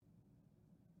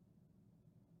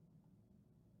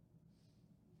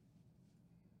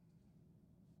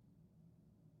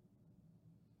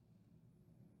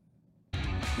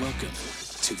Welcome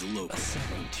to the Local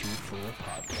 724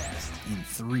 podcast in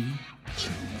 3, 2,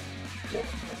 1.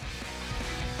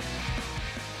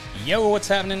 Yo, what's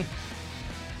happening?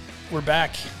 We're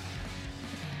back.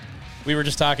 We were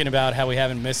just talking about how we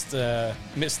haven't missed a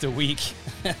week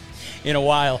in a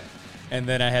while, and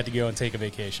then I had to go and take a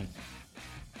vacation.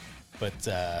 But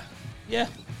yeah,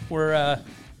 we're.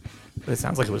 But it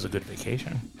sounds like it was a good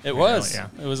vacation. It was. Yeah.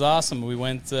 It was awesome. We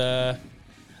went. One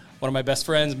of my best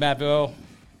friends, Matt Vo,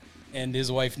 and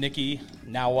his wife Nikki,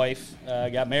 now wife,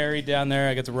 got married down there.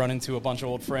 I got to run into a bunch of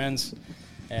old friends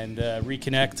and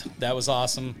reconnect. That was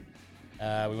awesome.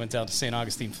 We went down to St.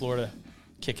 Augustine, Florida.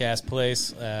 Kick-ass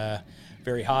place.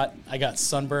 Very hot. I got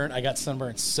sunburned. I got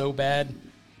sunburned so bad,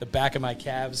 the back of my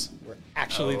calves were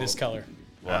actually this color.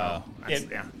 Wow.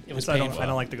 It was I painful.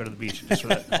 don't like to go to the beach just for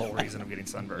that whole reason of getting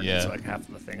sunburned. Yeah. It's like half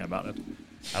the thing about it.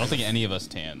 I don't think any of us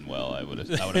tan well. I would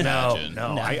imagine.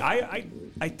 No.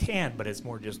 I tan, but it's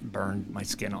more just burned my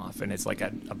skin off, and it's like a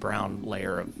brown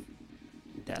layer of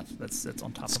death that's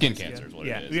on top Skin of my cancer is what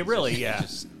yeah. it is. Yeah, really,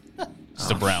 Just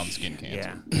a brown skin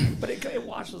cancer. Yeah. But it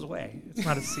washes away. It's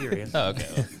not as serious. Oh, okay.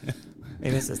 Well,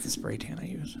 Maybe it's just the spray tan I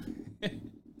use.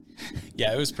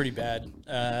 Yeah, it was pretty bad.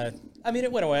 I mean,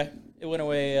 it went away. It went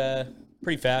away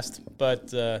pretty fast,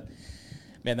 but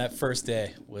man, that first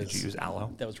day was. Did you use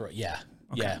aloe? That was right. Yeah,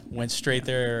 Okay. yeah. Went straight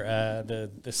there.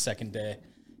 The second day,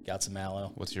 got some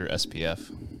aloe. what's your SPF?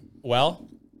 Well,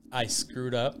 I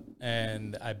screwed up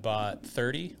and I bought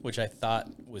 30, which I thought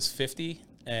was 50,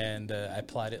 and I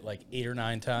applied it like 8 or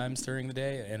 9 times during the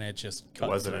day, and it just cut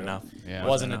Wasn't through. enough. Yeah. It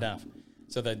wasn't enough.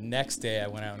 So the next day, I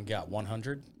went out and got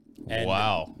 100. And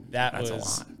Wow. that's a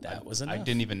lot. That was enough. I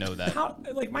didn't even know that. How,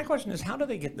 like, my question is, how do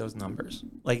they get those numbers?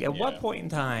 Like, at what Yeah. point in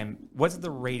time, what's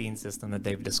the rating system that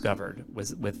they've discovered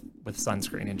with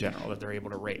sunscreen in general that they're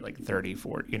able to rate like 30,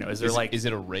 40? You know, is there Is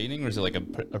it a rating or is it like a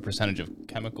percentage of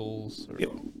chemicals?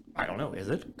 I don't know. Is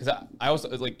it? Because I also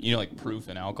like like proof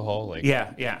in alcohol. Like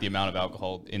Yeah. the amount of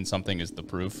alcohol in something is the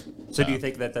proof. So do you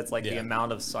think that that's like the yeah.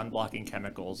 amount of sun blocking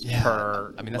chemicals Yeah.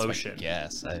 per I mean, that's lotion? my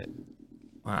guess.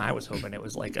 Well, I was hoping it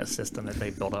was like a system that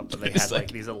they built up, but they It's had like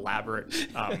like- these elaborate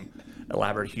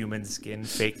human skin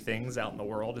fake things out in the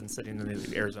world and sitting in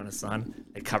the Arizona sun.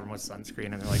 They cover them with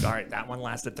sunscreen, and they're like, "All right, that one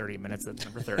lasted 30 minutes. That's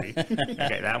number 30.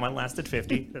 Okay, that one lasted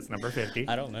 50. That's number 50."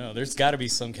 I don't know. There's got to be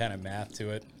some kind of math to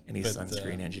it. And these but,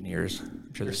 sunscreen engineers.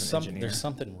 I'm sure there's an engineer. There's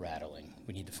something rattling.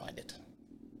 We need to find it.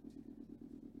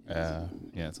 Yeah,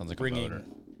 it sounds like a Bringing, motor.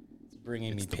 it's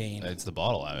bringing me pain. It's the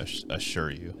bottle. I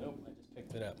assure you. Nope, I just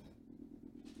picked it up.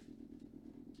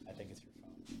 I think it's your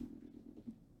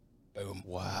phone. Boom.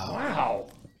 Wow.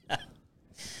 Wow.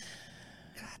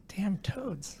 Goddamn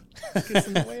toads. Gets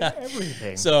in the way of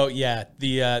everything. So yeah,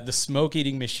 the smoke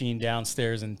eating machine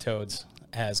downstairs in Toad's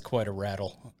has quite a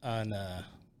rattle on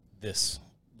this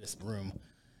room,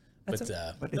 but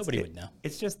it's- nobody would know.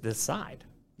 It's just this side.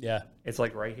 Yeah, It's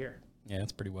like right here. yeah,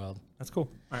 it's pretty wild. That's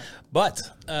cool. All right. But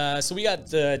so we got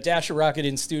Daisher Rocket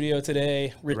in studio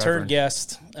today. Return Reverend.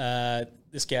 guest.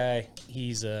 This guy,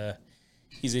 he's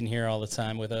in here all the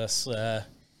time with us. In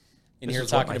This here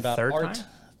is what, talking my about third art. time?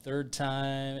 Third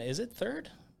time. Is it third?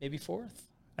 Maybe fourth?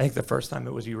 I think the first time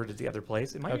it was you were at the other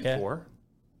place. It might Okay. be 4.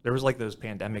 There was like those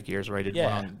pandemic years where I did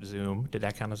Yeah. one on Zoom. Did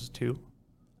that count as 2?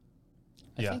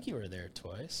 I Yeah. think you were there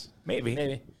twice. Maybe.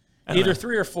 Maybe. I don't Either know.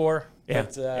 3 or 4. Yeah,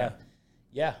 But, yeah.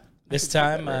 yeah. This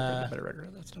time, better record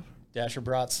of that stuff. Daisher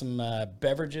brought some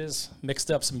beverages,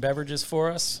 mixed up some beverages for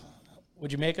us.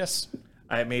 What'd you make us?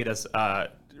 I made us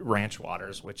ranch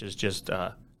waters, which is just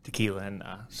tequila and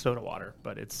soda water,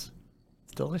 but it's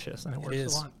delicious and it works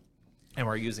is. a lot. And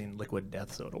we're using Liquid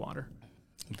Death soda water.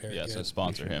 Very Yeah, good. so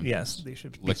sponsor him. Yes, they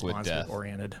should be Liquid sponsor Death.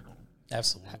 oriented.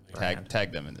 Absolutely.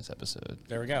 Tag them in this episode.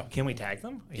 There we go. Can we tag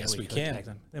them? Yes, we could can. Tag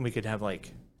them. Then we could have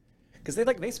like, because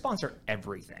they sponsor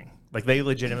everything. Like they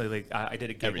legitimately I did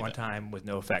a gig one Everything. time with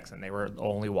No Effects, and they were the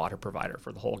only water provider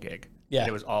for the whole gig. Yeah. And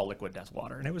it was all Liquid Death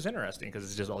water, and it was interesting because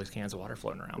it's just all these cans of water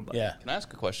floating around. But Yeah. Can I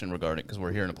ask a question regarding, because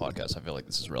we're here in a podcast, I feel like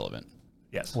this is relevant.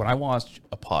 yes, When I watch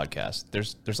a podcast,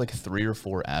 there's like 3 or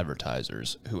 4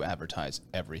 advertisers who advertise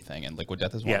everything, and Liquid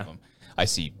Death is one of Yeah. them. I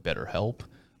see BetterHelp,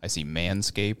 I see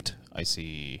Manscaped, I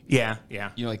see yeah.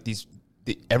 like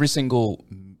every single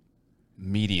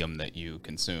medium that you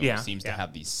consume Yeah, seems to yeah.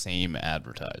 have these same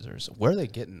advertisers. Where are they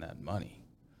getting that money?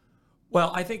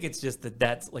 Well, I think it's just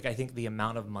that's like I think the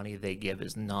amount of money they give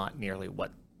is not nearly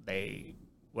what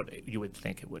you would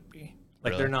think it would be.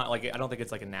 Like Really? they're not like I don't think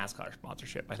it's like a NASCAR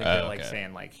sponsorship. I think they're like okay.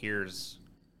 saying like here's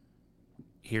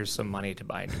here's some money to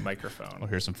buy a new microphone. Well,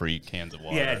 here's some free cans of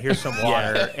water. Yeah, and here's some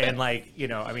water. And like,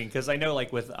 I mean, because I know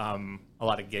like with a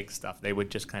lot of gig stuff, they would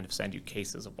just kind of send you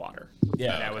cases of water.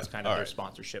 Yeah. And that was kind of their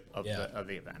sponsorship of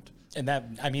the event. And that,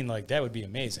 I mean, like, that would be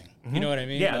amazing. You know what I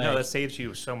mean? Yeah, like, no, that saves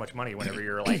you so much money whenever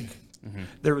you're like.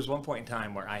 There was one point in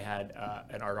time where I had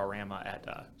an Artorama at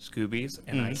Scooby's,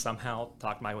 and I somehow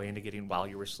talked my way into getting While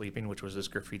You Were Sleeping, which was this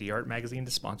graffiti art magazine,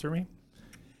 to sponsor me.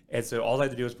 And so all I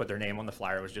had to do was put their name on the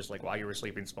flyer. It was just like, While You Were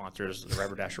Sleeping sponsors the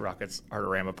Rubber Dasher Rockets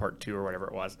Artorama Part 2 or whatever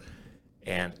it was.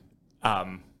 And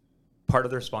part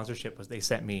of their sponsorship was they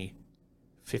sent me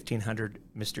 1,500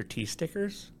 Mr. T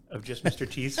stickers of just Mr.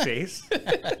 T's face.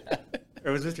 It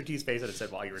was Mr. T's face that it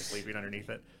said While You Were Sleeping underneath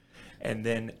it. And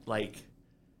then like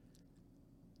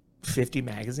 50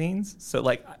 magazines. So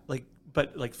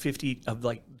but 50 of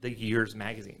like the year's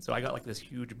magazine. So I got like this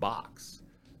huge box.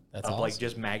 That's of awesome. like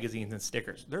just magazines and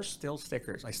stickers. There's still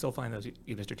stickers. I still find those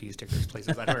Mr. T stickers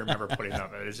places. I don't remember putting them.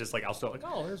 It's just like I'll still like,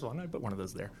 oh, there's one. I put one of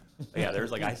those there. But yeah,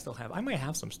 there's like I might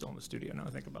have some still in the studio now I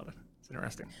think about it. It's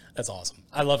interesting. That's awesome.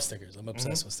 I love stickers. I'm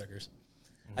obsessed with stickers.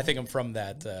 I think I'm from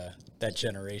that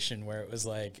generation where it was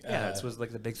like That was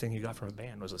like the big thing you got from a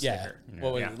band was a yeah. sticker.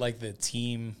 What was it, like the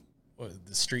team,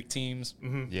 the street teams?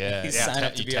 Yeah. You sign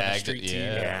up to You be on the tagged street it, team.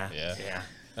 yeah.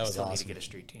 That was Still need awesome. to get a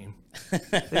street team.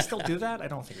 They still do that? I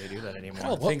don't think they do that anymore. I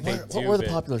don't think they do. What were the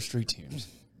but- popular street teams?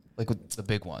 Like with the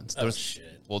big ones. Oh,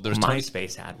 shit. Well, there's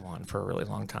MySpace had one for a really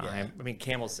long time. I mean,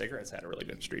 Camel Cigarettes had a really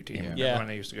good street team. Remember Yeah. when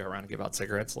they used to go around and give out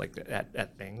cigarettes like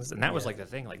at things, and that was like the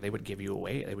thing. Like they would give you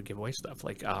away. They would give away stuff.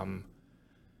 Like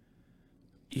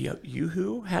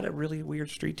Yoo-Hoo had a really weird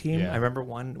street team. Yeah. I remember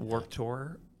one Warped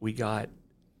Tour. We got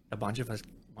a bunch of us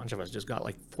just got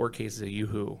like 4 cases of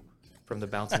Yoo-Hoo from the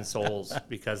Bouncing Souls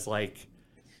because like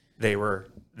they were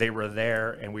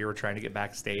there and we were trying to get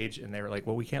backstage and they were like,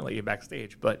 well, we can't let you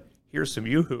backstage, but here's some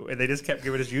Yoo-Hoo. And they just kept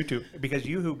giving us Yoo-Hoo because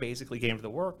Yoo-Hoo basically came to the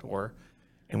Warped Tour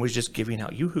and was just giving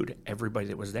out Yoo-Hoo to everybody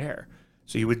that was there.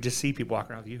 So you would just see people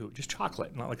walking around with Yoo-Hoo, just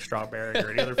chocolate, not like strawberry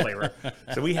or any other flavor.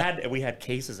 So we had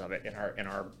cases of it in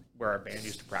our where our band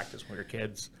used to practice when we were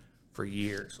kids for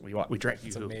years. We drank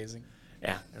It's Yoo-Hoo. amazing.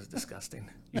 Yeah, it was disgusting.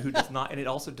 Yoo-Hoo does not, and it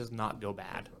also does not go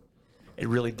bad. It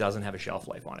really doesn't have a shelf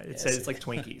life on it. It says it's like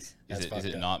Twinkies. Is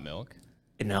it not milk?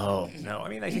 No. I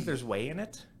mean, I think there's whey in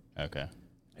it. Okay.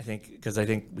 I think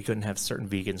we couldn't have certain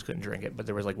vegans couldn't drink it, but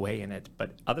there was like whey in it.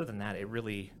 But other than that,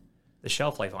 the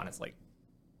shelf life on it's like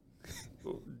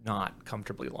not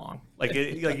comfortably long. Like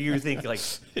you think like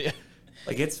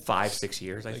it's 5-6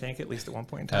 years. I think at least at one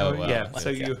point in time. Oh, wow. Yeah. So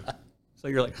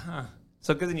you're like, huh.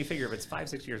 So because then you figure if it's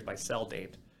 5-6 years by sell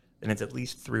date, then it's at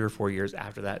least 3 or 4 years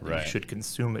after that Right. you should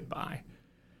consume it by.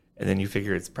 And then you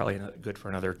figure it's probably not good for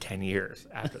another 10 years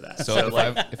after that. So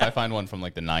if I find one from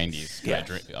like the 90s, can I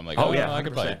drink? I'm like, I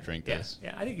could probably 100%. drink Yeah. this.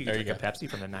 Yeah, I think you could drink a Pepsi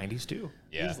from the 90s too.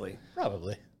 Yeah. Easily.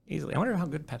 Probably. I wonder how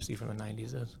good Pepsi from the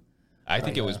 90s is. I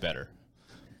think it was better.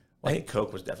 Well, I think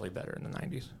Coke was definitely better in the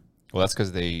 90s. Well, that's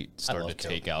because they started love to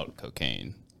take out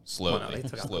cocaine slowly. Well, no, they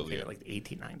took out slowly. cocaine in like the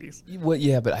 1890s. Well,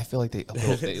 yeah, but I feel like they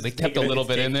kept a little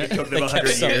bit in there. It took them 100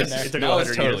 some in years. there. It took Now 100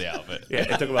 it's totally years. out, but Yeah, it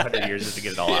took them 100 years just to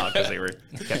get it all out because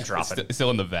they kept dropping.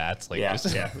 still in the vats. Like Yeah,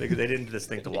 just, yeah. They didn't do this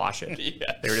thing to wash it.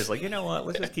 Yeah. They were just like, you know what?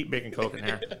 Let's just keep making Coke in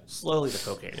there. Slowly, the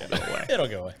cocaine will go away. It'll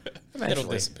go away. It'll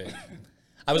Eventually. dissipate.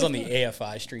 I was on the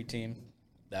AFI street team.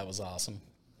 That was awesome.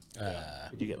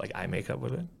 Did you get like eye makeup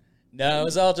with it? No, it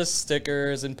was all just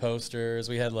stickers and posters.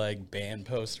 We had like band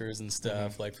posters and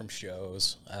stuff, like from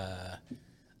shows.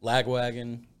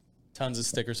 Lagwagon, tons of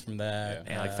stickers from that.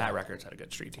 And like Fat Records had a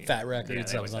good street team. Fat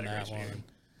Records, they I was always on had a that great one. street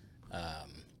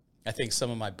I think some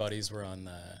of my buddies were on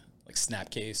like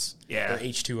Snapcase Yeah. or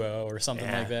H2O or something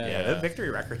Yeah, like that. yeah. The Victory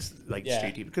Records like Yeah.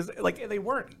 street team because like they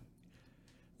weren't.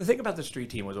 The thing about the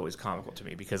street team was always comical to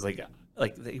me because like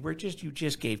they were you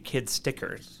just gave kids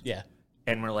stickers Yeah.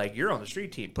 and we're like, you're on the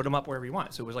street team, put them up wherever you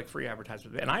want. So it was like free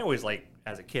advertisement. And I always like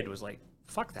as a kid was like,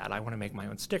 fuck that, I want to make my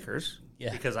own stickers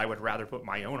Yeah. because I would rather put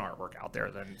my own artwork out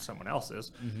there than someone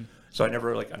else's. So I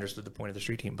never like understood the point of the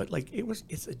street team, but like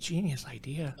it's a genius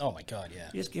idea. Oh my God, yeah.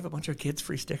 You just give a bunch of kids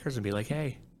free stickers and be like,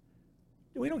 hey,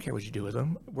 we don't care what you do with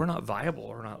them. We're not viable.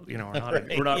 We're not,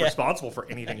 we're not yeah. responsible for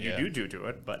anything you do to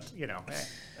it. But hey,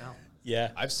 well.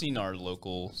 Yeah. I've seen our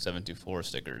local 724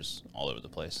 stickers all over the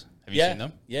place. Have you Yeah. seen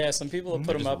them? Yeah, some people have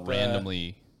put them Just up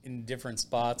randomly, in different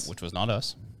spots. which was not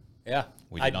us. Yeah.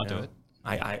 We did not do No.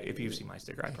 it. If you see my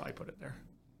sticker, I'd probably put it there.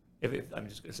 If I'm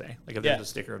just gonna say, like, if Yeah. there's a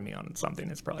sticker of me on something,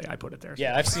 it's probably I put it there.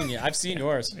 Yeah, I've seen you. I've seen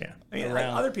yours. Yeah. I mean,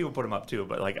 around. other people put them up too,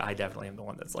 but like I definitely am the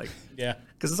one that's like, Yeah.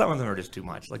 because some of them are just too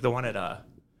much. Like the one at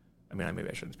I mean, maybe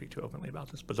I shouldn't speak too openly about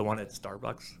this, but the one at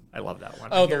Starbucks, I love that one.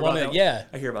 Oh, I hear the one about that, yeah.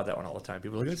 I hear about that one all the time.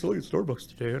 People are like, I saw you at Starbucks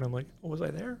today. And I'm like, oh, was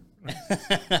I there? And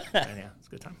yeah, it's a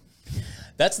good time.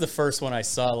 That's the first one I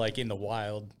saw, like, in the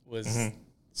wild, was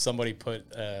somebody put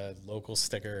a local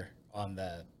sticker on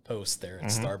that post there at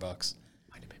Starbucks.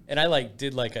 And I, like,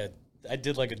 did like a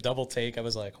double take. I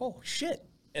was like, oh, shit.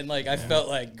 And, like, I felt,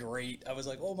 like, great. I was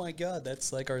like, oh, my God,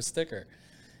 that's, like, our sticker.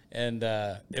 And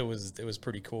it was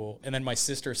pretty cool. And then my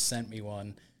sister sent me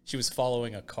one. She was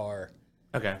following a car.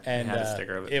 Okay. And it had a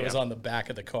sticker of it. It was on the back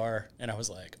of the car. And I was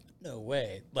like, no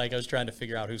way. Like, I was trying to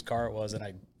figure out whose car it was, and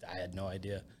I had no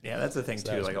idea. Yeah, that's the thing,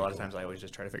 So too. Like, a lot of times I always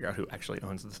just try to figure out who actually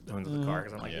owns the car,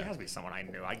 because I'm like, it has to be someone I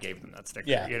knew. I gave them that sticker.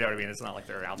 Yeah. You know what I mean? It's not like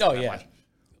they're out there that much.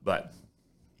 But,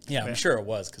 Yeah, I'm sure it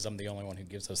was, because I'm the only one who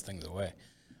gives those things away.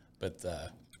 But,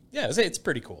 yeah, it's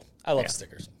pretty cool. I love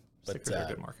stickers. But, stickers are a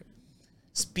good market.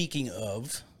 Speaking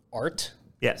of art,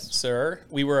 Yes. sir,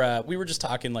 we were just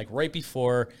talking, like, right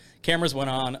before cameras went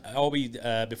on,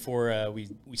 before we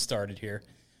started here.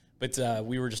 But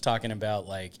we were just talking about,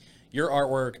 like, your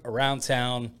artwork around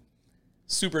town,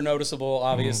 super noticeable,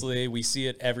 obviously. We see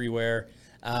it everywhere.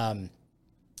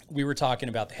 We were talking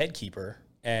about the Headkeeper,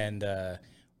 and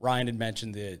Ryan had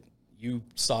mentioned that you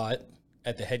saw it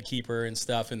at the Headkeeper and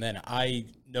stuff, and then I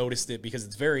noticed it because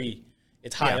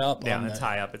it's high up. Yeah, it's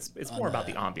high up. It's more about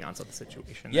the ambiance of the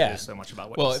situation. Yeah. Than it is so much about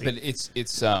what you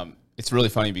see. But it's really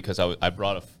funny because I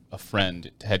brought a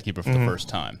friend to Headkeeper for the first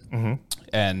time,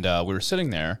 and we were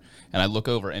sitting there, and I look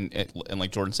over, and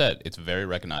like Jordan said, it's very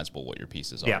recognizable what your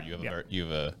pieces are. Yeah, You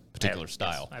have a particular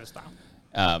style. Yes, I have a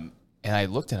style. And I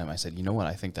looked at him. I said, you know what?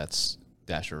 I think that's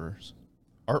Daisher's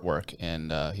artwork.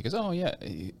 And he goes, oh, yeah.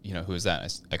 You know, who is that?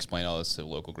 I explained all this to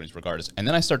local Greensburg artists. And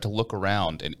then I start to look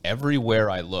around, and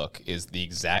everywhere I look is the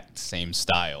exact same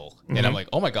style. And I'm like,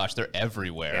 oh, my gosh, they're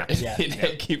everywhere. Yeah. In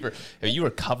Headkeeper. You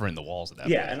were covering the walls of that.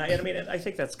 Yeah, and I mean, I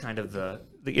think that's kind of the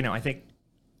I think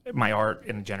my art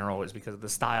in general is because of the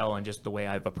style and just the way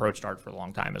I've approached art for a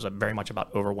long time is very much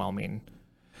about overwhelming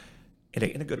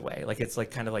in a good way. Like, it's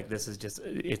like kind of like this is just,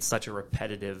 it's such a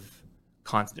repetitive,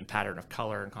 constant pattern of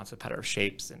color and constant pattern of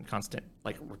shapes and constant,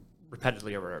 like,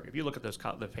 repetitively over. If you look at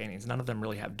the paintings, none of them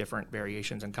really have different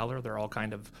variations in color. They're all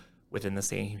kind of within the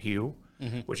same hue,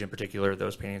 which in particular,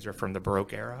 those paintings are from the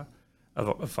Baroque era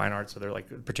of fine art. So they're like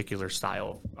a particular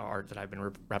style of art that I've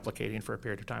been replicating for a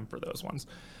period of time for those ones.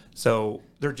 So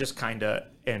they're just kind of,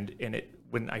 and it,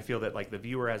 when I feel that, like, the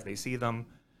viewer, as they see them,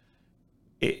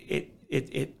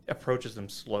 it approaches them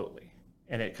slowly.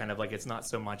 And it kind of, like, it's not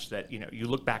so much that, you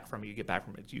look back from it, you get back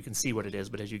from it, you can see what it is,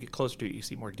 but as you get closer to it, you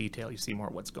see more detail, you see more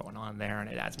what's going on there, and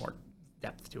it adds more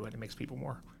depth to it. It makes people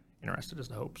more interested as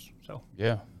the hopes. So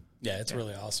Yeah. Yeah, it's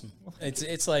really awesome.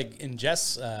 It's like, in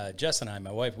Jess and I,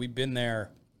 my wife, we've been there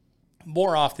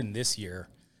more often this year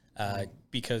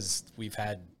because we've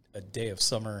had a day of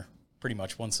summer pretty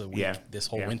much once a week this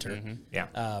whole winter.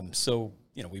 So,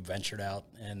 we ventured out,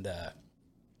 and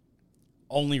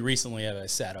only recently have I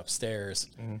sat upstairs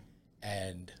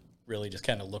and really just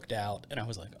kind of looked out, and I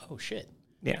was like, oh, shit.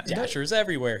 Yeah, Dasher's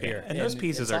everywhere here. And those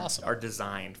pieces awesome. are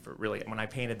designed for, really, when I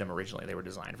painted them originally, they were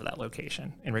designed for that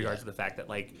location in regards to the fact that,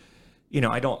 like,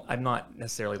 I'm not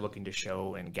necessarily looking to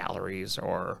show in galleries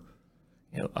or,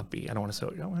 upbeat. I don't want to show,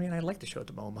 I mean, I'd like to show at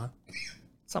the MoMA. At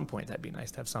some point, that'd be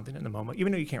nice to have something in the MoMA,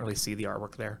 even though you can't really see the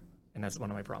artwork there. And that's one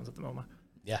of my problems at the MoMA.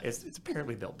 Yeah. It's a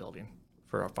apparently built building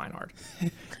for fine art.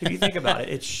 If you think about it,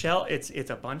 it's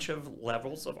a bunch of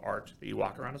levels of art that you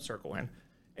walk around a circle in.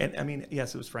 And I mean,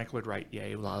 yes, it was Frank Lloyd Wright,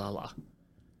 yay, la la la.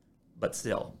 But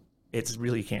still, it's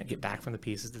really, you can't get back from the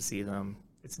pieces to see them.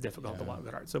 It's difficult to walk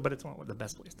that art. So, but it's one of the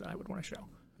best places that I would want to show.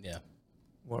 Yeah.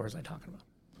 What was I talking about?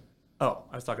 Oh,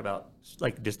 I was talking about,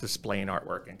 like, just displaying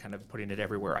artwork and kind of putting it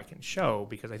everywhere I can show,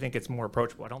 because I think it's more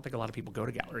approachable. I don't think a lot of people go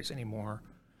to galleries anymore.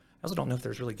 I also don't know if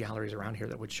there's really galleries around here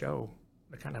that would show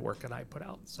the kind of work that I put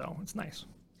out. So it's nice.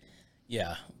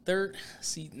 Yeah.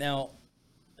 Now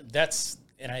that's,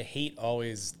 and I hate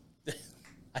always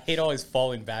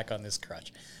falling back on this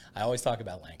crutch. I always talk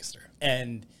about Lancaster.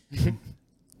 And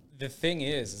the thing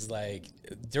is like,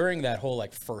 during that whole,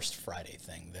 like, First Friday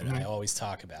thing that I always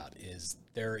talk about, is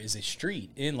there is a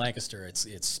street in Lancaster,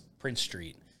 it's Prince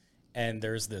Street, and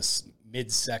there's this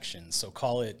midsection. So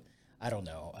call it, I don't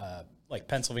know, like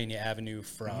Pennsylvania Avenue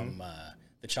from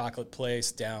the chocolate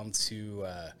place down to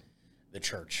the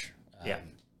church.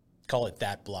 Call it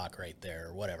that block right there,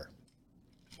 or whatever.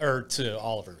 Or to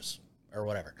Oliver's, or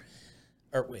whatever.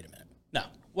 Or wait a minute. No,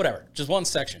 whatever. Just one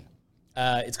section.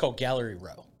 It's called Gallery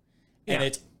Row. And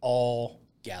it's all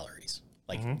galleries.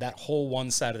 Like, that whole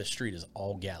one side of the street is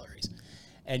all galleries.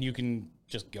 And you can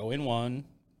just go in one,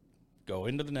 go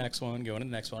into the next one, go into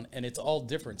the next one, and it's all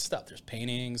different stuff. There's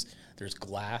paintings, there's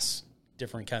glass,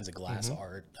 different kinds of glass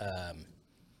art,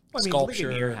 sculpture.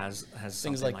 Ligonier has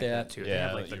things like that too. Yeah, they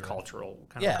have like the you're cultural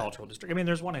kind of cultural district. I mean,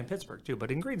 there's one in Pittsburgh too,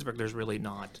 but in Greensburg, there's really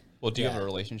not. Well, do you have a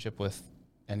relationship with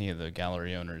any of the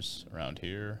gallery owners around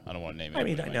here? I don't want to name it. I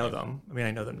mean, I know them. I mean,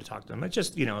 I know them to talk to them. It's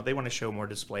just, they want to show more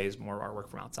displays, more artwork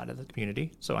from outside of the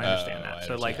community. So I understand that.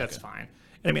 So that's fine.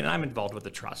 And I mean, I'm involved with the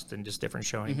trust and just different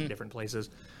showing in different places.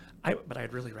 But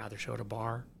I'd really rather show at a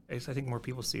bar. I think more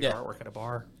people see your artwork at a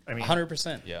bar. I mean,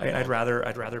 100%. Yeah. I'd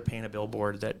rather paint a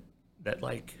billboard that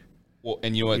like. Well,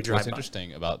 and you know what's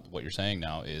interesting about what you're saying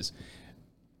now is,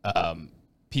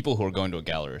 people who are going to a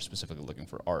gallery are specifically looking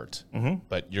for art,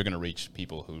 but you're going to reach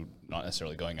people who not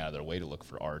necessarily going out of their way to look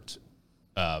for art,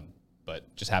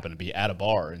 but just happen to be at a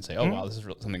bar and say, "Oh, wow, this is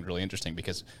something really interesting."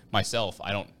 Because myself,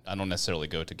 I don't necessarily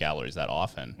go to galleries that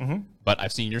often, but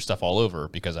I've seen your stuff all over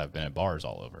because I've been at bars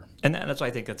all over. And that's why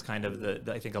I think it's kind of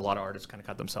I think a lot of artists kind of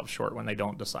cut themselves short when they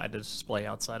don't decide to display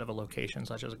outside of a location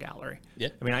such as a gallery. Yeah.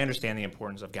 I mean, I understand the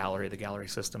importance of the gallery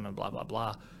system and blah, blah,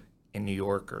 blah in New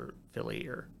York or Philly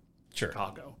or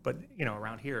Chicago. But,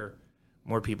 around here,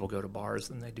 more people go to bars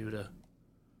than they do to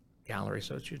galleries,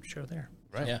 so it should show there.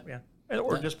 Right. Yeah.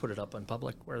 Or just put it up in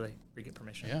public where they get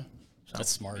permission. Yeah. So. That's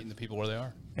smart. Meeting the people where they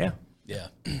are. Yeah. Yeah.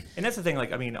 And that's the thing,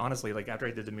 like, I mean, honestly, like, after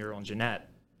I did the mural in Jeanette,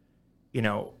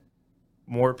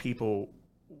 more people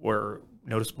were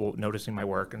noticing my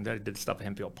work, and I did stuff at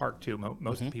Hempfield Park, too.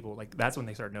 Most of the people, like, that's when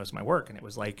they started noticing my work, and it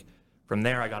was like, from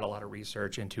there, I got a lot of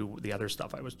research into the other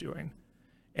stuff I was doing.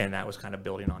 And that was kind of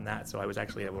building on that. So I was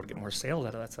actually able to get more sales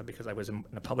out of that stuff because I was in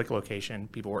a public location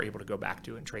people were able to go back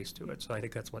to and trace to it. So I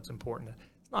think that's what's important.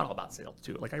 It's not all about sales,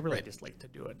 too. Like, I really just like to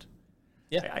do it.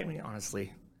 Yeah. I mean,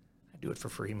 honestly, I do it for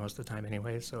free most of the time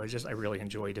anyway. So I really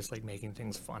enjoy just, like, making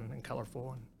things fun and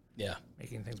colorful and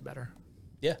making things better.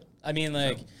 Yeah. I mean,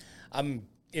 like, I'm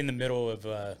in the middle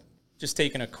of just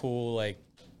taking a cool, like,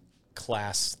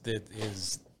 class that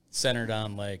is centered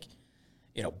on, like,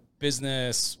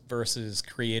 business versus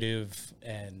creative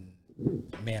and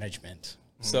management.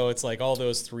 So it's like all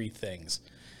those three things.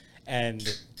 And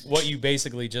what you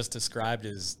basically just described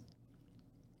is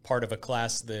part of a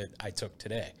class that I took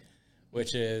today,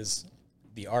 which is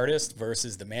the artist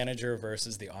versus the manager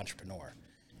versus the entrepreneur.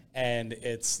 And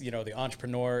it's, the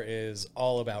entrepreneur is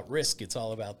all about risk. It's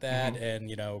all about that and,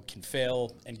 can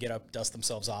fail and get up, dust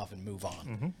themselves off and move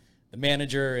on. The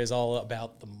manager is all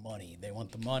about the money. They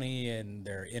want the money and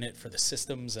they're in it for the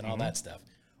systems and all that stuff.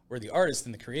 Where the artist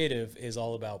and the creative is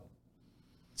all about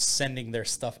sending their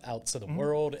stuff out to the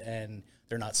world, and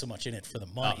they're not so much in it for the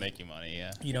money. Not making money,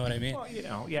 yeah. You know what I mean? Well,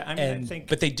 yeah. I mean, I think,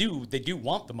 but they do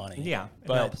want the money. Yeah,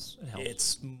 but helps.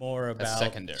 it's more about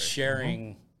secondary.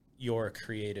 sharing your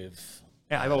creative.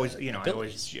 Yeah, I've always,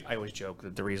 I always joke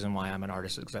that the reason why I'm an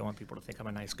artist is because I want people to think I'm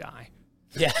a nice guy.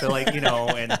 Yeah. So, like,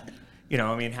 and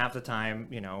I mean, half the time,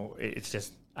 it's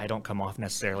just I don't come off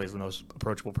necessarily as the most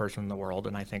approachable person in the world,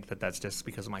 and I think that that's just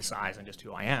because of my size and just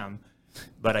who I am.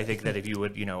 But I think that if you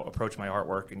would, approach my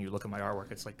artwork and you look at my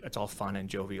artwork, it's like it's all fun and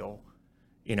jovial,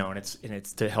 and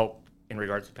it's to help in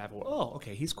regards to people. Oh,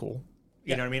 okay, he's cool.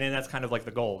 You know what I mean? And that's kind of like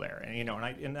the goal there. And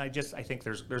I think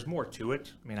there's more to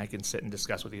it. I mean, I can sit and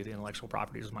discuss with you the intellectual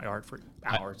properties of my art for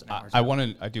hours and hours.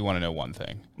 I do want to know one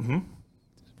thing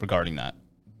regarding that.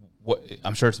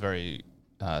 I'm sure it's a very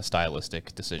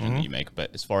stylistic decision that you make,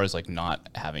 but as far as like not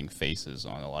having faces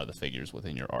on a lot of the figures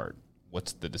within your art,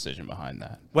 what's the decision behind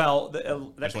that? Well, that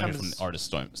comes comes from the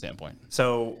artist's standpoint.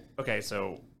 So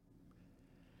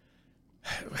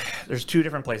there's two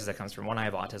different places that comes from. One, I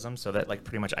have autism, so that like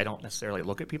pretty much I don't necessarily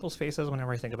look at people's faces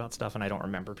whenever I think about stuff, and I don't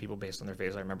remember people based on their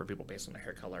face. I remember people based on their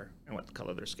hair color and what the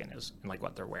color of their skin is and like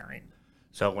what they're wearing.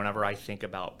 So whenever I think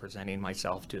about presenting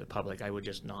myself to the public, I would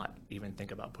just not even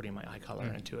think about putting my eye color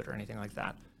into it or anything like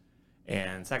that.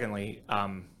 And secondly,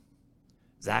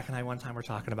 Zach and I one time were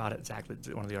talking about it. Zach,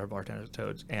 one of the art bartenders at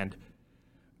Toads, and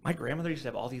my grandmother used to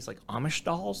have all these like Amish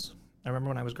dolls. I remember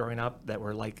when I was growing up that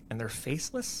were like, and they're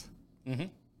faceless.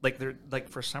 Like they're like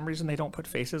for some reason they don't put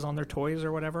faces on their toys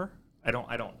or whatever. I don't.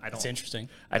 It's interesting.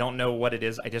 I don't know what it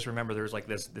is. I just remember there's like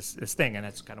this thing, and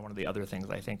that's kind of one of the other things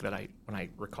I think that when I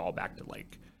recall back to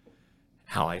like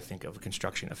how I think of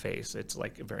construction of face, it's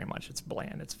like very much it's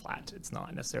bland, it's flat, it's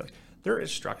not necessarily. There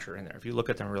is structure in there. If you look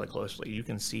at them really closely, you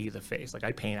can see the face. Like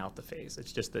I paint out the face.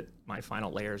 It's just that my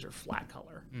final layers are flat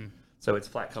color. So it's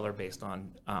flat color based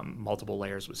on multiple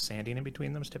layers with sanding in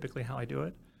between them is typically how I do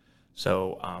it.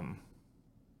 So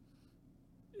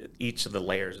each of the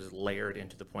layers is layered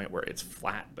into the point where it's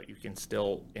flat, but you can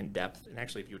still in depth. And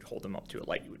actually, if you would hold them up to a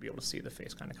light, you would be able to see the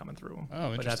face kind of coming through them. Oh,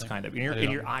 interesting. But that's kind of,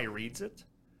 and your eye reads it.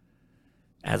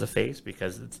 as a face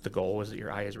because it's the goal is that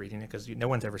your eye is reading it. Because no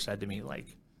one's ever said to me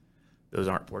like, those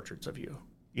aren't portraits of you.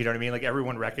 You know what I mean? Like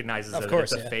everyone recognizes that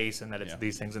it's a face and that it's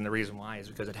these things. And the reason why is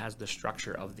because it has the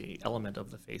structure of the element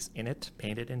of the face in it,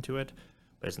 painted into it,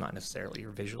 but it's not necessarily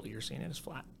visually you're seeing it as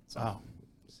flat. So. Oh,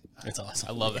 it's awesome.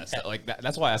 I love that stuff. Like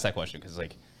that's why I asked that question because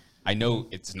like I know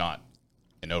it's not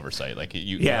an oversight. Like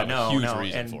you have a huge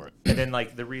reason for it. And then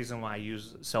like the reason why I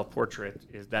use self-portrait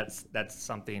is that's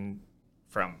something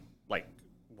from like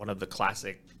one of the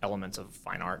classic elements of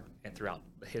fine art and throughout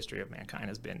the history of mankind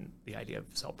has been the idea of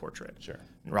self-portrait. Sure.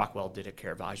 And Rockwell did it,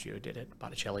 Caravaggio did it,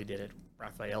 Botticelli did it,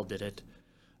 Raphael did it.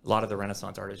 A lot of the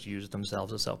Renaissance artists used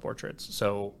themselves as self-portraits.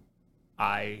 So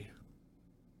I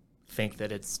think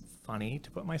that it's funny to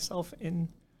put myself in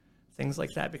things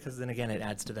like that because then again it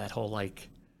adds to that whole like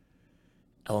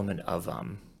element of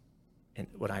in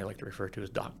what I like to refer to as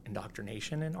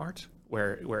indoctrination in art,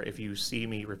 where if you see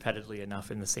me repeatedly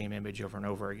enough in the same image over and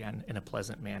over again in a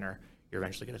pleasant manner, you're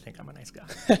eventually going to think I'm a nice guy.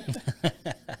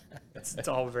 It's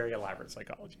all very elaborate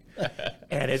psychology,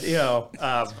 and it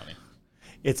That's funny.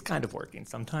 it's kind of working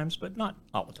sometimes, but not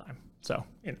all the time. So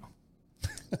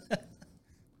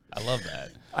I love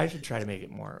that. I should try to make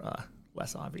it more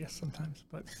less obvious sometimes,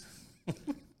 but.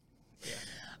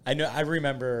 I know. I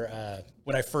remember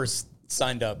when I first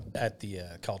signed up at the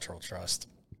Cultural Trust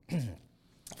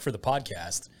for the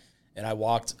podcast, and I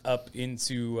walked up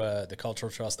into the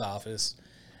Cultural Trust office,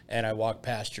 and I walked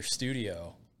past your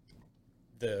studio.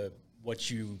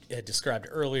 What you had described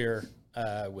earlier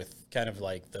with kind of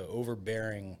like the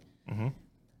overbearing. Mm-hmm.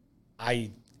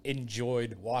 I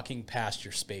enjoyed walking past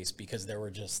your space because there were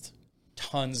just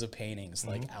tons of paintings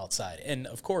like outside, and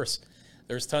of course.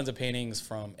 There's tons of paintings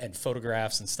and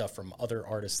photographs and stuff from other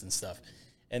artists and stuff.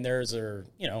 And there's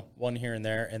one here and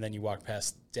there. And then you walk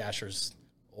past Dasher's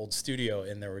old studio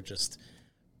and there were just,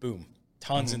 boom,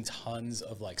 tons and tons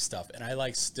of like stuff. And I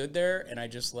like stood there and I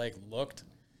just like looked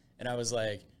and I was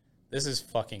like, this is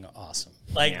fucking awesome.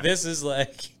 Like, this is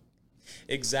like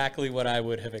exactly what I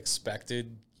would have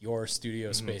expected your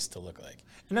studio space to look like.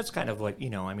 And that's kind of like,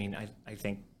 I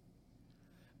think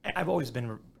I've always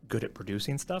been good at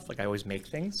producing stuff. Like I always make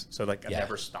things. So like I've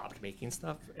never stopped making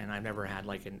stuff and I've never had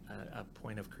like a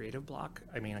point of creative block.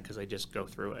 I mean, because I just go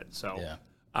through it. So,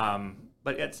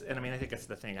 but I think that's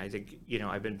the thing. I think,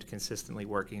 I've been consistently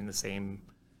working the same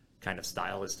kind of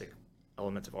stylistic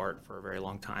elements of art for a very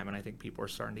long time. And I think people are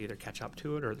starting to either catch up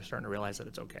to it or they're starting to realize that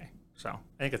it's okay. So I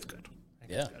think it's good.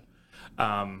 It's good.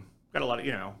 Got a lot of,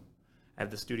 I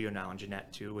have the studio now in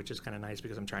Jeanette too, which is kind of nice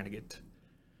because I'm trying to get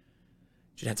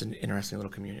Jeanette's an interesting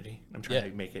little community. I'm trying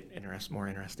to make it more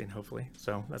interesting, hopefully.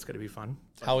 So that's going to be fun.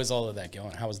 How is all of that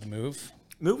going? How was the move?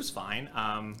 Move was fine.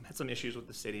 Had some issues with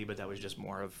the city, but that was just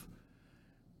more of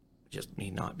just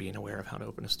me not being aware of how to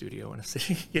open a studio in a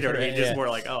city. You know what I mean? Just more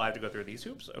like, I have to go through these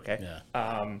hoops. Okay.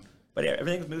 Yeah. But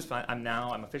everything moves fine.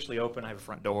 I'm officially open. I have a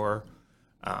front door.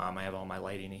 I have all my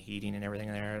lighting and heating and everything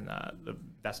in there. And the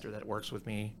investor that works with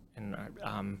me and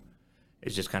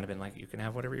it's just kind of been like, you can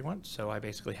have whatever you want. So I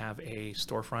basically have a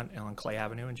storefront on Clay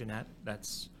Avenue in Jeanette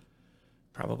that's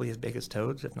probably as big as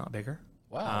Toad's, if not bigger.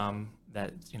 Wow.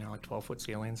 That's, like 12-foot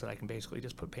ceilings that I can basically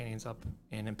just put paintings up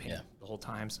in and paint the whole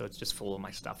time. So it's just full of my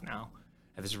stuff now.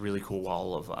 I have this really cool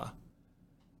wall of,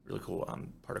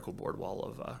 particle board wall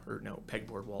of,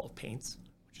 pegboard wall of paints,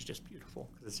 which is just beautiful.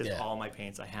 Because it's just all my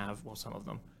paints I have, well, some of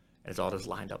them. And it's all just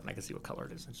lined up and I can see what color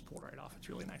it is and just pull it right off. It's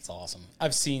really nice. It's awesome.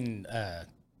 I've seen...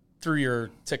 through your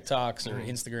TikToks or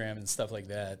Instagram and stuff like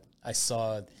that, I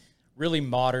saw really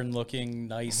modern looking,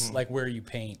 nice, like where you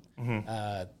paint,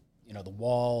 the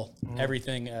wall,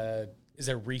 everything. Is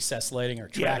there recessed lighting or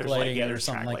track lighting or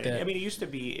something like that? I mean, it used to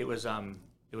be, it was an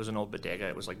old bodega.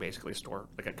 It was like basically a store,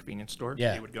 like a convenience store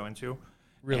that you would go into.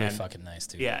 Really fucking nice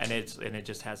too. Yeah, and it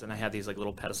just has, and I have these like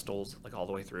little pedestals like all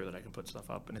the way through that I can put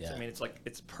stuff up, and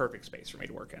it's perfect space for me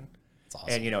to work in.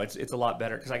 Awesome. And it's a lot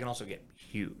better because I can also get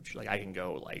huge. Like I can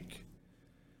go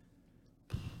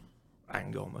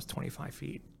almost 25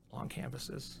 feet long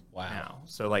canvases. Wow. Now.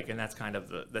 So and that's kind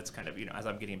of as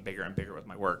I'm getting bigger and bigger with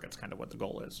my work, that's kind of what the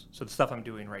goal is. So the stuff I'm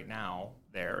doing right now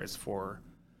there is for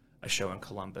a show in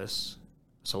Columbus,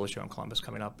 a solo show in Columbus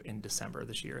coming up in December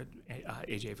this year at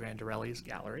AJ Vanderelli's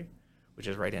gallery, which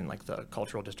is right in like the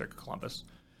cultural district of Columbus.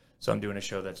 So I'm doing a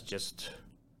show that's just.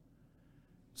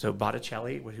 So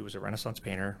Botticelli, who was a Renaissance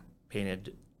painter,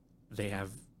 they have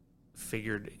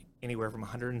figured anywhere from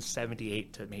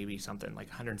 178 to maybe something like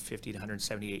 150 to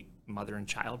 178 mother and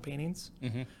child paintings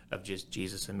of just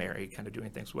Jesus and Mary kind of doing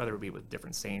things, whether it be with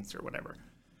different saints or whatever.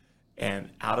 And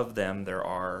out of them, they're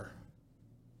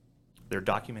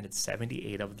documented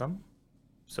 78 of them.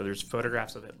 So there's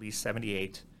photographs of at least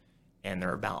 78. and there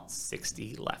are about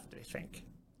 60 left, I think.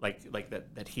 Like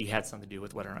that he had something to do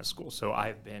with whether or not school. So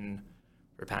I've been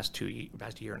for the past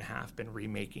year and a half been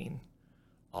remaking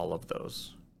all of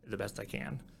those the best I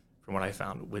can from what I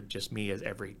found with just me as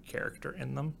every character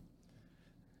in them,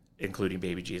 including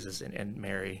baby Jesus and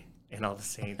Mary and all the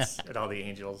saints and all the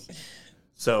angels.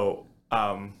 So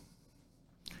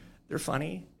they're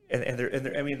funny. And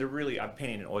they're I mean, they're really, I'm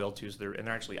painting in oil too, so they're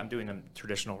actually, I'm doing them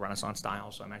traditional Renaissance style,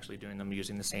 so I'm actually doing them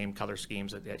using the same color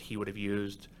schemes that he would have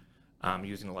used,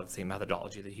 using a lot of the same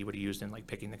methodology that he would have used in like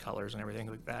picking the colors and everything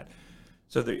like that.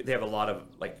 So they have a lot of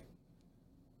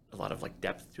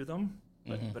depth to them,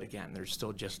 but again, there's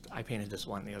still just, I painted this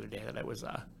one the other day that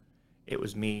it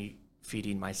was me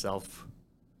feeding myself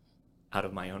out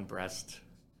of my own breast,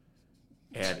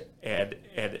 and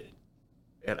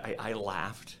I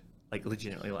laughed. Like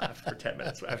legitimately laughed for 10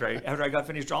 minutes after I got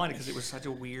finished drawing it because it was such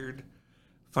a weird,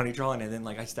 funny drawing. And then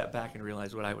like I stepped back and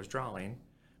realized what I was drawing,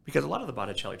 because a lot of the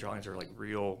Botticelli drawings are like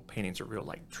real paintings are real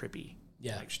like trippy,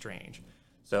 like strange.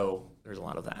 So there's a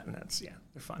lot of that, and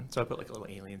they're fun. So I put like little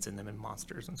aliens in them and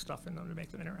monsters and stuff in them to make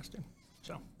them interesting.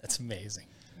 So That's amazing.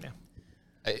 Yeah.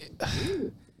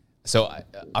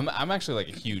 I'm actually like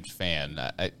a huge fan.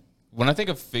 When I think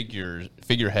of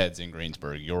figureheads in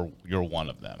Greensburg, you're one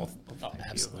of them.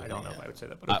 Absolutely. I don't know if I would say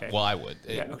that, but okay. Well, I would.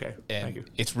 Yeah. Okay. And Thank you.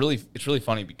 it's really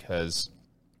funny because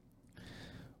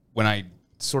when I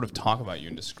sort of talk about you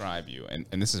and describe you, and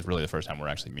this is really the first time we're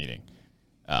actually meeting,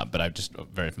 but I'm just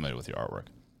very familiar with your artwork.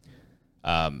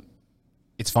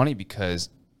 It's funny because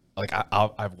like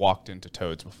I've walked into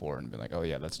Toads before and been like, oh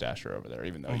yeah, that's Daisher over there,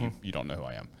 even though you don't know who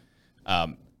I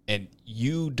am, and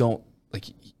you don't. Like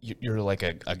you're like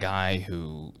a guy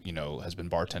who, you know, has been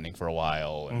bartending for a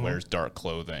while and wears dark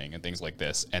clothing and things like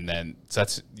this. And then so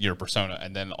that's your persona.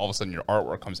 And then all of a sudden your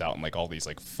artwork comes out in like all these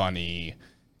like funny,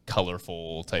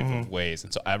 colorful type of ways.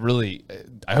 And so I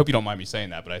hope you don't mind me saying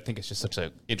that, but I think it's just such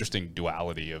an interesting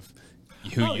duality of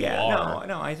who you are.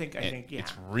 No, I think, yeah.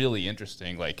 It's really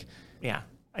interesting. Like, yeah,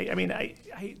 I mean, I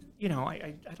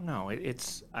don't know. I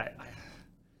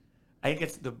think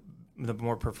it's the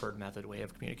more preferred way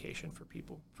of communication for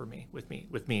people, with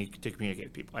me to communicate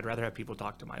with people. I'd rather have people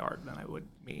talk to my art than I would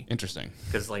me. Interesting.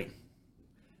 Because like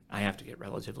I have to get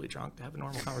relatively drunk to have a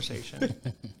normal conversation.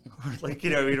 Like,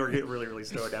 you know, or get really, really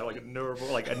stoned out, like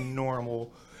a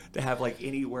normal to have like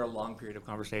anywhere long period of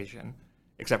conversation,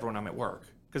 except for when I'm at work.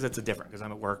 Because it's because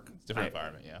I'm at work. It's a different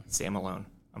environment, yeah. Say I'm alone.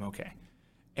 I'm okay.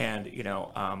 And, you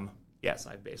know, yes,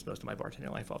 I've based most of my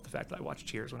bartending life off the fact that I watched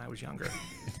Cheers when I was younger.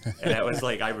 And that was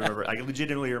like, I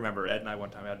legitimately remember Ed and I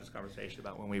one time had this conversation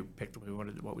about when we picked what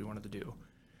we wanted to do.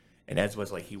 And Ed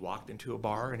was like, he walked into a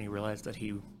bar and he realized that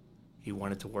he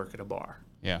wanted to work at a bar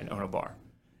and own a bar.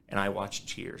 And I watched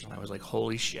Cheers and I was like,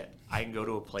 holy shit, I can go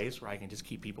to a place where I can just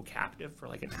keep people captive for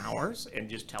like an hours and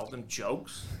just tell them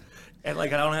jokes. And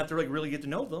like, I don't have to like really get to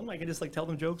know them. I can just like tell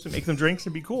them jokes and make them drinks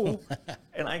and be cool.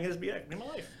 And I can just be like, in my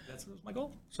life. That's my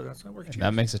goal. So that's my work.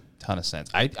 That makes a ton of sense.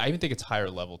 I even think it's higher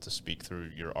level to speak through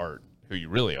your art, who you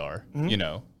really are, you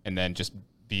know, and then just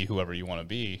be whoever you want to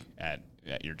be at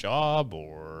your job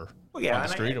or on the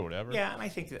street or whatever. Yeah, and I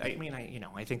think that,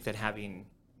 I think that having,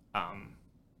 I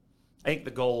think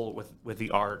the goal with the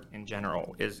art in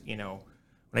general is, you know,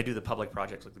 when I do the public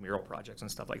projects, like the mural projects and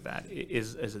stuff like that,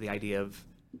 is the idea of,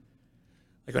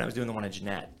 like when I was doing the one in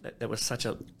Jeanette, that was such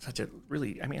a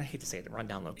really, I mean, I hate to say it, a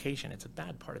rundown location. It's a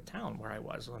bad part of town where I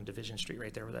was on Division Street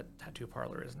right there where that tattoo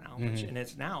parlor is now. And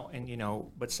it's now, and you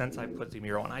know, but since I put the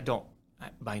mural, and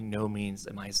by no means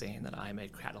am I saying that I'm a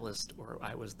catalyst or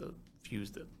I was the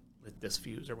fuse that lit this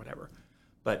fuse or whatever.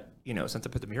 But, you know, since I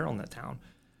put the mural in that town,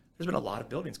 there's been a lot of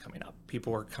buildings coming up.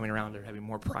 People are coming around, they're having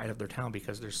more pride of their town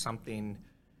because there's something.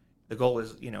 The goal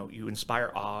is, you know, you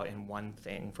inspire awe in one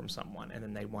thing from someone, and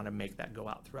then they want to make that go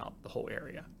out throughout the whole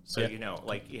area. So, you know,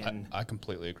 like I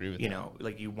completely agree with that. You know,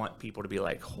 like you want people to be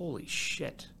like, holy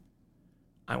shit,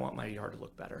 I want my yard to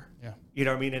look better. Yeah. You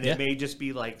know what I mean? And it may just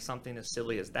be like something as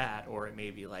silly as that, or it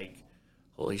may be like,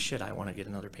 holy shit, I want to get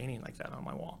another painting like that on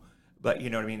my wall. But you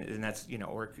know what I mean? And that's, you know,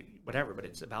 or whatever, but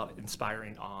it's about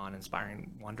inspiring awe and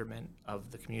inspiring wonderment of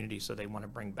the community so they want to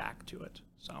bring back to it.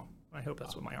 So I hope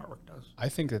that's what my artwork does. I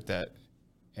think that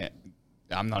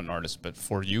I'm not an artist, but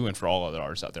for you and for all other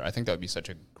artists out there, I think that would be such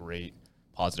a great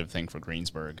positive thing for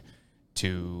Greensburg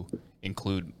to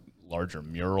include larger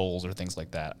murals or things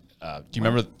like that. Do you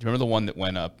remember the one that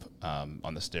went up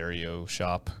on the stereo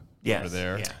shop over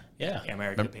there? Yeah.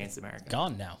 America Paints America.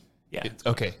 Gone now. Yeah.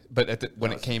 Okay, but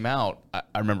when it came out,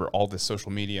 I remember all this social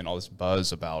media and all this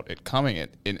buzz about it coming. And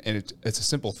it's a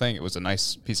simple thing. It was a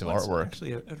nice piece of artwork.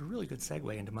 Actually, a really good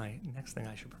segue into my next thing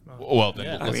I should promote. Well,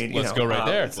 then let's go right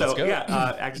there. So, let's go.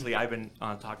 yeah, actually, I've been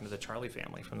talking to the Charlie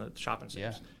family from the Shopping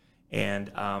Centers. Yeah.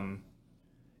 And,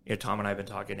 Tom and I have been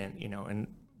talking, and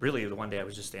really the one day I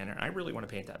was just standing there, and I really want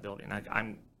to paint that building.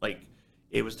 I'm like,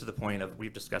 it was to the point of,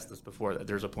 we've discussed this before, that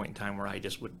there's a point in time where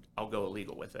I'll go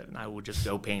illegal with it, and I would just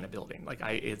go paint a building.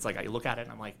 It's like I look at it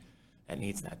and I'm like, that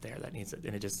needs that there, that needs it,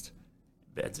 and it just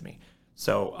beds me.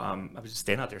 So I was just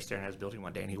standing out there staring at his building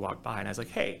one day, and he walked by, and I was like,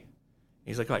 hey.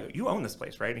 He's like, oh, you own this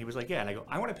place, right? And he was like, yeah. And I go,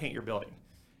 I want to paint your building.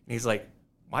 And he's like,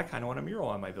 well, I kind of want a mural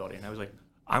on my building. And I was like,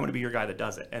 I'm going to be your guy that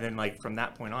does it. And then from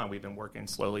that point on, we've been working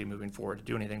slowly moving forward to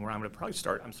do anything where I'm going to probably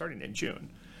I'm starting in June.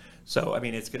 So,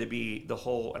 it's going to be the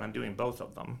whole, and I'm doing both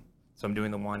of them. So I'm doing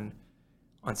the one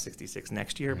on 66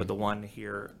 next year, but the one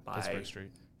here by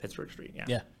Pittsburgh Street. Yeah.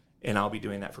 Yeah. And I'll be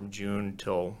doing that from June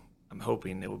till, I'm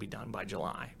hoping it will be done by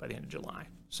the end of July.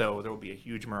 So there will be a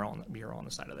huge mural on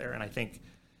the side of there. And I think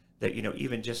that,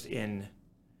 even just in,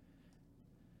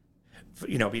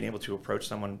 being able to approach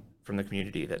someone from the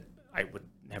community that I would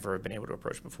never have been able to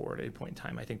approach before at any point in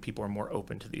time. I think people are more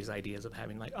open to these ideas of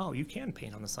having oh, you can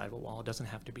paint on the side of a wall. It doesn't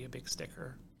have to be a big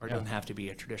sticker, or it doesn't have to be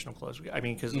a traditional clothes.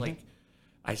 Because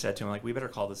I said to him, we better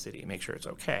call the city and make sure it's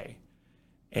okay.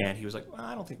 And he was like, well,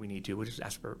 I don't think we need to. We'll just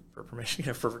ask for permission,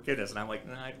 for forgiveness. And I'm like,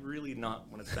 nah, I'd really not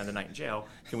want to spend the night in jail.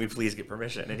 Can we please get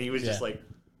permission? And he was just like,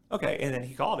 okay. And then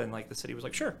he called, and the city was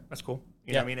like, sure, that's cool.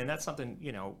 You know what I mean? And that's something,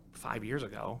 5 years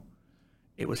ago,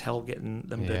 it was hell getting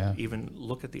them to even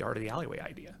look at the art of the alleyway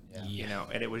idea,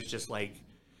 and it was just and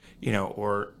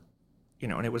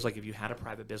it was like, if you had a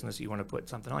private business, you want to put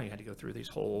something on, you had to go through these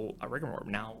whole rigmarole.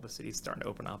 Now the city's starting to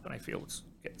open up, and I feel it's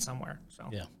getting somewhere. So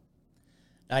yeah,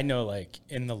 I know.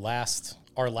 In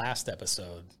our last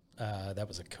episode, that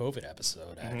was a COVID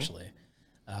episode actually.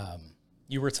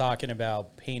 You were talking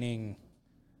about painting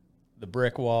the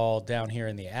brick wall down here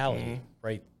in the alley,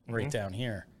 right down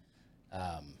here.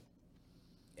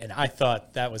 And I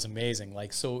thought that was amazing.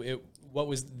 What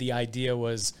was the idea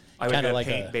was kind of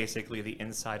paint basically the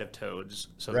inside of Toads,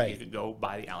 so that you could go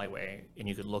by the alleyway and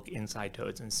you could look inside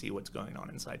Toads and see what's going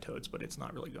on inside Toads, but it's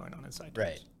not really going on inside Toads.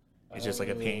 Right. It's just like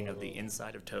a painting of the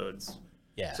inside of Toads.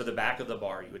 Yeah. So the back of the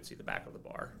bar, you would see the back of the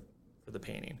bar for the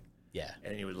painting. Yeah.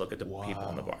 And then you would look at the people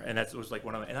in the bar, and that was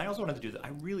one of. And I also wanted to do that. I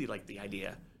really like the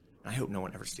idea. And I hope no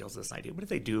one ever steals this idea. But if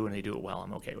they do and they do it well,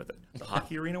 I'm okay with it. The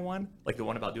hockey arena one, the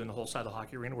one about doing the whole side of the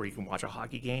hockky arena where you can watch a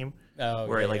hockey game,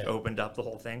 where it opened up the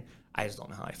whole thing. I just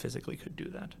don't know how I physically could do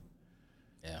that.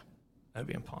 Yeah, that'd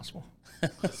be impossible.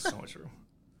 There's so much room.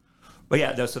 But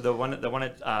yeah, so the one at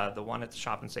the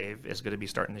Shop and Save is going to be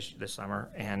starting this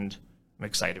summer, and I'm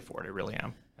excited for it. I really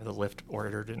am. I have the lift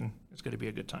ordered, and it's going to be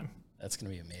a good time. That's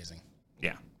going to be amazing.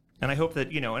 Yeah, and I hope that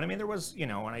there was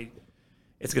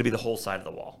it's going to be the whole side of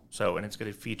the wall. So, and it's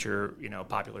going to feature,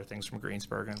 popular things from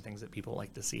Greensburg and things that people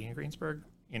like to see in Greensburg.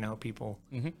 People,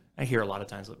 I hear a lot of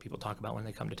times what people talk about when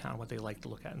they come to town, what they like to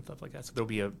look at and stuff like that. So there'll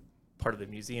be a part of the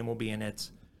museum will be in it.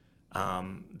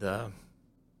 The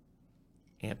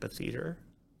amphitheater.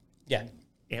 Yeah.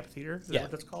 Amphitheater? Is that what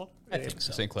that's called? I think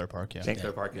so. St. Clair Park, yeah. St.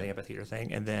 Clair Park, the amphitheater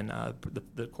thing. And then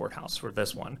the courthouse for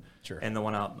this one. Sure. And the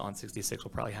one out on 66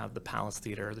 will probably have the Palace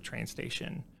Theater, the train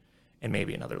station, and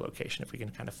maybe another location if we can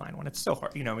kind of find one. It's so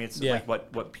hard, it's like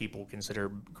what people consider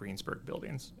Greensburg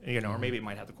buildings, or maybe it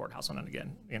might have the courthouse on it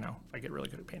again, if I get really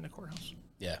good at painting the courthouse.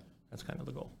 Yeah. That's kind of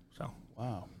the goal. So.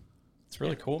 Wow. It's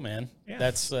really cool, man. Yeah.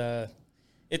 That's,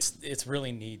 it's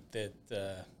really neat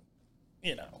that,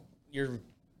 you're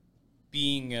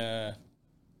being,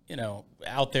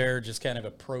 out there just kind of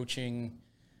approaching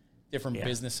different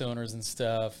business owners and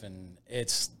stuff. And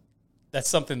that's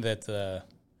something that,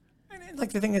 and the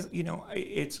thing is,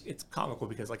 it's comical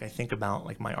because I think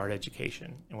about my art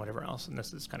education and whatever else, and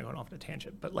this is kind of going off on a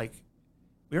tangent, but we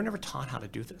were never taught how to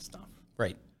do this stuff.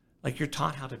 Right. You're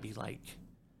taught how to be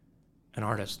an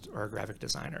artist or a graphic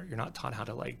designer. You're not taught how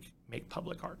to make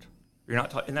public art. You're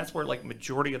not taught, and that's where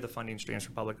majority of the funding streams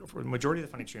majority of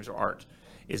the funding streams for art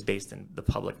is based in the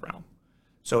public realm.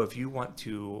 So if you want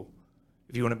to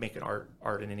make an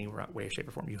art in any way, shape,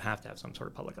 or form, you have to have some sort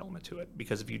of public element to it.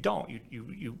 Because if you don't,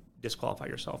 you disqualify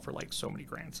yourself for so many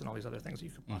grants and all these other things that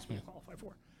you could possibly qualify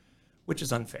for, which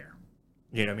is unfair.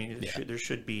 You know what I mean? There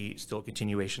should be still a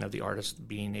continuation of the artist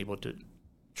being able to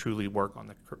truly work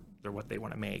on what they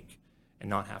want to make and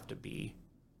not have to be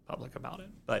public about it.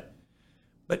 But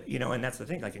and that's the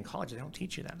thing. In college, they don't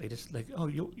teach you that. They just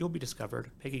you'll be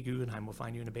discovered. Peggy Guggenheim will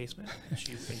find you in a basement, and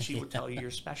she will tell you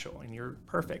you're special and you're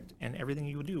perfect, and everything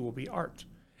you will do will be art.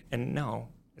 And no,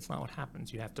 It's not what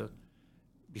happens. You have to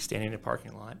be standing in a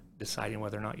parking lot deciding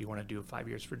whether or not you want to do 5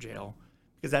 years for jail,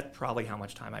 because that's probably how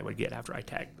much time I would get after I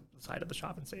tagged the side of the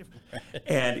shop and safe.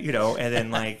 And, you know, and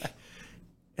then like,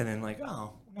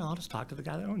 oh, no, I'll just talk to the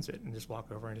guy that owns it and just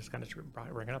walk over and just kind of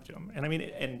bring it up to him. And I mean,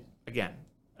 and again,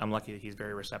 I'm lucky that he's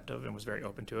very receptive and was very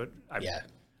open to it.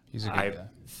 He's a good I've guy.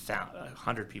 found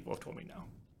 100 people have told me no.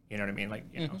 You know what I mean? Like,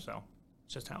 you know, so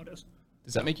it's just how it is.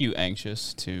 Does that make you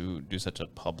anxious to do such a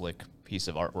public piece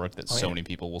of artwork that so many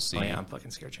people will see? Oh, yeah, I'm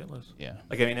fucking scared shitless. Yeah.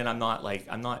 Like, I mean, and I'm not,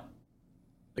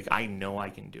 I know I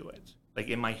can do it. Like,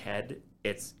 in my head,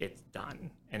 it's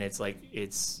done. And it's like,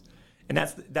 and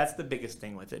that's the biggest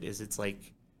thing with it, is it's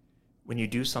like, when you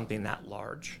do something that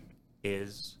large,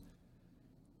 is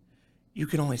you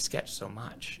can only sketch so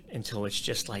much until it's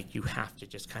just like, you have to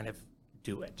just kind of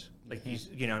do it. Like,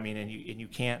 you know what I mean? And you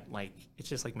can't, like, it's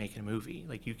just like making a movie.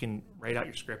 Like, you can write out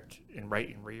your script and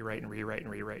write and rewrite and rewrite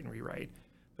and rewrite and rewrite.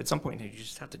 But at some point, you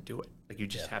just have to do it. Like, you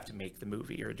just have to make the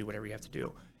movie or do whatever you have to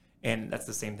do. And that's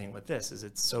the same thing with this, is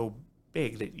it's so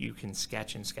big that you can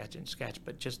sketch and sketch and sketch,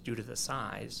 but just due to the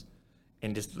size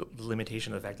and just the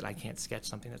limitation of the fact that I can't sketch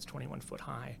something that's 21 foot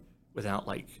high without,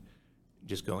 like,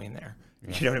 just going there.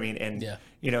 Yeah. You know what I mean? And,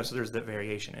 you know, so there's that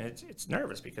variation. And it's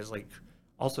nervous because, like,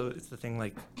 also it's the thing,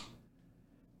 like,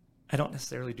 I don't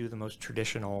necessarily do the most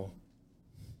traditional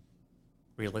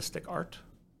realistic art,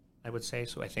 I would say.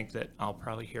 So I think that I'll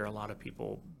probably hear a lot of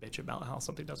people bitch about how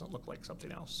something doesn't look like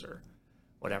something else or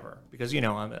whatever. Because, you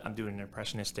know, I'm doing an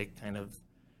impressionistic kind of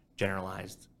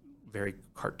generalized, very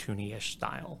cartoony-ish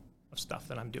style of stuff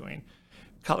that I'm doing,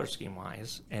 color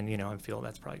scheme-wise. And, you know, I feel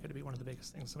that's probably going to be one of the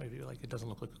biggest things. Somebody be like, it doesn't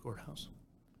look like a courthouse.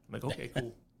 I'm like, okay,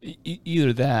 cool.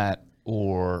 Either that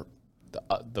or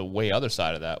the way other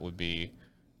side of that would be,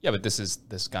 yeah, but this is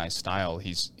this guy's style.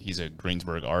 He's a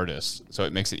Greensburg artist, so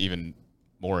it makes it even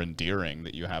more endearing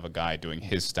that you have a guy doing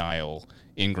his style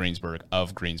in Greensburg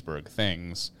of Greensburg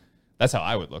things. That's how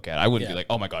I would look at it. I wouldn't be like,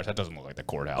 oh my gosh, that doesn't look like the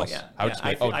courthouse. I would just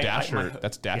be like, Dasher,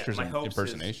 that's Dasher's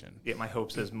impersonation. My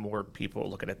hopes is more people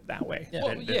look at it that way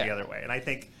than the other way. And I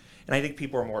think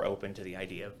people are more open to the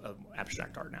idea of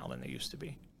abstract art now than they used to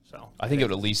be. So I think it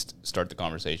would at least start the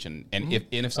conversation. And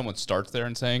if someone starts there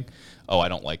and saying, oh, I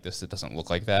don't like this, it doesn't look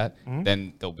like that,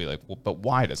 then they'll be like, well, but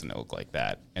why doesn't it look like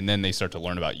that? And then they start to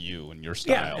learn about you and your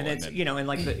style. Yeah, and it's, you know, and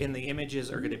like the images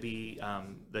are going to be,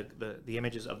 the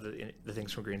images of the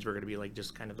things from Greensburg are going to be like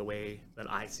just kind of the way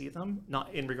that I see them,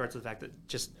 not in regards to the fact that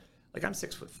just, like, I'm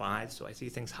 6'5", so I see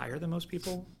things higher than most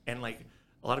people. And, like,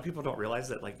 a lot of people don't realize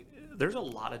that, like, there's a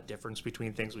lot of difference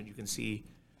between things when you can see,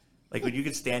 like, when you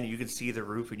can stand and you can see the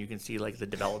roof and you can see, like, the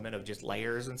development of just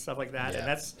layers and stuff like that.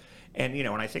 Yeah. And you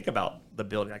know, when I think about the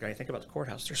building, like, when I think about the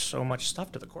courthouse, there's so much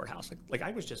stuff to the courthouse. Like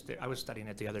I was studying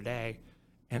it the other day,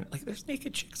 and, like, there's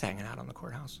naked chicks hanging out on the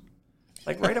courthouse.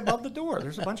 Like, right above the door,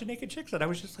 there's a bunch of naked chicks that I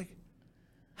was just like,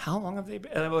 how long have they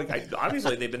been? And I'm like,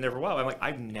 obviously they've been there for a while. I'm like,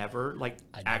 I've never, like,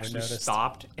 actually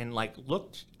stopped and, like,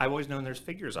 looked. I've always known there's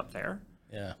figures up there.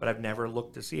 Yeah. But I've never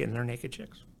looked to see it, and they're naked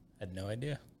chicks. I had no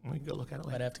idea. We can go look at it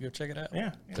later. Might have to go check it out.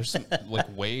 Yeah. There's some, like,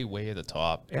 way at the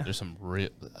top. Yeah. There's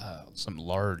some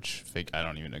large fake. I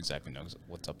don't even exactly know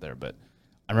what's up there, but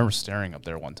I remember staring up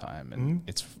there one time, and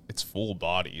it's full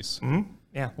bodies.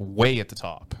 Yeah. Way at the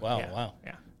top. Wow. Yeah. Wow.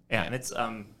 Yeah. And it's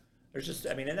there's just,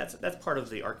 I mean, and that's part of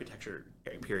the architecture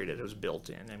period that it was built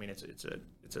in. I mean,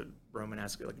 it's a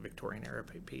Romanesque, like, Victorian era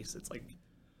piece. It's like,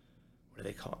 what do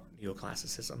they call it?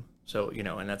 Neoclassicism. So, you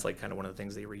know, and that's, like, kind of one of the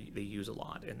things they use a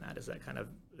lot in that, is that kind of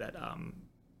that they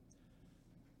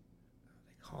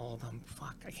call them,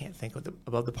 I can't think what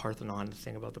above the Parthenon. The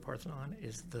thing about the Parthenon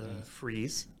is the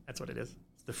frieze. That's what it is.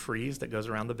 It's the frieze that goes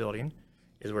around the building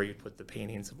is where you put the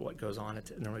paintings of what goes on,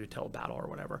 and then you tell a battle or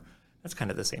whatever. That's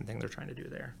kind of the same thing they're trying to do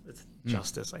there. It's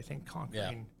justice, I think,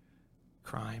 conquering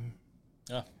crime.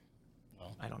 Yeah.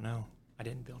 Well, I don't know. I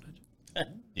didn't build it.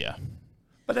 Yeah.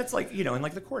 But that's, like, you know, and,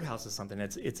 like, the courthouse is something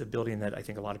it's a building that I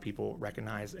think a lot of people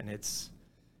recognize, and it's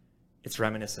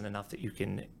reminiscent enough that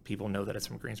people know that it's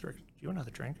from Greensburg. Do you want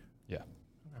another drink? Yeah.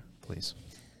 Okay. Please.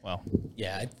 Well.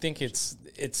 Yeah, I think it's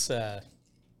I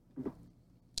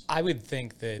would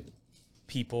think that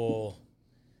people,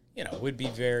 you know, would be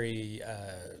very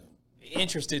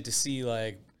interested to see,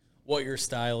 like, what your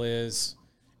style is,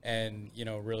 and, you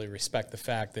know, really respect the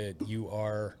fact that you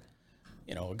are,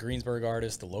 you know, a Greensburg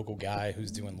artist, a local guy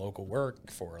who's doing local work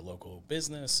for a local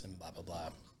business, and blah, blah, blah.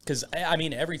 Because, I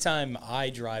mean, every time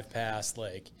I drive past,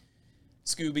 like,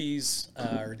 Scooby's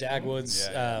or Dagwood's,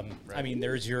 right. I mean,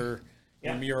 there's your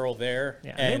mural there.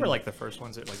 Yeah, and they were, like, the first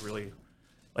ones that, like, really,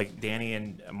 like, Danny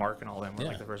and Mark and all them were,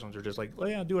 like, the first ones who were just like, well,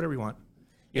 yeah, do whatever you want.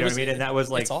 You know what I mean? And that was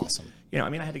like, it's awesome. You know, I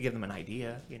mean, I had to give them an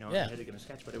idea, you know, Yeah. I had to give them a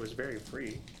sketch, but it was very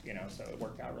free, you know, so it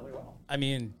worked out really well. I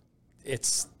mean,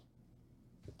 it's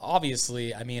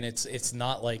obviously, I mean, it's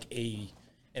not like an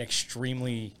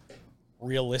extremely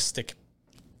realistic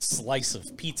slice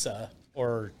of pizza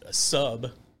or a sub,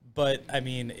 but I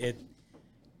mean, it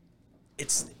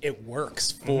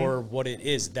works for what it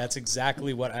is. That's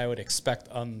exactly what I would expect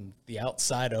on the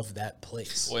outside of that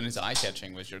place. Well, and it's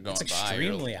eye-catching as you're going It's by.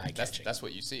 extremely eye-catching. That's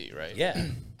what you see, right? Yeah.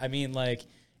 I mean, like,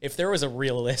 if there was a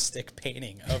realistic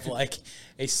painting of, like,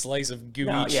 a slice of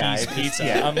gooey cheese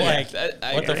pizza, I'm like,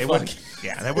 what the fuck?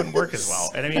 Yeah, that wouldn't work as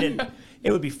well. And I mean,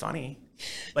 it would be funny.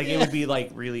 Like, it would be, like,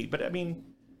 really, but I mean.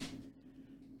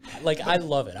 Like, I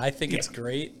love it. I think it's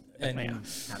great. And I'm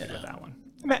happy with that one.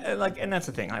 Like, and that's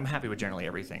the thing. I'm happy with generally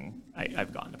everything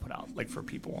I've gotten to put out, like for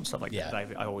people and stuff like that.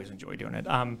 I always enjoy doing it.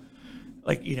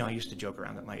 Like, you know, I used to joke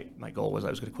around that my goal was I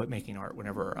was going to quit making art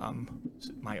whenever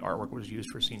my artwork was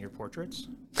used for senior portraits.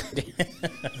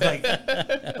 like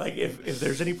if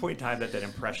there's any point in time that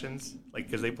impressions, like,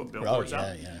 because they put billboards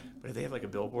out, but if they have like a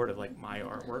billboard of like my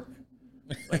artwork,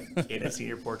 like in a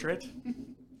senior portrait,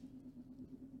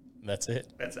 that's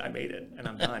it. I made it, and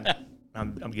I'm done.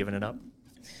 I'm giving it up.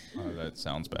 Oh, that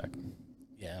sounds back.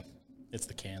 Yeah, it's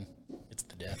the can. It's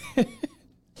the death.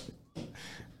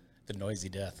 The noisy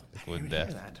death. With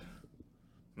death.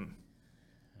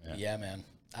 Yeah, man.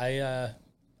 I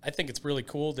think it's really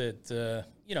cool that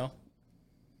you know,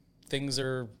 things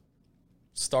are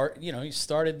you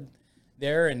started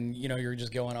there, and you know, you're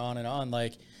just going on and on.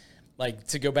 Like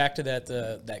to go back to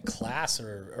that class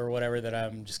or whatever that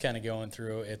I'm just kind of going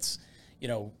through. It's, you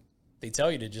know, they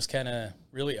tell you to just kind of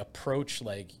really approach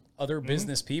like other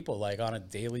business people like on a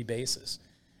daily basis,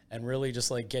 and really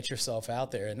just like get yourself out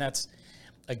there. And that's,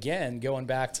 again, going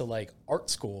back to like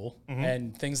art school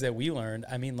and things that we learned.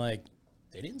 I mean, like,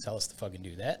 they didn't tell us to fucking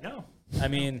do that. No. I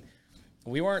mean,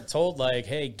 we weren't told like,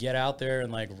 hey, get out there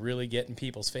and like really get in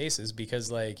people's faces,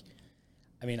 because like,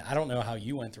 I mean, I don't know how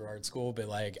you went through art school, but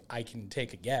like, I can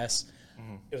take a guess.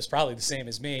 It was probably the same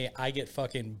as me. I get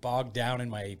fucking bogged down in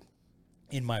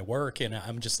my work, and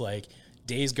I'm just like,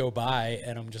 days go by,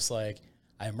 and I'm just like,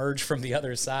 I emerge from the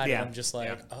other side, and I'm just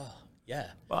like, oh yeah.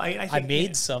 Well, I think, I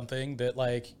made something, but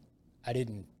like, I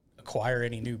didn't acquire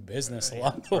any new business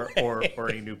along the way, or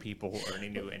any new people, or any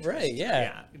new interests. Right? Yeah.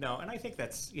 Yeah. No, and I think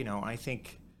that's, you know, I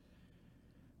think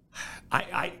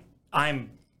I'm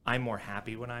more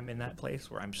happy when I'm in that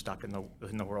place where I'm stuck in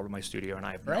the world of my studio, and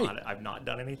I've not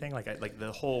done anything. Like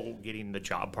the whole getting the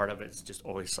job part of it is just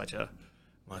always such a,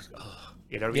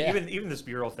 you know, even this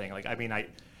mural thing. Like, I mean, I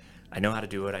know how to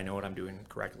do it. I know what I'm doing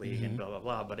correctly, and blah blah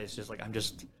blah. But it's just like, I'm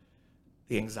just,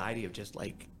 the anxiety of just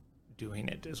like doing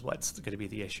it is what's going to be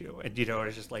the issue. And you know,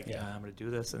 it's just like, I'm going to do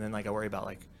this, and then like I worry about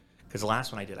like, because the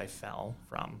last one I did, I fell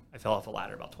off a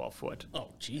ladder about 12 foot. Oh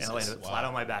Jesus! And I landed flat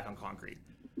on my back on concrete,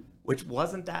 which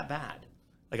wasn't that bad.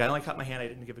 Like, I only cut my hand. I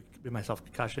didn't give myself a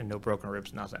concussion, no broken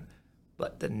ribs, nothing.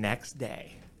 But the next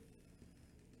day,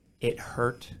 it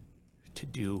hurt to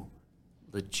do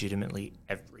legitimately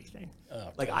everything.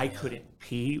 Like, I couldn't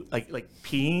pee. Like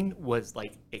peeing was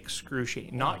like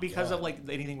excruciating. Not because of like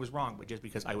anything was wrong, but just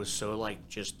because I was so like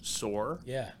just sore.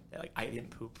 Yeah. That, like, I didn't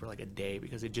poop for like a day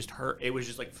because it just hurt. It was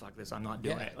just like, fuck this, I'm not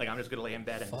doing it. Like, I'm just gonna lay in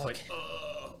bed and it's like,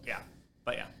 oh yeah.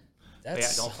 But yeah.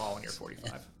 Don't fall when you're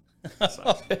 45.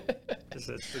 So,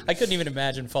 I couldn't even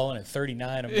imagine falling at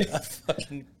 39. I'm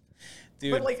fucking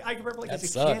dude. But like, I remember like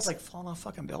as a kid, like falling off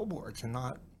fucking billboards and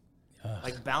not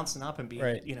like bouncing up and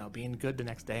being, you know, being good the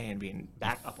next day and being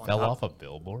back up on top. Fell off a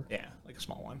billboard? Yeah, like a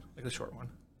small one, like a short one.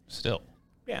 Still.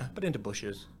 Yeah, but into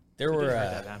bushes.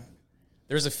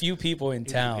 There's a few people in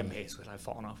town. I've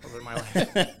fallen off over my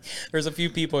life. There's a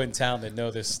few people in town that know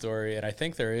this story, and I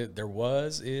think there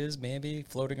is maybe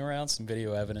floating around some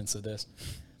video evidence of this.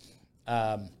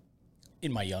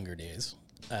 In my younger days,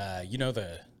 you know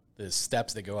the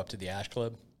steps that go up to the Ash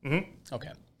Club? Mm-hmm. Okay.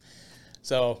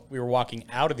 So we were walking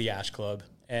out of the Ash Club,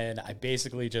 and I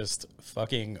basically just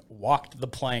fucking walked the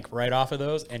plank right off of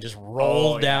those and just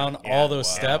rolled down all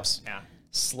those steps,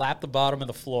 slapped the bottom of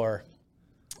the floor,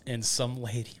 and some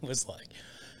lady was like,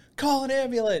 call an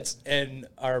ambulance. And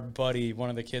our buddy, one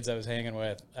of the kids I was hanging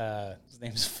with, his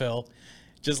name's Phil,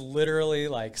 just literally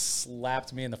like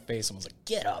slapped me in the face and was like,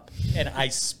 get up. And I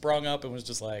sprung up and was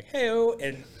just like, hey-o,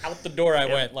 and out the door I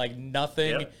went, like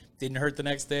nothing, didn't hurt the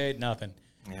next day, nothing.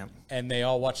 Yeah. And they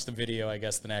all watched the video, I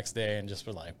guess, the next day and just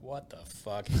were like, what the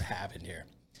fuck has happened here?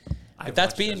 If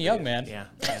that's being young, man. Yeah.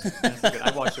 That's good.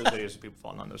 I watched those videos of people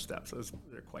falling on those steps.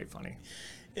 They're quite funny.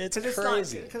 It's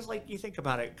crazy. Because like you think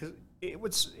about it,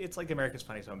 because it's like America's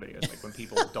Funniest Home Videos, like when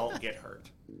people don't get hurt.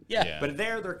 Yeah. But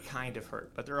they're kind of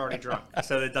hurt, but they're already drunk,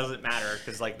 so it doesn't matter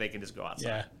because like they can just go outside.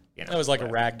 Yeah. You know, That was like a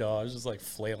rag doll. It was just like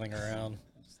flailing around.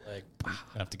 Just like,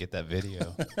 I have to get that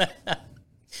video.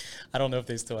 I don't know if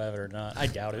they still have it or not. I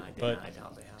doubt it. But I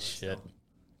doubt they have it. shit. Still.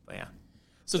 But yeah.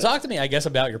 So talk to me, I guess,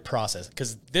 about your process,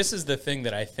 because this is the thing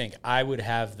that I think I would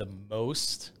have the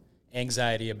most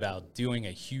anxiety about doing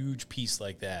a huge piece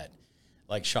like that,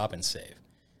 like Shop and Save.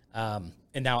 And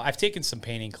now I've taken some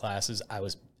painting classes. I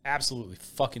was absolutely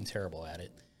fucking terrible at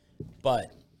it.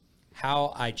 But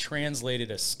how I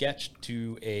translated a sketch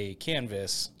to a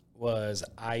canvas was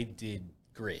I did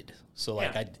grid. So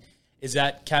like is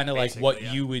that kind of like what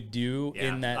you would do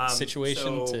in that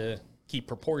situation to keep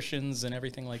proportions and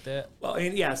everything like that? Well,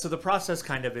 yeah. So the process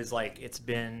kind of is like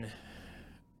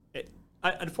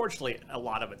unfortunately, a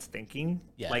lot of it's thinking.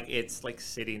 Yeah. Like it's like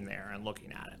sitting there and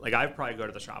looking at it. Like I probably go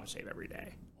to the Shop and Save every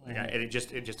day. Like and it's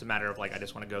just a matter of like I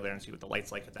just want to go there and see what the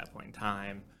light's like at that point in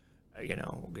time.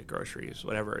 We'll get groceries,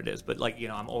 whatever it is. But like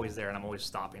I'm always there and I'm always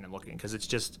stopping and looking because it's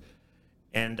just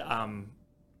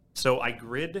so I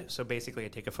grid. So basically, I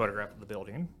take a photograph of the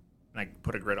building and I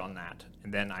put a grid on that,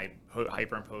 and then I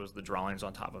hyperimpose the drawings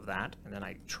on top of that, and then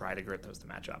I try to grid those to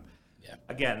match up. Yeah.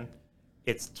 Again,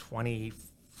 it's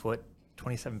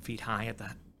 27 feet high at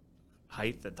the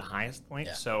height at the highest point.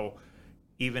 Yeah. So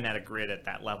even at a grid at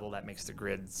that level, that makes the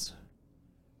grids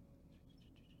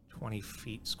 20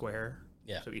 feet square.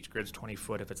 Yeah. So each grid's 20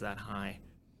 foot if it's that high.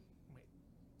 Wait,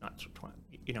 not 20.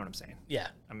 You know what I'm saying? Yeah.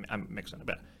 I'm mixing it a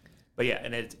bit. But yeah,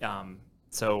 and it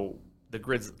so the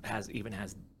grids has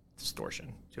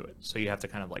distortion to it. So you have to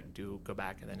kind of like go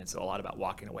back, and then it's a lot about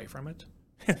walking away from it.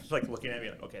 It's like looking at me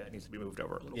like, okay, that needs to be moved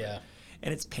over a little bit.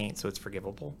 And it's paint, so it's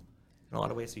forgivable in a lot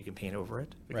of ways, so you can paint over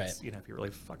it. Because, if you really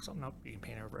fuck something up, you can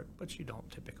paint over it, but you don't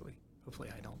typically. Hopefully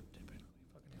I don't typically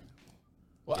fucking do it.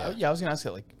 Well, I was going to ask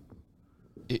you, like,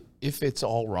 if it's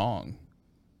all wrong,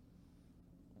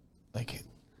 like,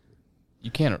 you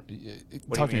can't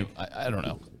talk to me. I don't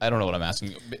know. I don't know what I'm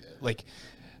asking. Like,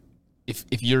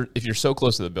 if you're so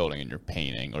close to the building and you're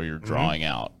painting or you're drawing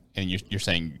out, and you're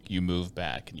saying you move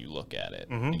back and you look at it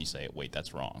and you say, wait,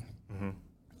 that's wrong.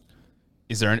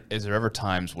 Is there ever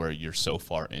times where you're so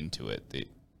far into it that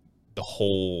the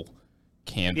whole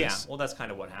canvas? Yeah, well, that's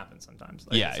kind of what happens sometimes.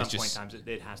 Like at some point in time,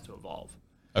 it has to evolve.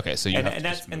 Okay, so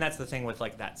that's the thing with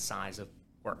like that size of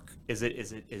work. Is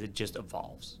it just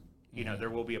evolves? There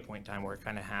will be a point in time where it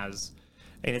kind of has,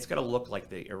 and it's got to look like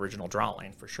the original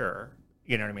drawing for sure.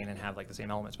 You know what I mean, and have like the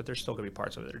same elements, but there's still gonna be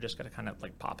parts of it that are just gonna kind of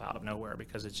like pop out of nowhere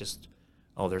because it's just,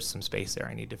 there's some space there.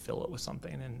 I need to fill it with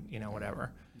something, and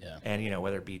whatever. Yeah. And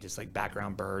whether it be just like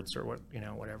background birds or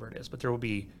whatever it is, but there will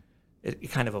be,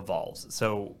 it kind of evolves.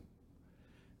 So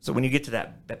when you get to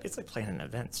that, it's like planning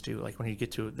events too. Like when you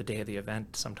get to the day of the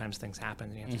event, sometimes things happen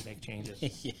and you have to make changes.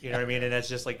 You know what I mean? And that's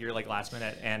just like you're like last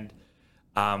minute. And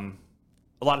a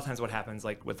lot of times what happens,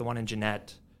 like with the one in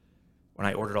Jeanette, when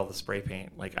I ordered all the spray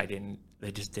paint, like they didn't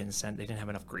have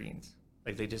enough greens.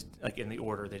 Like they just, like in the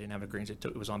order, they didn't have enough greens.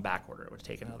 It was on back order. It would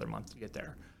take another month to get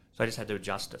there. So I just had to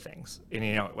adjust to things.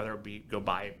 And whether it be go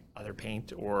buy other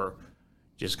paint or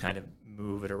just kind of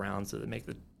move it around so that make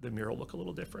the mural look a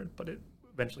little different. But it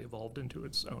eventually evolved into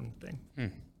its own thing.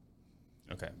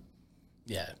 Okay.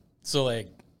 Yeah. So like,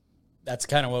 that's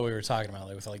kind of what we were talking about,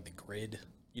 like with like the grid.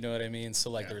 You know what I mean? So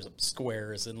like there's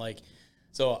squares and like,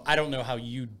 so I don't know how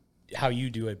you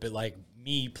do it, but like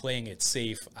me playing it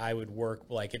safe, I would work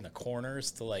like in the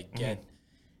corners to like get,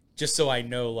 just so I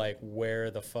know like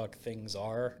where the fuck things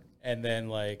are. And then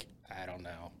like, I don't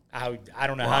know how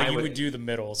you would do the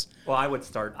middles. Well, I would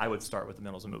start with the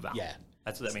middles and move out. Yeah.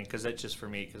 That's what I mean, because that's just for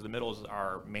me, because the middles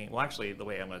are main. Well, actually, the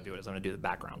way I'm going to do it is I'm going to do the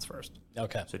backgrounds first.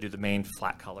 Okay. So do the main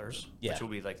flat colors, which will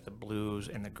be like the blues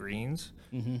and the greens.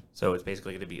 So it's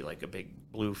basically going to be like a big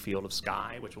blue field of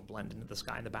sky, which will blend into the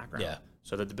sky in the background. Yeah.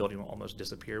 So that the building will almost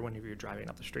disappear whenever you're driving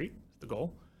up the street. The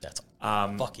goal. That's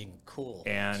fucking cool.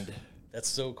 And that's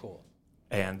so cool.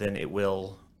 And then it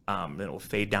will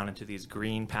fade down into these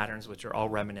green patterns, which are all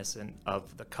reminiscent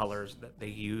of the colors that they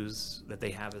use, that they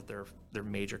have as their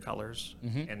major colors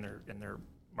in their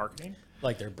marketing.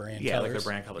 Like their brand colors? Yeah, like their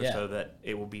brand colors, so that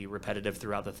it will be repetitive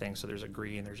throughout the thing. So there's a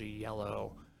green, there's a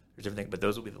yellow, there's different things, but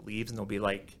those will be the leaves, and they'll be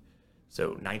like,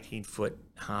 19-foot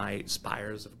high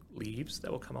spires of leaves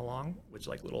that will come along, which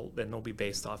like then they'll be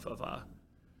based off of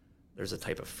there's a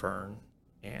type of fern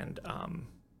and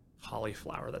holly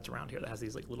flower that's around here that has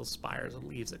these like little spires of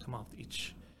leaves that come off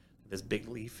each. this big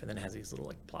leaf, and then it has these little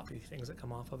like ploppy things that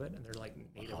come off of it, and they're like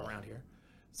native around here.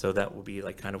 So that will be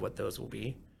like kind of what those will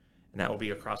be. And that will be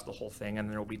across the whole thing, and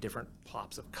there will be different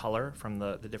plops of color from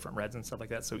the different reds and stuff like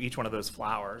that. So each one of those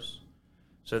flowers,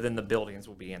 so then the buildings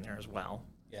will be in there as well.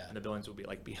 Yeah. And the buildings will be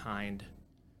like behind,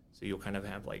 so you'll kind of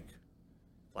have like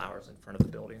flowers in front of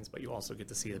the buildings, but you also get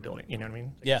to see the building, you know what I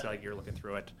mean? Like, Yeah. it's like you're looking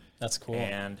through it. That's cool.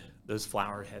 And those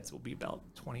flower heads will be about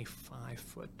 25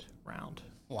 foot round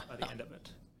Wow. by the end of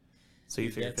it. So you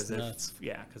figure, That's nuts.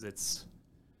 because it's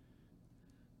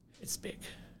big.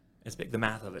 It's big. The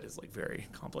math of it is like very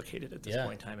complicated at this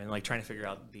point in time, and like trying to figure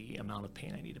out the amount of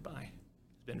paint I need to buy.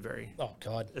 It's been very. Oh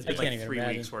God, It's I been can't like even 3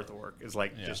 imagine. weeks worth of work. Is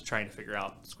like just trying to figure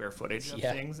out square footage of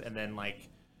Yeah. things, and then like,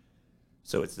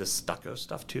 so it's this stucco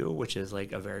stuff too, which is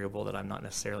like a variable that I'm not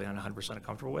necessarily 100%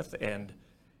 comfortable with, and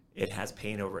it has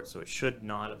paint over it, so it should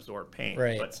not absorb paint.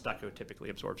 Right. But stucco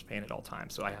typically absorbs paint at all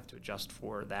times, so I have to adjust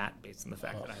for that based on the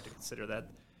fact that I have to consider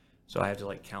that. So I have to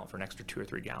like count for an extra 2 or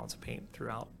 3 gallons of paint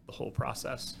throughout the whole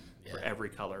process for every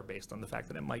color based on the fact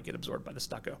that it might get absorbed by the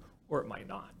stucco or it might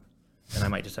not. And I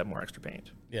might just have more extra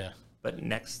paint. Yeah. But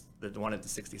next, the one at the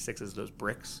 66 is those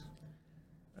bricks.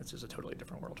 That's just a totally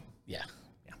different world. Yeah.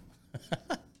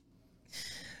 Yeah.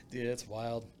 Dude, that's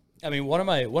wild. I mean, one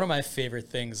of my favorite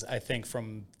things I think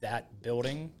from that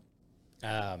building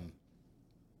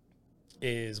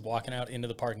is walking out into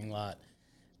the parking lot.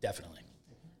 Definitely.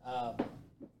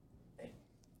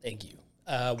 Thank you.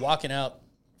 Walking out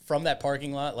from that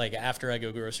parking lot, like after I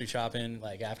go grocery shopping,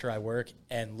 like after I work,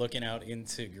 and looking out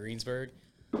into Greensburg,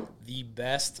 the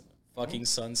best fucking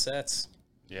sunsets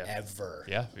ever.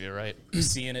 Yeah, you're right.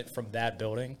 Seeing it from that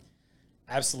building,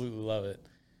 absolutely love it.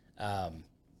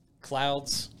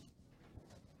 Clouds,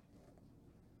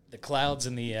 the clouds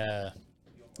and the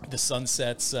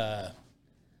sunsets. No,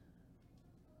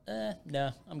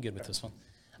 I'm good with this one.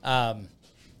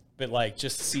 But like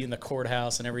just seeing the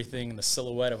courthouse and everything, and the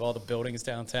silhouette of all the buildings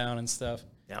downtown and stuff.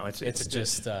 No, it's just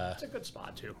it's a good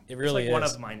spot too. It really it's like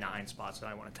is. one of my 9 spots that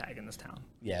I want to tag in this town.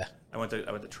 Yeah. I went to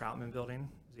Troutman Building,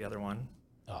 is the other one.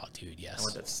 Oh, dude, yes.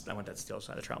 I went that steel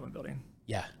side of Troutman Building.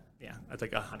 Yeah. Yeah, that's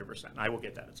like 100%. I will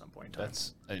get that at some point in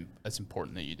time. That's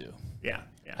important that you do. Yeah.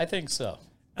 I think so.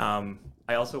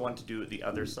 I also want to do the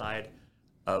other side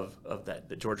of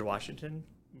the George Washington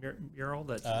mural.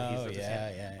 That's Oh,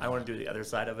 yeah. I want to do the other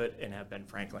side of it and have Ben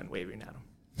Franklin waving at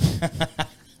him,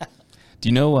 Do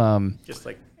you know? just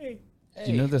like, hey.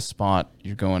 Do you know the spot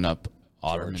you're going up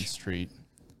Ottoman Street,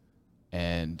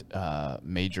 and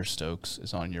Major Stokes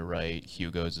is on your right,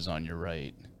 Hugo's is on your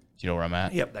right. Do you know where I'm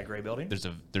at? Yep, that gray building. There's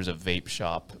a vape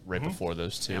shop right before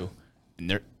those two,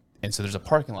 and so there's a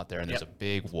parking lot there, and there's a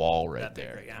big wall right That big,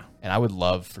 there. right, yeah. And I would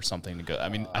love for something to go. I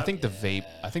mean, I think the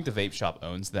vape shop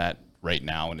owns that right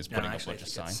now and is No, putting actually, a bunch of I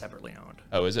think signs. it's separately owned.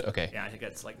 Oh, is it? Okay. Yeah, I think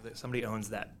it's like somebody owns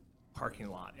that parking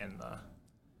lot and the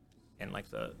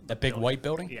That big building. white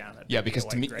building? Yeah. That Yeah, big because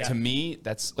white gray. to me,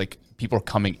 that's like people are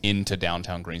coming into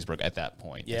downtown Greensburg at that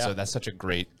point. Yeah. And so that's such a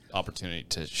great opportunity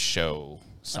to show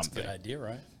That's a something. good idea,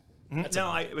 right? Because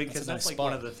nice that's like spot.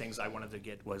 one of the things I wanted to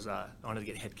get was I wanted to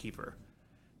get Headkeeper.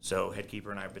 So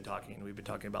Headkeeper and I have been talking. We've been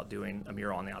talking about doing a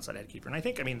mural on the outside of Headkeeper, and I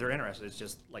think they're interested. It's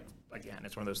just like again,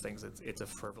 it's one of those things. It's a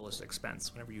frivolous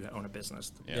expense whenever you own a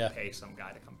business to Yeah. pay some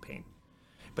guy to come paint.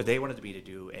 But they wanted me to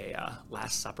do a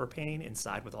Last Supper painting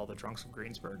inside with all the drunks of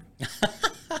Greensburg,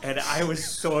 and I was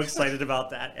so excited about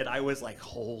that. And I was like,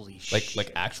 "Holy shit!"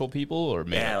 Like actual people or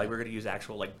maybe Yeah, like we're gonna use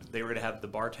actual they were gonna have the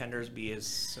bartenders be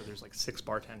so there's like 6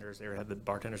 bartenders. They would have the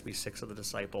bartenders be 6 of the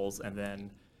disciples, and then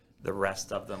the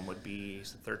rest of them would be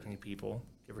 13 people,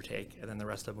 give or take, and then the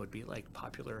rest of them would be like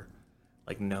popular,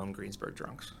 like known Greensburg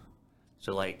drunks.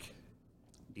 So like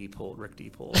Rick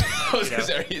Deepool.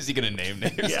 Is he gonna name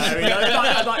names? Yeah,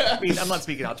 I'm not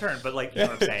speaking out of turn, but like you know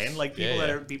what I'm saying, like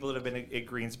people that have been a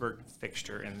Greensburg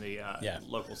fixture in the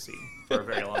local scene for a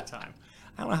very long time.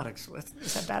 I don't know how to.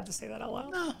 Is that bad to say that out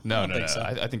loud? No. so.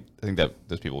 I think that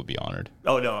those people would be honored.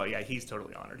 Oh no, yeah, he's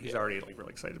totally honored. He's already like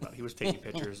really excited about it. He was taking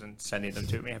pictures and sending them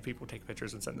to me. I have people take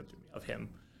pictures and send them to me of him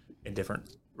in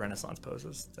different Renaissance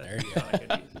poses. There you go. I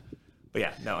could use. But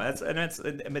yeah, no,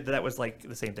 that was like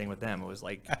the same thing with them. It was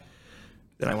like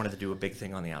that I wanted to do a big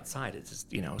thing on the outside. It's just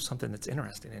something that's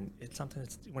interesting, and it's something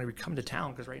that's when we come to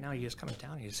town, because right now you just come to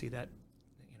town and you see that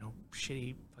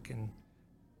shitty fucking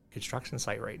construction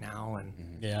site right now, and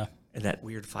and that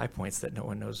weird 5 points that no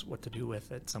one knows what to do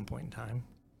with at some point in time,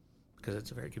 because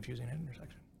it's a very confusing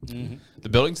intersection. Mm-hmm. The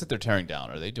buildings that they're tearing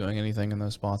down, are they doing anything in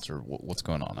those spots, or what's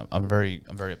going on? I'm very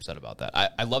upset about that.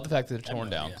 I love the fact that they're torn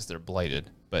down because they're blighted,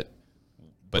 but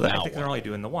now I think they're only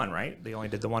doing the one, right? They only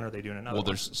did the one, or are they doing another? Well,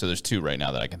 there's 2 right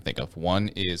now that I can think of. One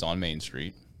is on Main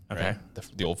Street, Okay. right?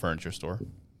 The old furniture store,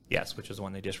 Yes, which is the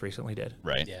one they just recently did.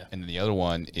 right? Yeah. And then the other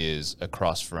one is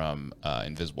across from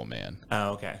Invisible Man,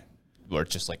 Oh, okay. where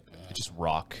it's just like it's just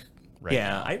rock. Right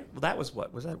Yeah, now. that was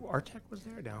what was that? Artec was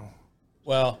there? No,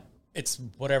 Well, it's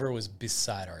whatever was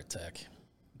beside our tech.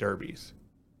 Derby's.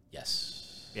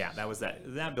 Yes. Yeah, that was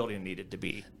that building needed to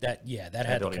be. That had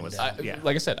to building come was- down. Yeah.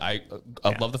 Like I said, I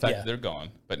love the fact Yeah. that they're gone,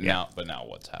 but Yeah. now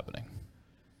what's happening?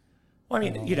 Well, I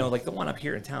mean, like the one up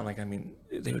here in town, like, I mean,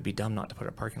 they would be dumb not to put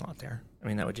a parking lot there. I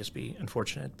mean, that would just be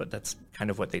unfortunate, but that's kind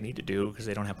of what they need to do because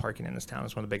they don't have parking in this town.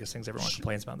 It's one of the biggest things everyone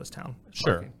complains about in this town. is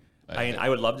Sure. parking. I mean, I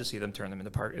would love to see them turn them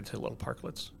into little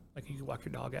parklets, like you could walk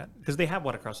your dog at. Because they have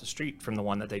one across the street from the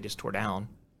one that they just tore down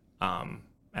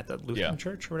at the Lutheran Yeah.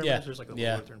 church or whatever. Yeah. There's like a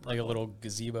little Lutheran like a park. little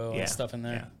gazebo and stuff in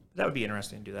there. Yeah. That would be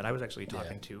interesting to do that. I was actually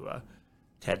talking to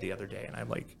Ted the other day, and I'm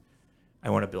like, I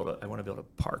want to build a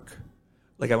park.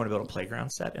 Like I want to build a playground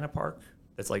set in a park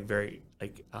that's like very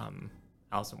like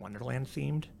Alice in Wonderland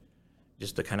themed,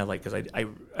 just to kind of like because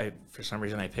I for some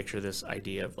reason I picture this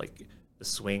idea of like the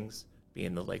swings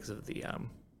being the legs of the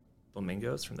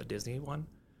flamingos from the Disney one,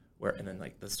 where and then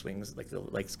like the swings like the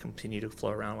legs continue to flow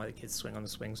around while the kids swing on the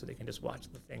swing so they can just watch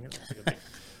the thing. And it's like a big,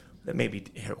 that may be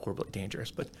horribly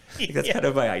dangerous, but like, that's kind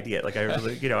of my idea. Like I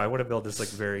really, I want to build this like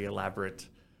very elaborate,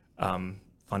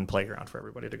 fun playground for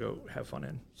everybody to go have fun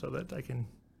in, so that I can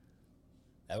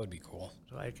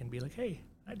be like, hey,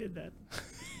 I did that.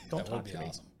 Don't That talk would be to me.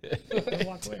 awesome. Don't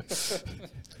walk away.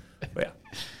 But yeah,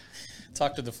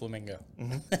 Talk to the flamingo.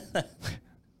 Mm-hmm.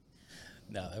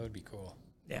 No, that would be cool.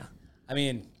 yeah, I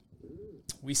mean,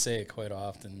 we say it quite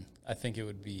often. I think it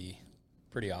would be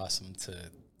pretty awesome to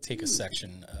take a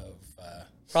section of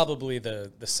probably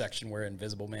the section where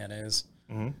Invisible Man is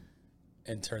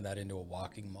and turn that into a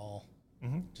walking mall.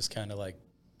 Just kind of like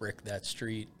brick that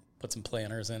street, put some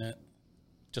planters in it,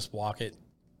 just walk it,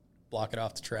 block it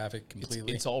off the traffic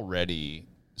completely. It's already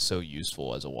so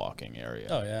useful as a walking area.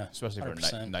 Oh, yeah. especially for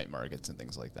 100%. night markets and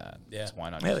things like that. Yeah. So why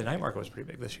not? yeah. The night market was pretty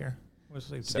big this year. It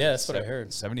was like Yeah, that's what I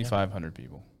heard. 7,500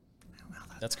 people.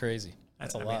 That's crazy.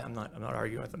 That's a I lot. mean, I'm not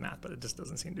arguing with the math, but it just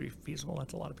doesn't seem to be feasible.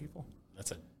 That's a lot of people.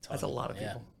 That's a ton. That's a lot of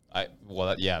Yeah. people.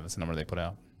 That's the number they put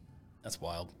out. That's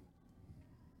wild.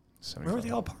 Where were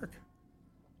they all park?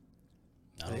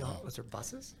 I don't know. Was there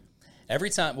buses? Every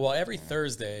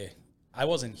Thursday, I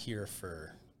wasn't here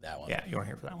for that one. Yeah, you weren't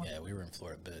here for that one. Yeah, we were in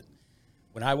Florida, but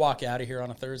when I walk out of here on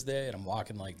a Thursday and I'm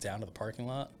walking like down to the parking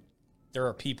lot, there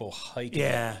are people hiking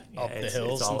Yeah, up the it's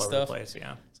hills all and over stuff. the place.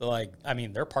 Yeah, So like, I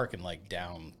mean, they're parking like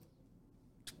down.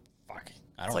 Fuck,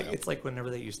 I don't know. it's like whenever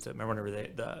they used to remember whenever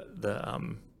the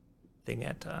thing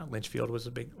at Lynchfield was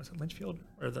it Lynchfield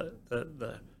or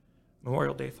the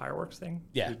Memorial Day fireworks thing?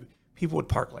 Yeah. People would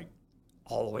park like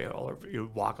all the way all over. You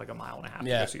would walk like a mile and a half.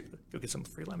 Yeah. to go get some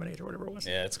free lemonade or whatever it was.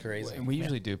 Yeah, it's crazy. And we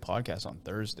usually do podcasts on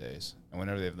Thursdays, and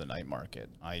whenever they have the night market,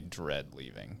 I dread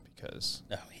leaving because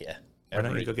Oh yeah. Why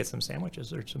don't you go get some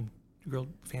sandwiches or some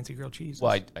fancy grilled cheese?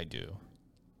 well, I do,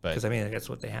 but Because I mean, that's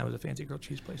what they have is a fancy grilled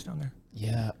cheese place down there.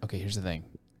 yeah. Okay, here's the thing.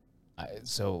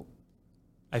 So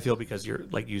I feel because you're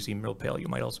like you seem real pale, you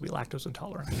might also be lactose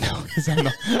intolerant.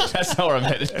 that's not where I'm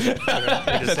headed.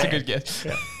 That's a saying. good guess.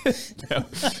 No.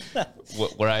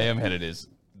 Where I am headed is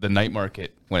the night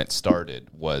market when it started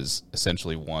was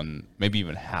essentially one, maybe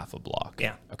even half a block.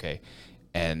 Yeah. Okay.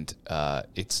 And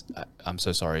I'm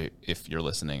so sorry if you're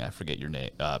listening. I forget your name.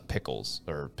 Pickles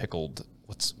or pickled.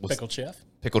 What's Pickled chef.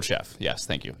 Pickled Chef? Yes,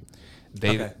 thank you.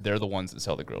 They're the ones that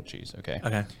sell the grilled cheese. Okay.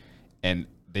 Okay. And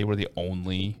they were the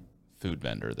only food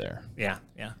vendor there. Yeah.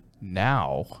 Yeah.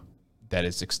 Now that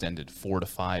it's extended 4 to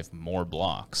 5 more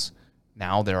blocks,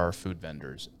 now there are food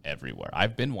vendors everywhere.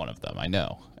 I've been one of them, I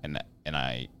know, and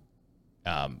I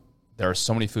there are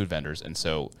so many food vendors, and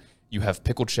so you have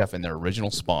Pickled Chef in their original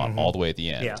spot all the way at the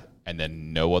end, Yeah. and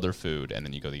then no other food, and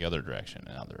then you go the other direction,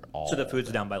 and now they're all So the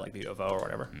food's down by like the U of O or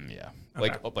whatever. yeah,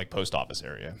 Okay. like post office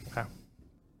area. Okay.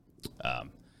 But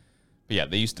yeah,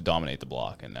 they used to dominate the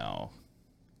block, and now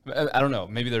I don't know.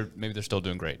 Maybe they're still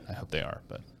doing great. I hope they are,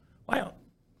 but. Wow.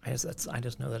 I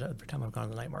just know that every time I've gone to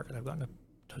the night market, I've gotten a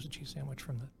toasted cheese sandwich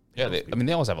from the. Yeah,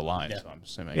 they always have a line, Yeah. so I'm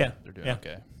assuming Yeah, they're doing yeah.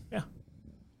 okay. Yeah.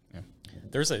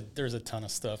 There's a ton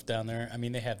of stuff down there. I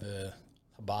mean, they have the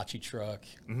hibachi truck.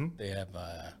 They have.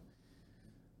 Well,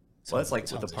 that's like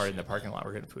with tons the of party in the shit. parking lot.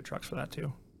 We're getting food trucks for that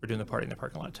too. We're doing the party in the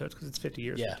parking lot of Toads because it's 50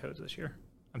 years Yeah. of Toads this year.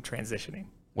 I'm transitioning.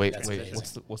 Wait, That's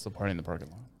amazing. what's the party in the parking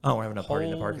lot? Oh, we're having a party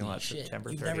in the parking Holy lot shit. September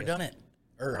 30th. You've never done it,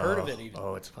 or heard of it even.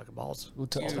 Oh, it's fucking balls. Well,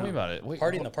 tell me about it. Wait,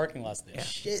 Party in the parking lot's the Yeah.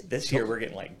 shit. This year we're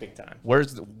getting like big time.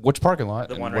 which parking lot?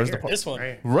 The And one where's right here. This one.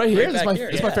 Right here. Right This is back my here,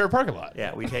 this is my yeah. favorite parking lot.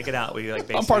 Yeah, we take it out. We like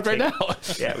basically I'm parked right take- now.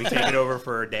 Yeah, we take it over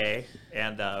for a day,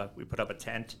 and we put up a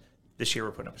tent. This year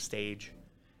we're putting up a stage.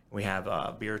 We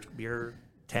have beer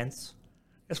tents.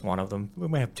 Just one of them. We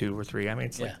might have 2 or 3. I mean,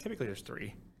 it's Yeah. like typically there's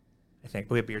 3, I think.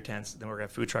 But we have beer tents. Then we're gonna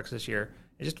have food trucks this year.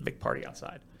 It's just a big party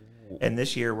outside. And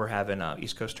this year we're having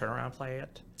East Coast Turnaround play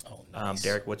it. Oh, nice.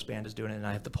 Derek Wood's band is doing it, and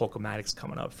I have the Polka-matics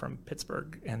coming up from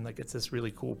Pittsburgh, and like it's this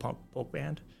really cool folk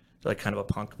band. They're like kind of a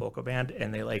punk polka band,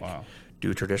 and they like Wow.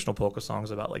 do traditional polka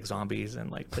songs about like zombies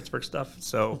and like Pittsburgh stuff.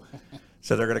 So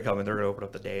they're gonna come and they're gonna open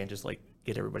up the day and just like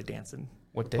get everybody dancing.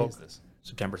 What day Polka. is this?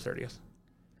 September 30th.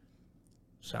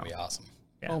 So That'd be awesome.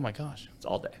 yeah, Oh my gosh, it's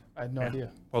all day. I had no Yeah.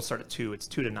 idea. We'll start at 2. It's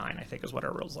 2 to 9, I think, is what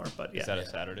our rules are. But yeah, Is that a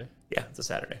Saturday? yeah, it's a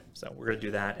Saturday. So we're gonna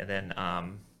do that, and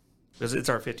then because it's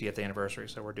our 50th anniversary,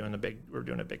 so we're doing it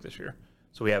big this year.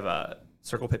 So we have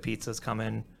Circle Pit Pizzas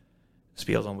coming,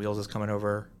 Spiels on Wheels is coming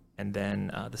over, and then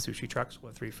the sushi trucks.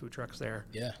 We'll have 3 food trucks there,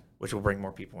 Yeah. which will bring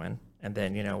more people in, and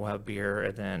then we'll have beer,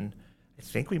 and then I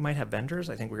think we might have vendors.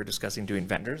 I think we were discussing doing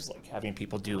vendors, like having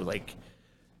people do like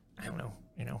I don't know,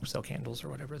 sell candles or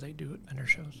whatever they do at vendor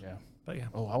shows. Yeah. But yeah,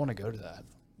 Oh, I want to go to that.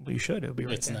 well, you should. It'll be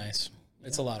right It's there. nice.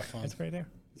 It's a lot of fun. It's right there.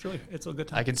 It's a good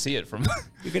time. I can see it from.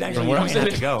 You could actually where you I'm don't have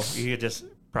sitting. to go. You could just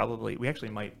probably. We actually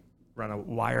might run a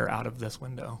wire out of this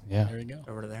window Yeah. There you go.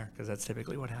 over to there because that's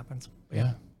typically what happens.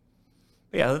 Yeah.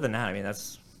 But yeah. Other than that, I mean,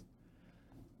 that's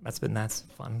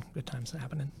fun. Good times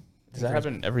happening. Does that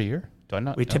happen every year? Do I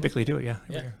not? We know? typically do it. Yeah.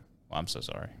 every Yeah. year. Well, I'm so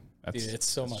sorry. That's, Dude, it's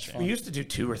so that's a much shame. fun. We used to do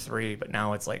 2 or 3, but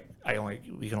now it's like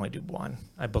we can only do 1.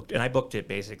 I booked it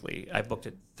basically. I booked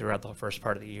it throughout the first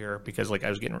part of the year because like I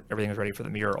was getting everything was ready for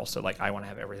the mural. So like I want to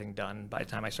have everything done by the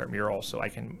time I start mural, so I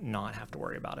can not have to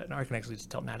worry about it. Now I can actually just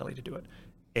tell Natalie to do it,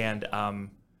 and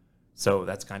so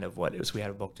that's kind of what it was. We had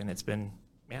it booked, and it's been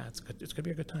it's good. It's gonna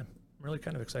be a good time. I'm really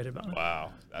kind of excited about it.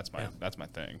 Wow, that's my Yeah. that's my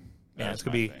thing. Yeah, That it's is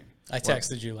gonna my be- thing. I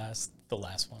texted you the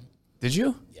last one. Did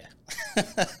you Yeah.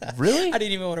 really? I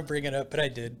didn't even want to bring it up, but I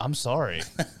did. I'm sorry.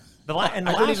 The la- and the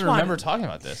I don't last even one, remember talking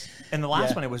about this. And the last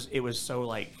Yeah. one, it was so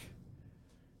like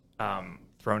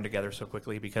thrown together so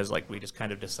quickly because like we just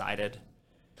kind of decided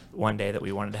one day that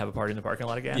we wanted to have a party in the parking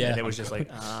lot again, Yeah. and it was just like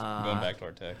Going back to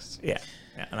our text. yeah,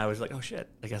 and I was like, oh shit,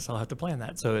 I guess I'll have to plan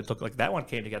that. So it looked like that one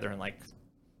came together in like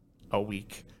a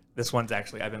week. This one's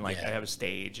actually I've been like Yeah. I have a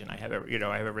stage and I have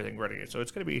I have everything ready, so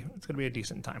it's gonna be a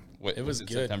decent time. What, It was it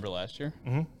good. September last year.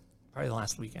 Probably the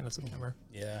last weekend of September.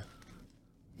 Yeah.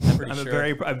 I'm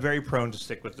sure. I'm very prone to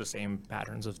stick with the same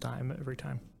patterns of time every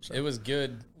time. So. It was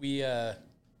good. We,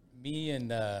 me and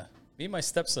my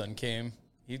stepson came.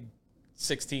 He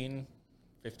 16,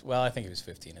 15, well, I think he was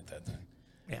 15 at that time.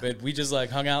 Yeah. But we just like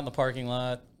hung out in the parking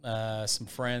lot. Some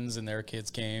friends and their kids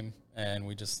came, and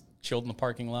we just chilled in the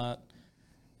parking lot.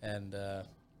 And Yeah,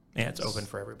 it's open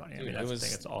for everybody. I Dude, mean, it that's the was-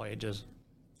 thing. It's all ages.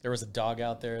 there was a dog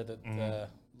out there that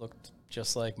looked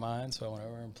just like mine, so I went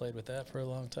over and played with that for a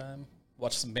long time.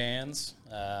 Watched some bands.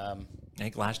 I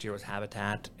think last year was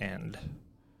Habitat, and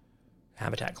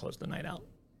Habitat closed the night out.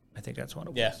 I think that's what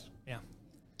it Yeah. was. Yeah.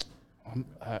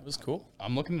 It was cool.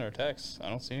 I'm looking at our texts. I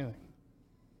don't see anything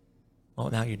Well,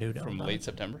 now you do know. from about late it.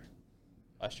 September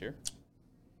last year.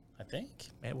 I think.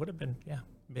 It would have been,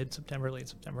 mid-September, late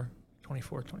September,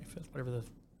 24th, 25th, whatever the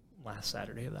last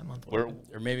Saturday of that month was.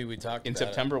 We're Or maybe we talked in about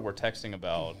September. We're texting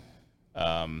about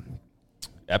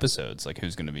episodes, like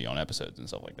who's going to be on episodes and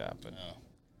stuff like that. But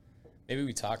Maybe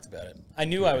we talked about it. I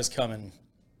knew I was coming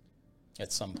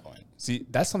at some point. see,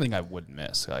 that's something I wouldn't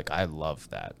miss. Like I love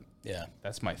that. Yeah,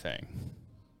 That's my thing.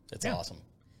 it's Yeah. awesome.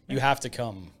 You have to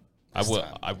come. I this will.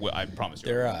 time. I will. I promise you.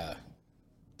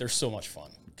 They're so much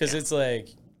fun because it's like,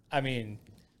 I mean,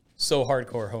 so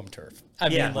hardcore home turf. I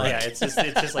Yeah, mean, like, it's just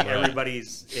like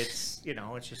everybody's. It's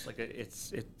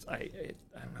it's just like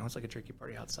I don't know. It's like a tricky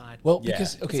party outside. Well, Yeah.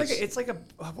 because okay, It's like a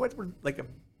what were like a.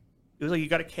 It was like you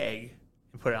got a keg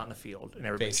and put it out in the field and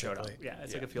everybody showed up. Basically. Yeah,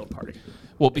 it's like a field party.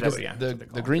 well, because what- yeah, the that's what they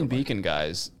call the it, Green field party. Beacon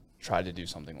guys tried to do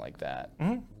something like that.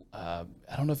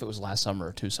 I don't know if it was last summer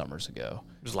or 2 summers ago.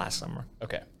 It was last summer.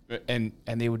 Okay, and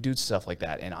they would do stuff like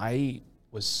that, and I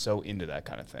was so into that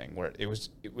kind of thing where it was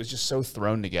just so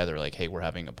thrown together. Like, hey, we're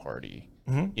having a party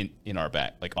in our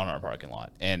back, like on our parking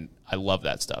lot, and I love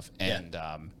that stuff. And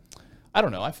I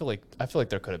don't know. I feel like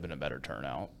there could have been a better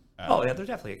turnout. Oh yeah, there's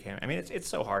definitely a camera. I mean, it's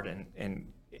so hard in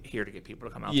here to get people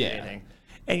to come out Yeah. to anything.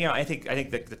 And I think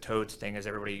the Toads thing is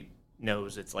everybody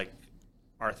knows it's like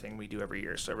our thing we do every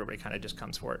year, so everybody kind of just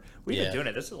comes for it. We've Yeah. been doing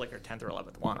it. This is like our 10th or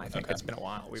 11th one. I think it's been a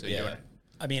while. We've been doing it.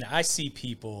 I mean, I see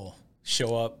people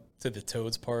show up to the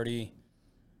Toads party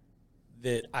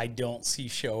that I don't see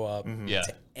show up Yeah.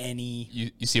 to any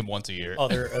You see them once a year.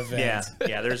 other event.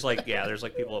 There's like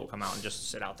people that will come out and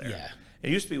just sit out there. Yeah. It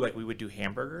used to be like we would do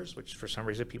hamburgers, which for some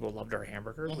reason people loved our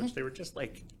hamburgers, which they were just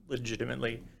like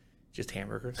legitimately just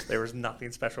hamburgers. There was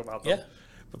nothing special about them. Yeah.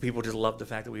 But people just loved the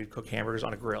fact that we would cook hamburgers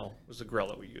on a grill. It was the grill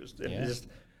that we used. And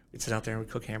we'd sit out there and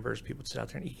we'd cook hamburgers. People would sit out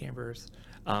there and eat hamburgers.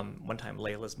 One time,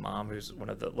 Layla's mom, who's one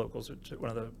of the locals, one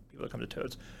of the people that come to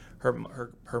Toads,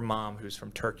 her mom, who's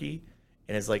from Turkey,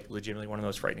 and is like legitimately one of the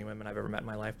most frightening women I've ever met in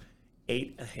my life,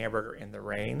 ate a hamburger in the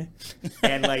rain,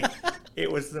 and like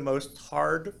it was the most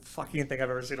hard fucking thing I've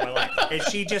ever seen in my life. And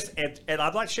she just and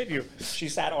I'm not shitting you, she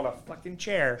sat on a fucking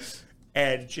chair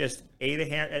and just ate a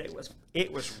ham, and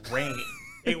it was raining.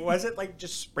 It wasn't like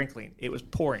just sprinkling; it was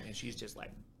pouring, and she's just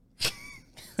like,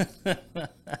 and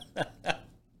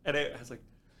I was like,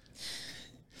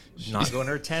 not going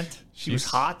to her tent. She was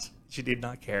hot. She did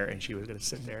not care, and she was going to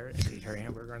sit there and eat her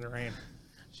hamburger in the rain.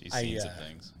 She's seen some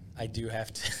things. I do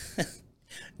have to.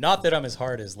 Not that I'm as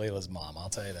hard as Layla's mom, I'll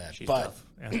tell you that. She's but tough.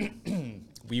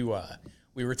 Yeah.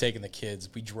 we were taking the kids.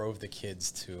 We drove the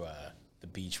kids to the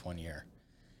beach one year,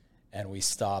 and we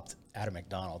stopped at a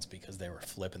McDonald's because they were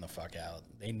flipping the fuck out.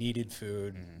 They needed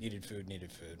food, needed food,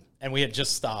 and we had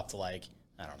just stopped like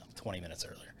 20 minutes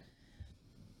earlier.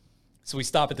 So we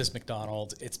stop at this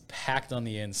McDonald's. It's packed on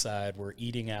the inside. We're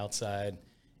eating outside.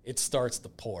 It starts to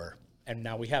pour. And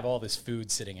now we have all this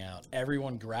food sitting out.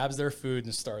 Everyone grabs their food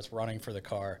and starts running for the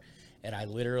car. And I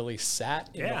literally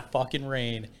sat in the fucking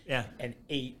rain and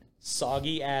ate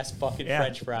soggy ass fucking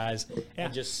French fries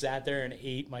and just sat there and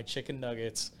ate my chicken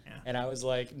nuggets. Yeah. And I was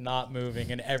like not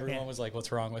moving. And everyone was like,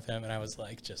 what's wrong with him? And I was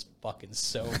like just fucking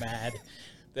so mad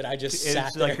that I just sat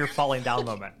It's there. like your falling down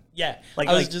moment. Yeah. Like,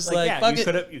 I was just like fuck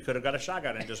you could have got a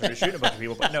shotgun and just started shooting a bunch of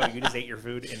people, but no, you just ate your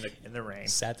food in the rain.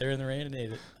 Sat there in the rain and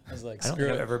ate it. I was like, I don't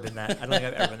think I've ever been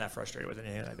that frustrated with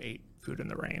anything. I've ate food in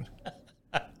the rain.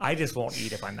 I just won't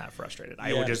eat if I'm that frustrated.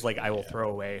 I will just I will throw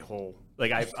away whole.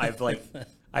 Like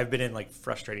I've been in like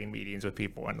frustrating meetings with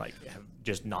people and like have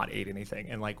just not ate anything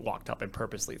and like walked up and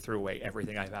purposely threw away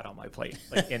everything I've had on my plate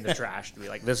like in the trash to be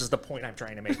like, this is the point I'm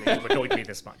trying to make, but don't eat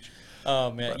this much.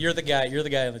 Oh man, you're the guy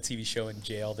on the TV show in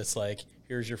jail that's like,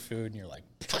 here's your food, and you're like,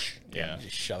 you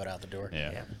just shove it out the door.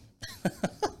 Yeah.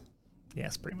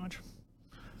 Yes, pretty much.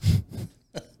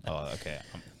 Oh, okay.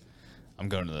 I'm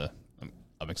going to the.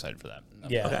 I'm excited for that.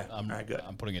 Yeah. Okay. I'm, all right, good.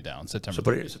 I'm putting it down. September. So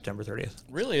put it September 30th.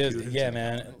 Really is,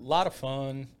 man. A lot of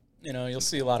fun. You know, you'll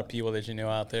see a lot of people that you know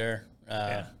out there.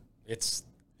 It's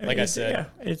like I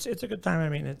said, it's a good time. I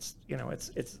mean, it's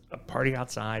a party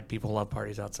outside. People love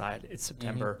parties outside. It's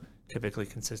September. Typically,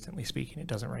 consistently speaking, it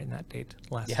doesn't rain that date.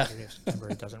 Last Saturday of September,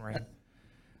 it doesn't rain.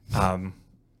 And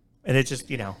it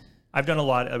just, I've done a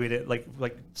lot. I mean,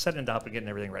 like setting it up and getting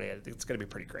everything ready. I think it's going to be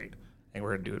pretty great. I think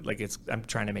we're going to do it. Like I'm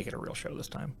trying to make it a real show this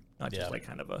time, not just like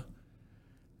kind of a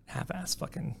half-ass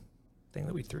fucking thing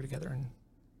that we threw together in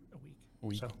a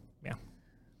week. So yeah,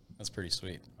 that's pretty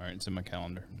sweet. All right, it's in my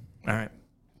calendar. All right.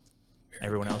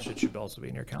 Everyone else should also be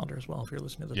in your calendar as well if you're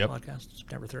listening to this podcast.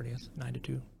 September 30th, 9 to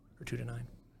 2 or 2 to 9.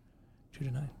 2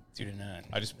 to 9. 2 to 9.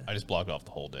 I just blocked off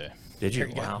the whole day. Did you?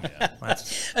 Wow. Yeah.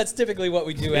 That's typically what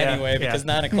we do anyway, because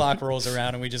 9 o'clock rolls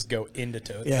around and we just go into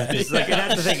Toads. Yeah. It's like, and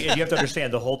that's the thing. You have to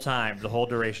understand the whole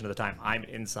duration of the time, I'm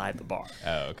inside the bar.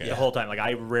 Oh, okay. The whole time. Like,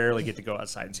 I rarely get to go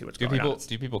outside and see what's going on.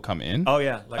 Do people come in? Oh,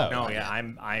 yeah. Like, okay.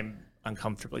 I'm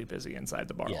uncomfortably busy inside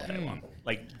the bar all day long.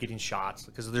 Like, getting shots,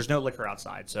 because there's no liquor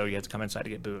outside, so you have to come inside to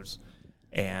get booze.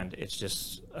 And it's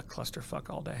just a clusterfuck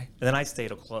all day. And then I stay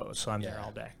till close, so I'm there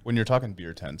all day. When you're talking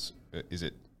beer tents, is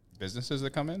it businesses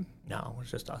that come in? No,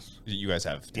 it's just us. You guys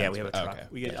have tents? Yeah, we have a truck. Okay.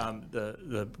 We get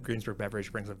the Greensburg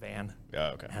Beverage brings a van.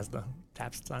 Oh, okay. It has the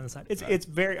taps on the side. It's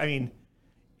very, I mean,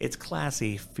 it's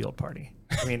classy field party.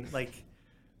 I mean, like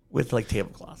with like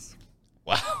tablecloths.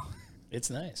 Wow. It's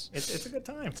nice. It's a good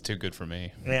time. It's too good for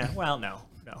me. Yeah. Well, no,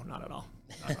 not at all.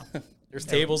 Not at all. There's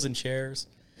tables and chairs.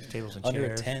 There's tables and under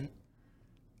chairs. a tent.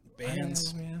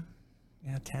 Bands.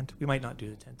 Yeah, tent. We might not do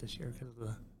the tent this year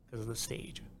because of the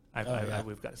stage.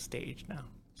 We've got a stage now.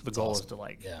 So the goal is to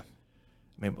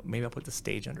maybe I'll put the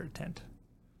stage under a tent.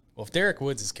 Well, if Derek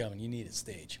Woods is coming, you need a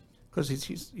stage. Because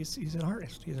he's an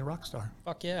artist. He's a rock star.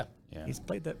 Fuck yeah. He's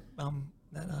played that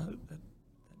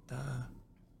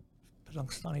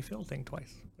Punxsutawney Phil thing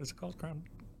twice. What is it called?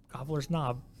 Gobbler's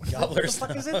Knob. Gobbler's Knob.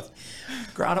 What the fuck is it?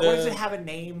 What does it have a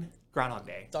name? Groundhog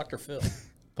Day. Dr. Phil.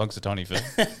 Punxsutawney Phil.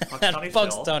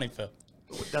 Punxsutawney Phil.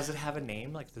 Does it have a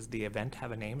name? Like, does the event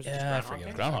have a name? Is it Yeah, I just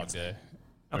forget. Groundhog Day.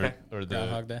 Okay. Or the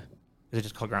Groundhog Day. Is it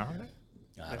just called Groundhog Day?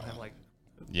 I don't know. Like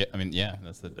Yeah, I mean, yeah,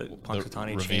 that's the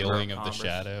Punxsutawney revealing Chamber of of the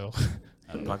shadow.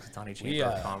 Punxsutawney Chamber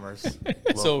of Commerce.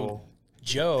 So Local.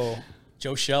 Joe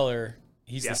Scheller,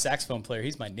 he's the saxophone player.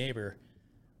 He's my neighbor.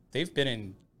 They've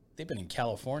been in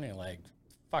California like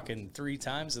fucking 3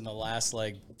 times in the last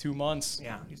like 2 months.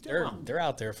 Yeah, he's doing well. They're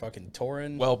out there fucking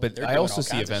touring. Well, but They're I doing also all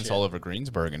see kinds of events shit. all over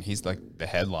Greensburg, and he's like the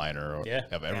headliner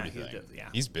of everything.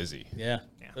 He's busy. Yeah.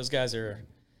 Those guys are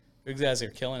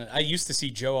killing it. I used to see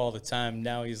Joe all the time.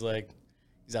 Now he's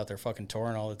out there fucking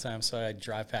touring all the time. So I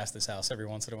drive past his house every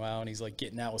once in a while, and he's like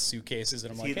getting out with suitcases,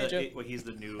 and I'm like, hey, Joe. He's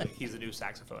the new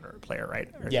saxophone player, right?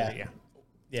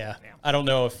 Yeah. I don't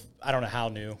know how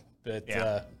new, but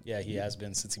he has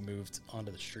been since he moved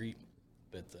onto the street.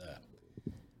 But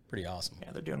pretty awesome.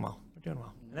 Yeah, they're doing well. And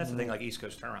that's the thing, like East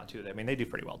Coast turnaround too. I mean, they do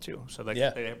pretty well too. So they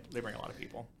bring a lot of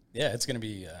people. Yeah, it's gonna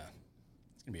be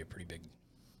a pretty big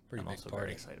I'm also party.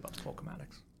 very excited about the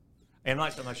Polkomatics. And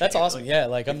I'm not that's awesome.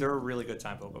 They're a really good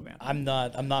time polka band. I'm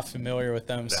not familiar with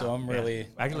them, so I'm really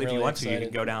actually. I'm if you really want excited. to, you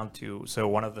can go down to. So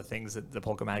one of the things that the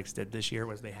Polkomatics did this year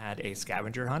was they had a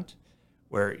scavenger hunt,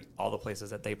 where all the places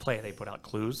that they play, they put out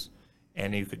clues,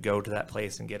 and you could go to that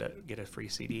place and get a free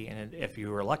CD. And if you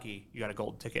were lucky, you got a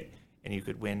gold ticket, and you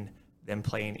could win them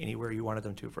playing anywhere you wanted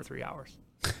them to for 3 hours.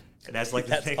 And that's like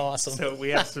that's awesome. So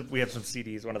we have some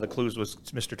CDs. One of the clues was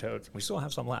Mr. Toads. We still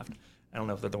have some left. I don't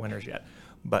know if they're the winners yet,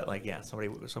 but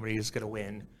somebody is gonna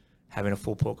win having a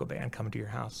full polka band come to your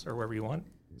house or wherever you want.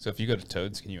 So if you go to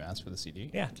Toads, can you ask for the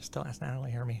CD? Yeah, just ask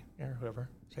Natalie, or me, or whoever.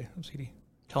 Say CD.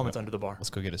 Tell them it's under the bar.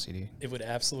 Let's go get a CD. It would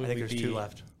absolutely I think there's be 2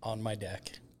 left on my deck.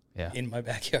 Yeah. In my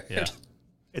backyard. Yeah.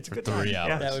 It's a For good 3 time. hours.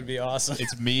 Yeah. That would be awesome.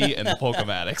 It's me and the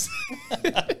Polkomatics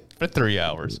for 3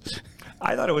 hours.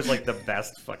 I thought it was like the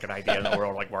best fucking idea in the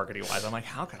world, like marketing wise. I'm like,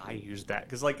 how could I use that?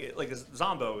 Because like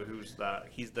Zombo,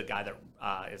 he's the guy that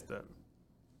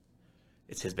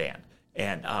it's his band,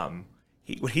 and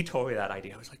when he told me that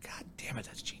idea, I was like, God damn it,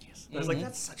 that's genius. I was like,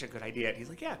 that's such a good idea. And he's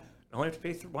like, yeah, I only have to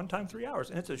pay one time 3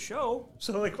 hours, and it's a show,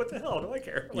 so like, what the hell do I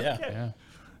care? I'm like, Yeah.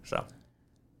 So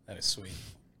That is sweet.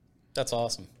 That's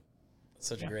awesome. That's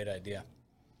such a great idea.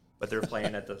 But they're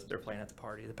playing at the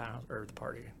party, the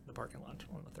parking lot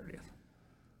on the 30th.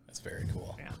 That's very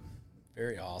cool. Yeah.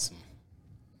 Very awesome.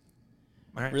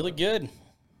 All right. Really good.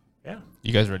 Yeah.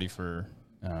 You guys ready for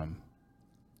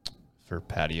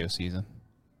patio season?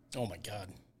 Oh my God.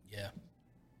 Yeah.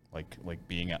 Like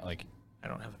being out like. I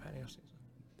don't have a patio season.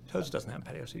 Toads doesn't have a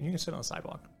patio season. You can sit on the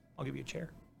sidewalk. I'll give you a chair.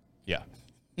 Yeah.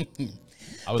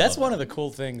 That's one of the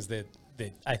cool things that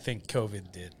I think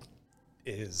COVID did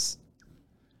is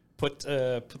put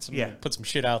some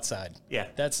shit outside. Yeah.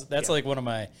 That's like one of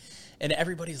my, and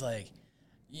everybody's like,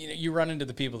 you run into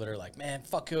the people that are like, man,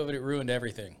 fuck COVID, it ruined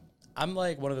everything. I'm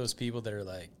like one of those people that are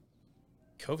like,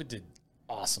 COVID did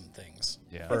awesome things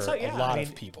for a lot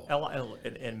of people.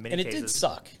 In many and it cases, did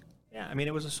suck. Yeah, I mean,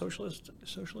 it was a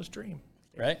socialist dream.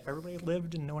 Right? Everybody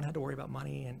lived and no one had to worry about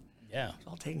money, and Yeah. it was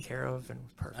all taken care of and it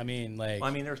was perfect. I mean, like,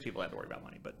 there was people that had to worry about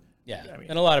money, but yeah, I mean,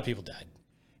 and a lot of people died.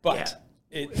 But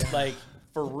it's like,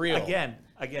 for real. Again,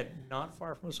 not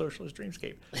far from a socialist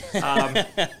dreamscape.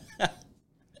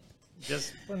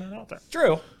 Just putting it out there.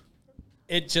 True.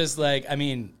 It just like, I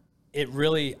mean, it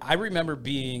really, I remember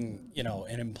being,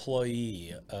 an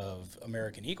employee of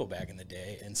American Eagle back in the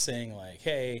day and saying like,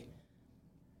 hey,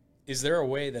 is there a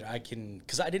way that I can,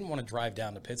 because I didn't want to drive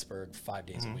down to Pittsburgh 5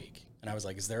 days a week. And I was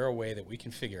like, is there a way that we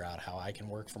can figure out how I can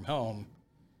work from home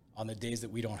on the days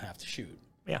that we don't have to shoot?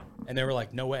 Yeah. And they were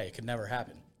like, no way, it could never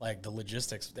happen. Like, the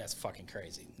logistics, that's fucking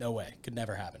crazy. No way, could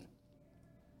never happen.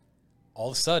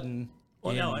 All of a sudden...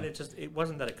 Well, no, and it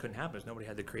wasn't that it couldn't happen. It's nobody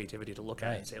had the creativity to look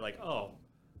at it and say, like, oh,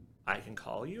 I can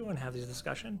call you and have this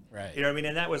discussion. Right. You know what I mean?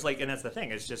 And that was like, and that's the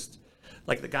thing. It's just,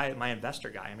 like, the guy, my investor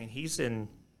guy, I mean, he's in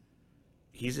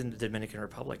the Dominican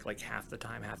Republic, like, half the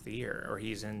time, half the year. Or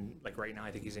he's in, like, right now, I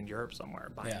think he's in Europe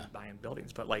somewhere buying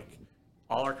buildings. But, like,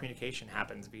 all our communication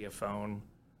happens via phone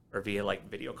or via, like,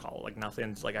 video call. Like,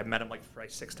 nothing's, like, I've met him, like,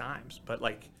 6 times. But,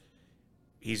 like,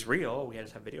 he's real. We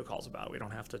just have video calls about it. We don't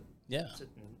have to sit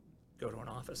and go to an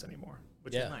office anymore,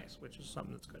 which is nice, which is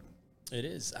something that's good. It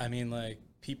is. I mean, like,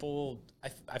 people,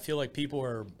 I feel like people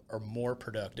are more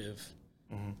productive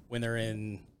when they're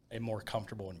in a more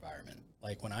comfortable environment.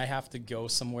 Like, when I have to go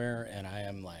somewhere and I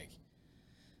am, like,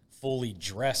 fully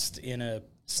dressed in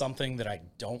something that I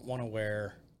don't want to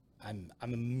wear, I'm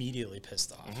immediately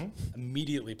pissed off.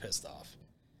 Immediately pissed off.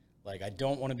 Like, I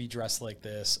don't want to be dressed like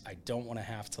this. I don't want to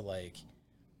have to, like,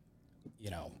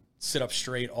 sit up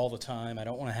straight all the time. I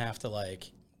don't want to have to,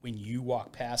 like, when you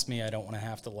walk past me, I don't want to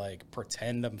have to, like,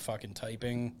 pretend I'm fucking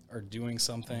typing or doing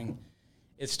something.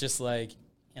 It's just like,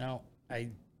 and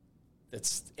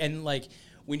like,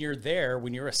 when you're there,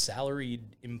 when you're a salaried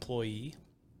employee,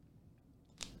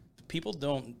 people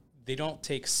don't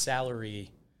take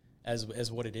salary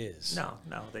as what it is. No,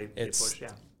 they push,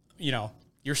 yeah. You know,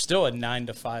 you're still a 9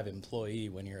 to 5 employee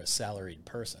when you're a salaried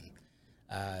person.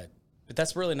 But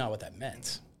that's really not what that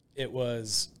meant. It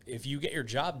was, if you get your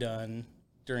job done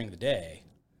during the day,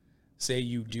 say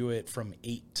you do it from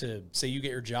 8 to, say you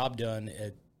get your job done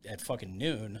at fucking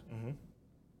noon,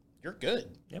 you're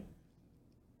good. Yep.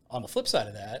 On the flip side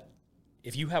of that,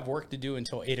 if you have work to do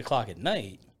until 8 o'clock at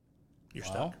night, You're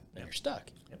stuck. Then you're stuck.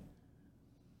 Yep.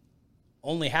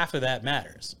 Only half of that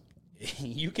matters.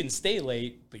 You can stay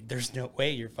late, but there's no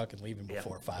way you're fucking leaving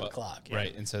before 5 o'clock.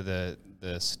 Right. And so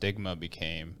the stigma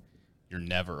became, you're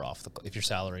never off the, if you're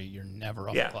salary, you're never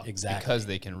off Yeah, the clock. exactly. Because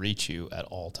they can reach you at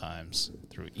all times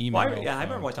through email. Well, I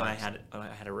remember one phone, time text. I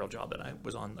had a real job that I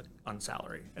was on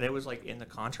salary, and it was like in the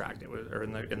contract. It was, or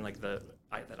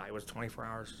that I was 24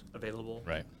 hours available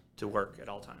Right. to work at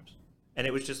all times, and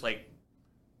it was just like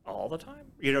all the time.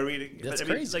 You know what I mean? That's I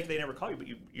mean, crazy. it's like they never call you, but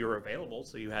you're available,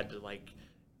 so you had to like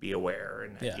be aware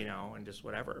and Yeah. you know, and just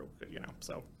whatever, you know.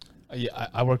 So Yeah,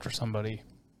 I worked for somebody,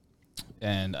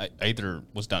 and I either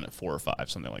was done at 4 or 5,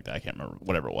 something like that. I can't remember,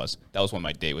 whatever it was. That was when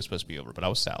my day was supposed to be over, but I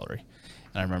was salary.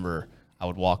 And I remember I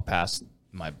would walk past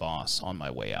my boss on my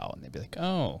way out, and they'd be like,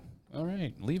 "Oh, all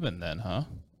right, leaving then, huh?"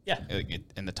 Yeah.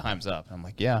 And the time's up. And I'm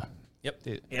like, "Yeah." Yep.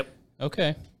 yep.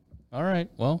 Okay. All right.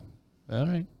 Well, all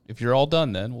right. If you're all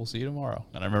done, then we'll see you tomorrow.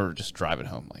 And I remember just driving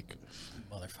home like,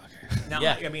 Motherfucker. Now,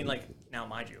 Yeah. I mean, like, now,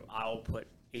 mind you, I'll put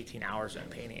 18 hours in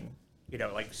painting, you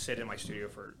know, like sit in my studio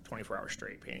for 24 hours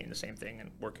straight, painting the same thing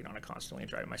and working on it constantly and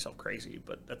driving myself crazy,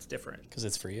 but that's different. Because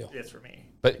it's for you. It's for me.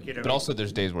 but Like, you know but what I mean? also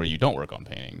there's days where you don't work on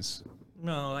paintings.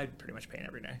 No, I pretty much paint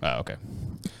every day. Oh, okay.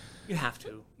 You have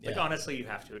to. Like, Yeah. honestly, you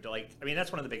have to. Like, I mean,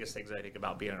 that's one of the biggest things I think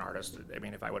about being an artist. I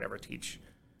mean, if I would ever teach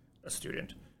a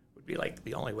student, would be like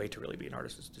the only way to really be an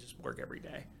artist is to just work every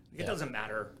day. It doesn't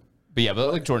matter. But yeah,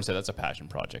 but like Jordan said, that's a passion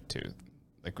project too.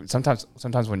 Like sometimes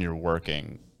when you're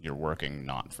working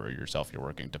not for yourself. You're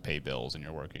working to pay bills, and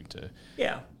you're working to,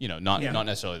 Yeah. you know, not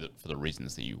necessarily for the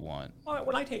reasons that you want. Well,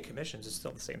 when I take commissions, it's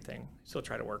still the same thing. I still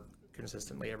try to work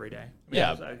consistently every day. I mean,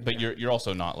 Yeah, it's, but you're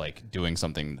also not like doing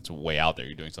something that's way out there.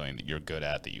 You're doing something that you're good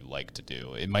at, that you like to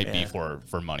do. It might be Yeah.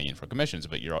 for money and for commissions,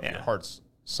 but your heart's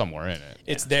somewhere in it.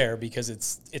 It's there because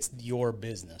it's your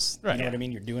business. Right. You know Yeah. what I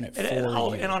mean? You're doing it for And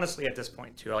you. and honestly, at this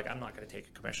point too, like I'm not going to take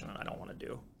a commission that I don't want to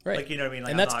do. Right. Like, you know what I mean?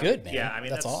 Like, And I'm that's not- good, man. Yeah, I mean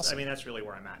That's awesome. I mean that's really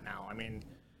where I'm at now. I mean,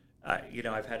 you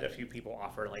know, I've had a few people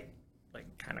offer like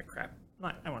kind of crap.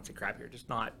 Not I won't say crap here, just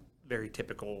not very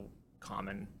typical,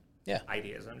 common Yeah.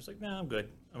 ideas. I'm just like, no, I'm good.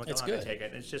 I'm like, It's I'm not good. gonna take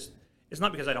it. And it's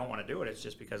not because I don't want to do it. It's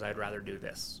just because I'd rather do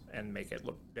this and make it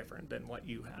look different than what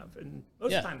you have. And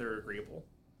most Yeah. of the time they're agreeable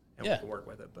and Yeah. we can work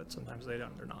with it, but sometimes they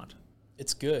don't. They're not.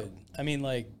 It's good. I mean,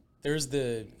 like,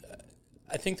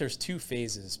 I think there's 2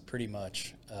 phases pretty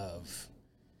much of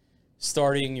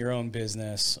starting your own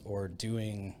business or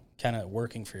doing, kind of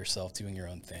working for yourself, doing your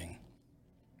own thing.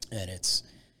 And it's,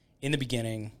 in the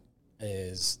beginning,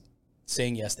 is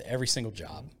saying yes to every single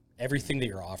job. Everything that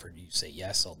you're offered, you say,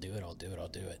 yes, I'll do it, I'll do it, I'll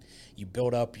do it. You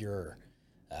build up your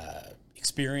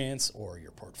experience or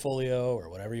your portfolio or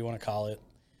whatever you want to call it.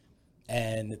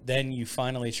 And then you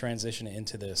finally transition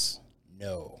into this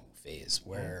no phase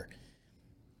where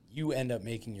you end up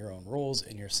making your own rules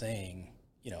and you're saying,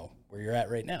 you know, where you're at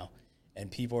right now. And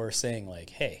people are saying like,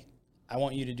 hey, I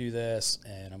want you to do this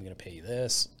and I'm going to pay you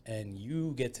this. And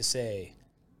you get to say,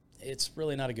 it's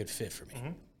really not a good fit for me.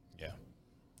 Yeah.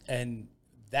 And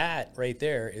that right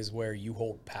there is where you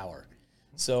hold power.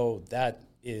 So that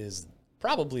is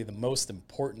probably the most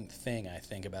important thing I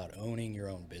think about owning your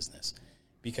own business,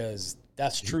 because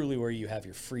that's truly where you have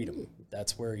your freedom.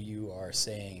 That's where you are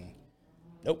saying,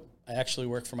 nope, I actually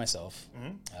work for myself.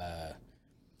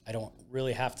 I don't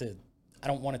really have to, I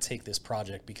don't want to take this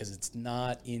project because it's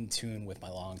not in tune with my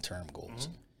long-term goals.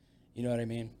 You know what I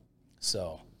mean?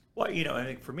 So, Well, you know, I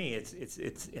think for me, it's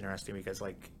interesting because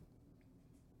like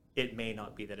it may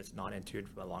not be that it's not in tune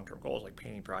with my long-term goals, like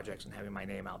painting projects and having my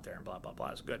name out there and blah blah blah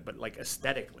is good, but like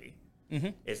aesthetically,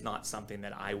 it's not something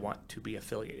that I want to be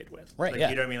affiliated with. Right, Like, yeah.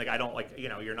 You know what I mean? Like I don't like, you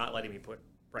know, you're not letting me put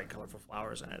bright, colorful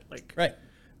flowers in it. Like right.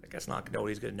 Like that's not,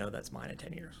 nobody's gonna know that's mine in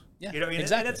 10 years. Yeah, You know what I mean?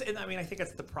 exactly. And I mean, I think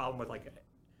that's the problem with like.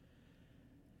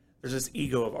 There's this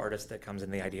ego of artists that comes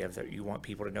in the idea of that you want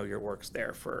people to know your work's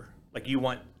there for, like you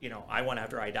want, you know, I want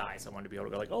after I die, someone to be able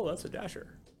to go like, oh, that's a Daisher.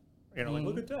 You know, like,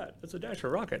 look at that. That's a Daisher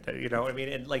rocket. You know what I mean?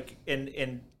 And like,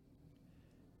 and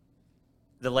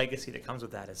the legacy that comes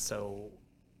with that is so,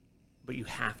 but you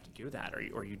have to do that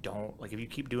or you don't. Like if you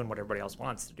keep doing what everybody else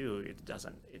wants to do, it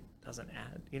doesn't, doesn't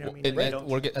add. You know what I mean? And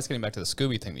Like, that's getting back to the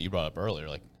Scooby thing that you brought up earlier.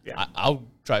 Like, Yeah. I'll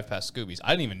drive past Scoobies.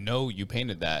 I didn't even know you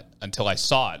painted that until I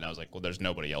saw it, and I was like, well, there's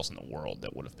nobody else in the world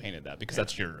that would have painted that because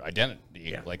that's your identity.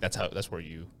 Yeah. Like, that's where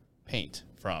you paint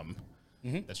from.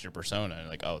 That's your persona. And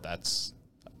like, oh, that's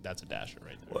a Dasher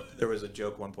right there. Well, there was a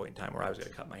joke one point in time where I was going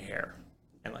to cut my hair.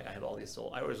 And, like, I have all these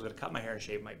I was going to cut my hair and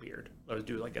shave my beard. I was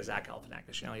do, like, a Zach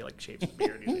Galifianakis. You know, he, like, shaves his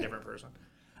beard. He's a different person.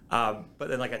 But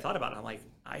then, like, I thought about it. I'm like,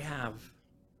 I have,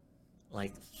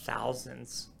 like,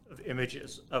 thousands of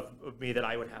images of me that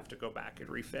I would have to go back and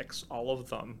refix all of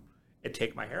them and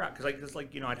take my hair out. Because,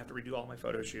 like, you know, I'd have to redo all my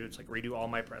photo shoots, like, redo all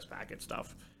my press packet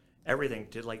stuff. Everything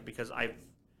to, like, because I've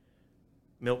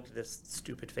milked this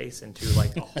stupid face into,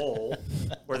 like, a hole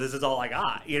where this is all I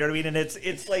got. You know what I mean? And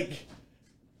it's like...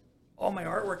 all my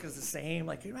artwork is the same.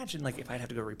 Like, can you imagine, like, if I'd have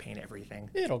to go repaint everything?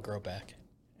 It'll grow back.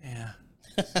 Yeah.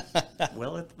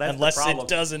 Well, that's Unless the problem. it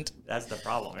doesn't. That's the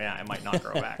problem. Yeah, it might not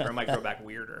grow back, or it might grow back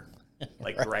weirder,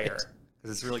 like grayer,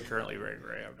 because it's really currently very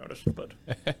gray. I've noticed, but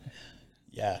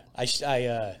Yeah,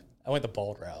 I went the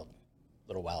bald route a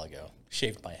little while ago.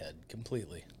 Shaved my head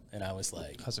completely, and I was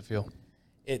like, How's it feel?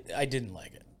 I didn't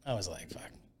like it. I was like,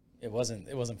 fuck. It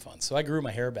wasn't fun. So I grew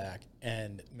my hair back,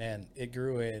 and man, it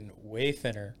grew in way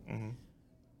thinner. Mm-hmm.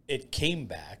 It came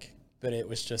back, but it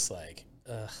was just like,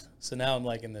 ugh. So now I'm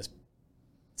like in this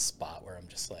spot where I'm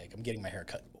just like, I'm getting my hair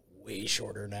cut way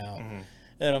shorter now,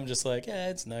 and I'm just like, yeah,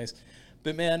 it's nice.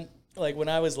 But man, like when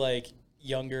I was like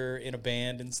younger in a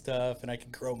band and stuff, and I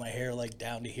could grow my hair like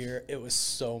down to here, it was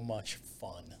so much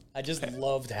fun. I just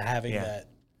loved having that.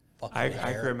 Fucking I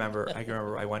hair. can remember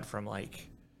I went from like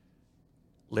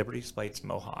Liberty Spike's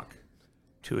mohawk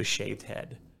to a shaved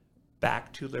head,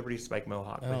 back to Liberty Spike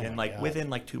mohawk within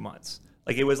like 2 months.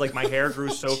 Like it was like my hair grew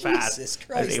so fast.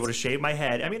 I was able to shave my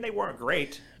head. I mean, they weren't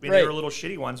great. I mean, they were little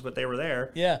shitty ones, but they were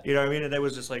there. Yeah. You know what I mean? And it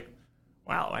was just like,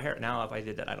 wow, my hair. Now, if I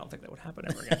did that, I don't think that would happen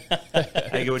ever again. I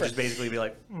think it would just basically be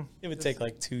like, it would take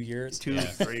like 2 years. 2,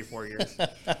 3, 4 years.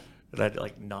 But I'd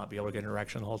like not be able to get an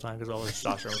erection the whole time because all the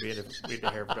testosterone would be into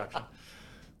hair production.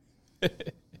 Oh,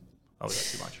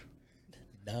 was that too much?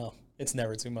 No, it's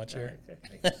never too much hair.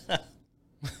 Okay.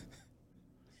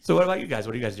 So what about you guys?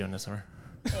 What are you guys doing this summer?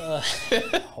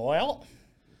 Well,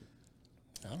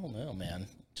 I don't know, man.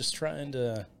 Just trying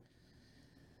to,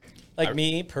 like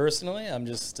me personally, I'm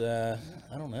just, I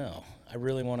don't know. I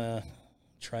really want to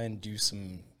try and do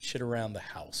some shit around the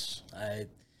house.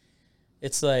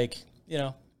 It's like, you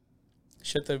know,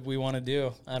 shit that we want to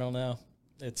do. I don't know.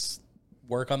 It's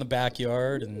work on the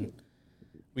backyard, and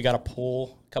we got a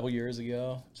pool a couple years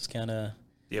ago. Just kind of.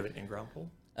 Do you have an in-ground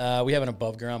pool? We have an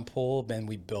above-ground pool, and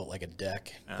we built like a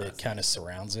deck that kind of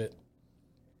surrounds it.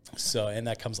 So, and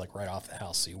that comes like right off the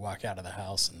house. So you walk out of the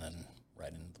house and then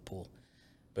right into the pool.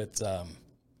 But do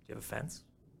you have a fence?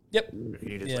 Yep. Or can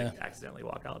you just like accidentally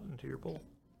walk out into your pool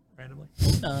randomly?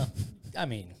 I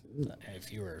mean,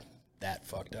 if you were that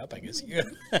fucked up, I guess you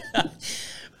could.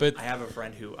 But I have a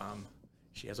friend who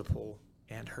she has a pool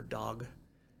and her dog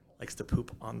likes to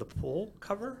poop on the pool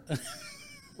cover,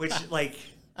 which like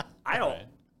I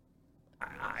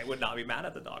would not be mad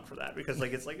at the dog for that because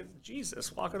like it's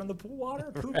Jesus walking on the pool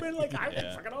water pooping, like I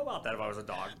wouldn't fucking know about that if I was a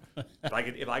dog. If I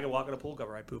could walk on a pool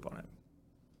cover, I'd poop on it.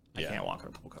 I can't walk on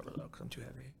a pool cover though because I'm too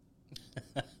heavy.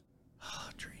 Oh,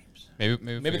 dreams.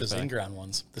 Maybe those in-ground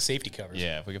ones, the safety covers.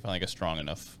 Yeah, if we could find like a strong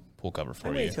enough pool cover for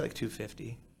I you. mean, it's like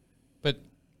 $250. But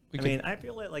I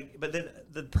feel like, but then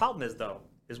the problem is though,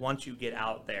 is once you get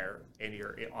out there and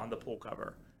you're on the pool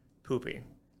cover pooping,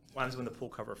 one's when the pool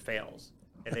cover fails,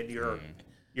 and then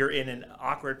you're in an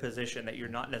awkward position that you're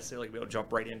not necessarily going to be able to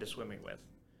jump right into swimming with,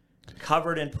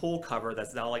 covered in pool cover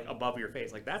that's now like above your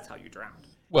face. Like that's how you drown.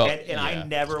 Well, and I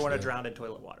never want to drown in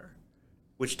toilet water,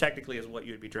 which technically is what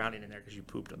you'd be drowning in there because you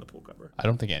pooped on the pool cover. I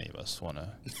don't think any of us want to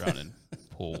drown in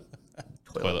pool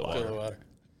toilet water.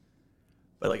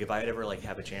 But like if I had ever like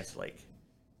have a chance to like,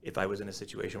 if I was in a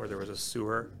situation where there was a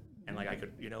sewer and like I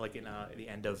could, you know, like in the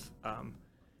end of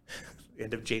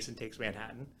Jason Takes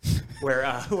Manhattan, where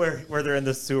they're in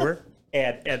the sewer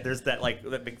and there's that like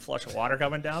that big flush of water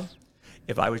coming down.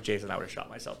 If I was Jason, I would have shot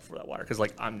myself before that water because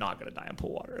like I'm not gonna die in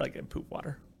pool water, like in poop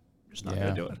water. I'm just not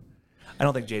gonna do it. I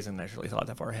don't think Jason actually thought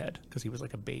that far ahead because he was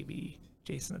like a baby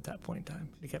Jason at that point in time.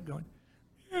 He kept going.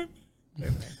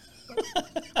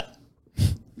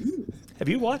 Have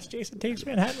you watched Jason Takes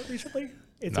Manhattan recently?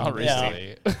 It's not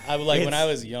recently. I would like when I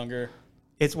was younger.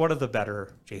 It's one of the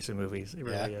better Jason movies. It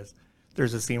really is.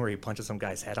 There's a scene where he punches some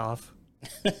guy's head off,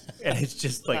 and it's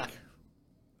just like,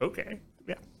 okay,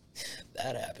 yeah,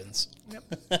 that happens.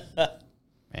 Yep.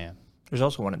 Man, there's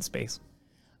also one in space.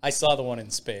 I saw the one in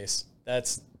space.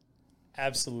 That's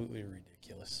absolutely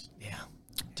ridiculous. Yeah.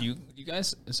 Do you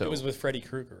guys? So It was with Freddy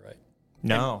Krueger, right?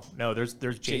 No, there's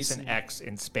Jason Jason- X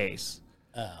in space,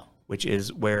 Oh. which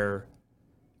is where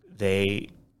they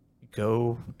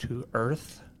go to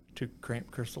Earth to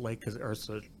Camp Crystal Lake because Earth's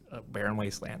a barren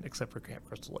wasteland except for Camp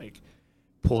Crystal Lake.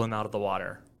 Pull him out of the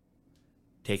water,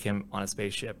 take him on a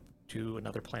spaceship to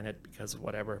another planet because of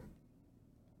whatever.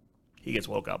 He gets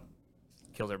woke up,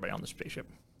 kills everybody on the spaceship.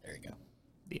 There you go.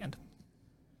 The end.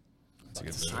 That's a good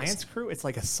It's a movie. science crew. It's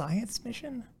like a science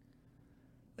mission.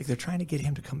 Like they're trying to get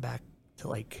him to come back to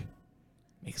like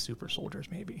make super soldiers,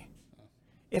 maybe.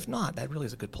 If not, that really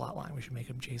is a good plot line. We should make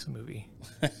a Jason movie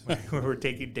where we're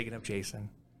digging up Jason.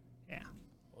 Yeah,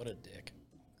 What a dick.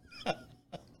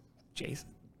 Jason.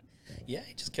 Yeah,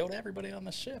 he just killed everybody on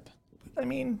the ship. I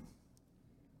mean,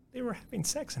 they were having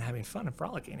sex and having fun and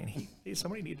frolicking, and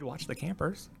somebody needed to watch the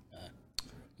campers.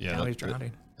 Yeah, Now he's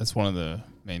drowning. that's one of the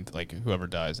main like whoever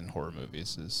dies in horror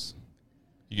movies is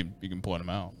you can point them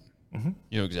out. Mm-hmm.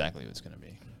 You know exactly what it's going to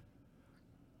be.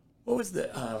 What was the?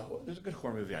 There's a good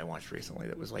horror movie I watched recently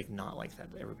that was like not like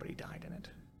that. But everybody died in it,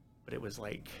 but it was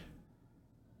like.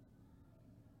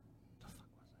 What the fuck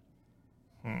was it?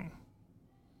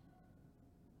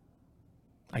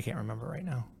 I can't remember right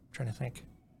now. I'm trying to think.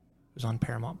 It was on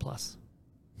Paramount Plus.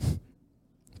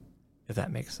 If that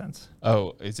makes sense.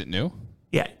 Oh, is it new?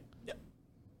 Yeah.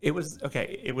 It was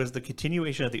okay. It was the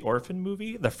continuation of the Orphan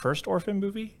movie, the first Orphan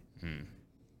movie.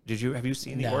 Have you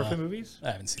seen the No. Orphan movies?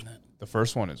 I haven't seen that. The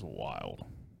first one is wild.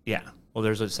 Yeah. Well,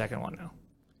 there's a second one now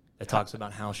that talks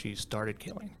about how she started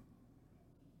killing.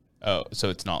 Oh, so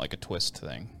it's not like a twist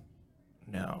thing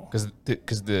No. because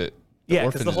the Yeah, orphan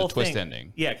because the is whole a twist thing,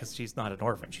 ending. Yeah, because she's not an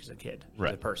orphan; she's a kid, she's a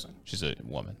Right. person. She's a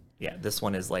woman, Yeah, this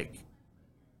one is like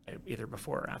either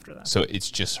before or after that. so it's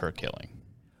just her killing.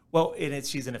 Well,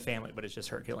 she's in a family, but it's just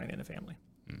her killing in a family.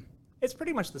 It's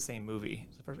pretty much the same movie.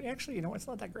 Actually, you know, it's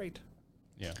not that great.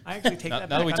 Yeah. I actually take Now- that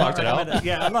now back. that we I'm talked not it out. recommending-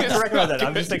 Yeah, I'm not correct about that.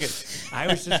 I'm just thinking, I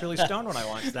was just really stoned when I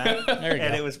watched that. There you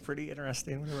and go. it was pretty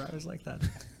interesting whenever I was like that.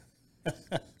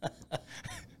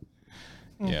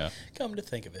 Yeah. Come to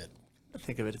think of it,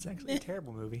 it's actually a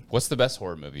terrible movie. What's the best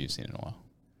horror movie you've seen in a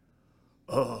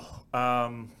while?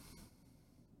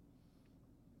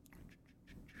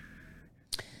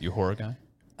 You a horror guy?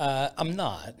 I'm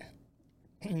not.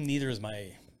 Neither is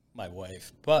my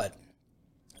wife. But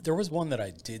there was one that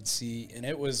I did see, and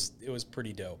it was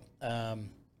pretty dope.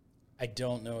 I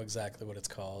don't know exactly what it's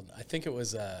called. I think it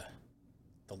was The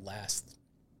Last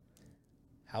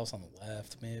House on the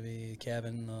Left, maybe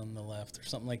Cabin on the Left, or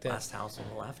something like that. Last House on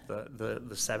the Left, the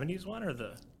 70s one or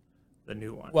the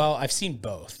new one? Well, I've seen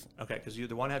both. Okay, because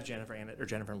the one have Jennifer in it or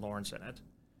Jennifer Lawrence in it.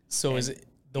 So is it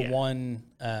the yeah. one?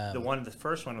 The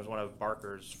first one was one of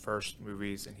Barker's first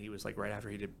movies, and he was like right after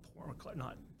he did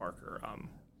not Barker,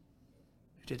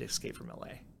 who did Escape from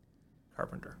L.A.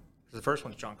 Carpenter. The first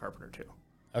one's John Carpenter too.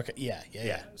 Okay,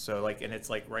 yeah. So like, and it's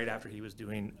like right after he was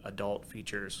doing adult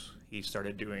features, he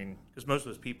started doing because most of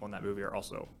those people in that movie are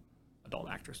also adult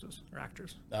actresses or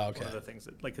actors. Oh, okay. One of the things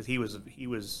that like because he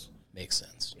was Makes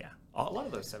sense. yeah a lot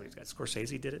of those 70s guys.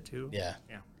 Scorsese did it too. Yeah.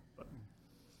 But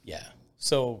Yeah.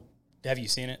 So, have you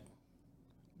seen it?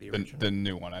 the original. The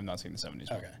new one. I've not seen the 70s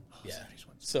one. Okay. Yeah. 70s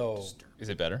one's So, disturbing. Is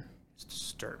it better? It's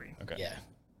disturbing. Okay. yeah.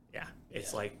 Yeah,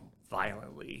 it's like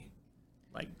violently,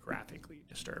 like graphically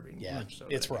disturbing. Yeah, much so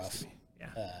it's that it needs rough. to be.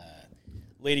 Yeah,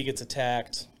 Lady gets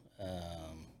attacked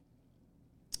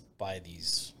by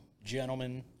these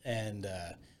gentlemen, and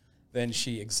then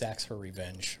she exacts her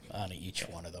revenge on each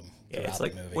one of them throughout it's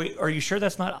like, the movie. wait, are you sure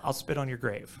that's not "I'll Spit on Your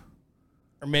Grave"?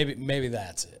 Or maybe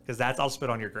that's it. Because that's "I'll Spit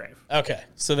on Your Grave." Okay,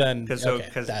 so then Because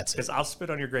that's it. "I'll Spit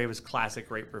on Your Grave" is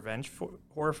classic rape revenge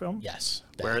horror film. Yes,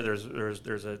 where there's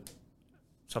a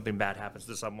something bad happens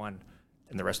to someone,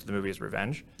 and the rest of the movie is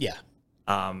revenge. yeah,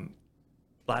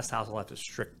 Last House on the Left is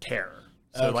strict terror.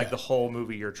 So like Okay. the whole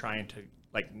movie, you're trying to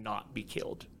like not be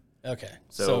killed. okay.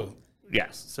 So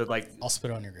yes, so like I'll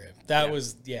spit on your grave. That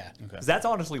was 'cause that's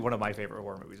honestly one of my favorite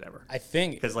horror movies ever. I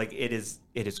think Because like it is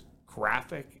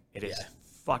graphic, it is Yeah.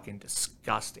 fucking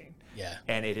disgusting, yeah,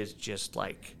 and it is just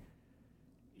like,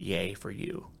 yay for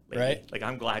you, lady. Right. Like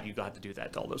I'm glad you got to do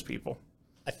that to all those people.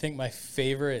 I think my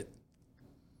favorite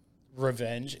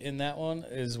revenge in that one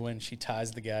is when she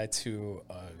ties the guy to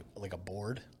like a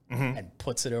board and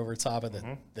puts it over top of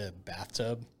the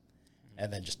bathtub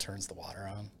and then just turns the water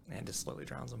on. And just slowly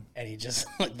drowns them. And he just,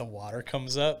 like, the water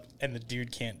comes up and the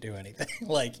dude can't do anything.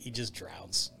 Like, he just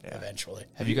drowns eventually.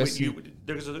 Have you guys seen?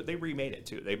 They remade it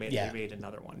too. They made Yeah. they made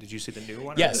another one. Did you see the new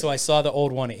one? Yeah, so I saw the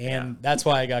old one, and that's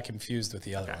why I got confused with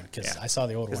the other one, because yeah. I saw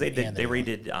the old one. Because they and did, the they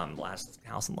new one. redid Last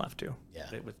House on the Left too.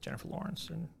 Yeah. With Jennifer Lawrence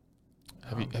and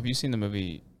Have you seen the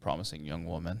movie Promising Young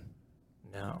Woman?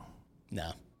 No.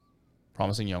 No.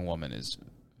 Promising Young Woman is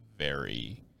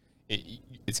very.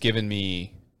 It's given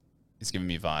me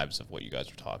vibes of what you guys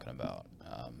were talking about.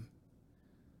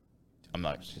 I'm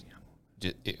not.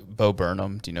 Bo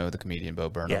Burnham. Do you know the comedian Bo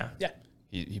Burnham? Yeah. Yeah.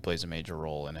 He plays a major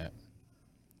role in it.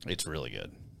 It's really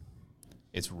good.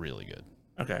 It's really good.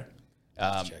 Okay.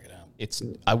 Let's check it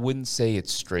out. I wouldn't say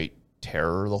it's straight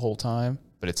terror the whole time,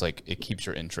 but it's like it keeps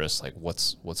your interest. Like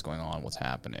what's going on, what's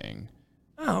happening.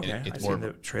 Oh, okay. It's I've more seen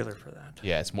the trailer for that.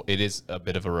 Yeah, it is a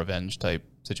bit of a revenge type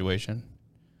situation,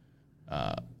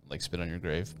 like Spit on Your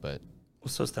Grave. But Well,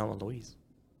 so is Thelma and Louise.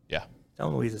 yeah, Thelma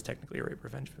and Louise is technically a rape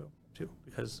revenge film too,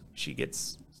 because she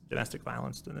gets domestic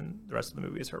violence, and then the rest of the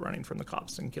movie is her running from the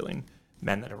cops and killing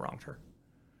men that have wronged her.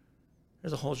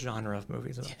 There's a whole genre of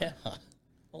movies about that. Yeah.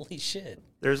 Holy shit.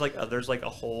 There's like a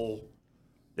whole.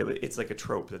 It's like a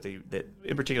trope that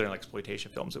in particular in like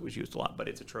exploitation films it was used a lot, but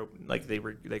it's a trope like they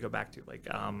go back to like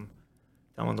Thelma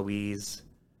and Louise.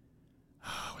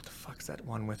 What the fuck's that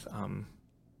one with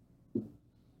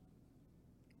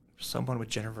someone with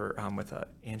Jennifer with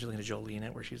Angelina Jolie in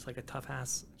it where she's like a tough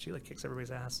ass. She like kicks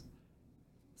everybody's ass.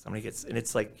 Somebody gets and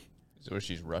it's like. is it where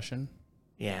she's Russian?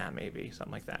 Yeah, maybe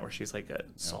something like that, where she's like a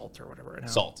Salt or whatever. No.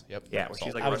 Salt. Yep. Yeah, where Salt.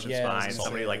 she's like a Russian spy, and Salt.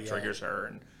 somebody like Yeah. triggers her,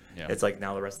 and Yeah. it's like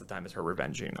now the rest of the time is her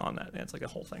revenging on that, and it's like a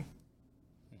whole thing,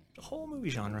 a whole movie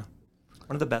genre,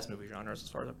 one of the best movie genres as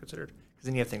far as I'm considered. Because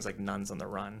then you have things like Nuns on the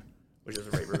Run, which is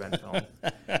a rape revenge film,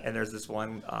 and there's this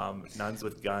one Nuns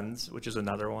with Guns, which is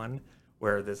another one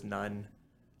where this nun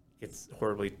gets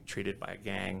horribly treated by a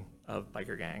gang of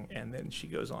biker gang, and then she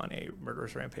goes on a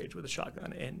murderous rampage with a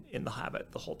shotgun, and in the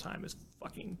habit the whole time is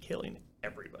fucking killing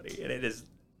everybody, and it is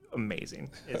amazing.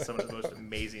 It's some of the most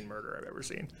amazing murder I've ever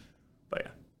seen. But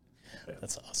yeah,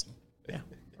 That's awesome. I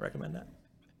recommend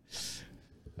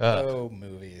that.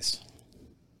 Movies.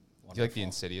 Do you like the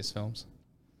Insidious films?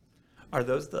 Are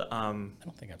those the I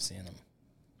don't think I've seen them.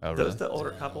 Oh, those really? the older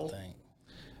I don't couple?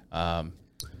 think.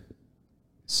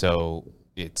 So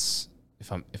it's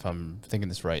if I'm thinking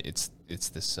this right, it's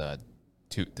this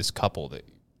this couple that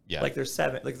Like they're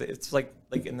 7, like it's like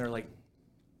and they're like.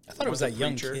 I thought it was One's that a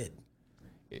young preacher.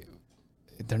 kid.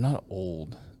 they're not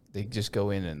old. They just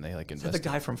go in and they like Is that invest. the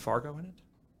guy from Fargo in it?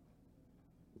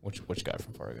 Which guy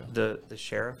from Fargo? The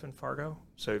sheriff in Fargo.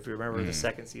 So if you remember the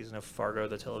second season of Fargo,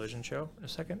 the television show,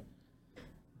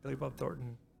 Billy Bob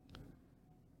Thornton,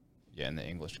 Yeah, and the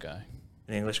English guy.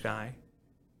 an English guy,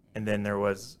 and then there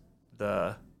was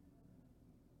the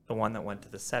one that went to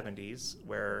the 70s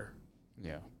where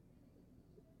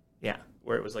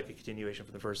where it was like a continuation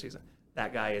from the first season.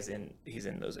 That guy he's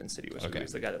in those Insidious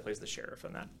movies. The guy that plays the sheriff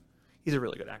in that. He's a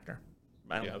really good actor.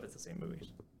 I don't know if it's the same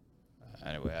movies.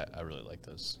 Anyway, I really like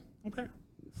those. Okay.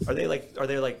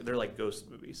 They're like ghost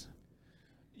movies?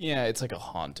 Yeah, it's like a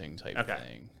haunting type Okay.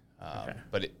 thing.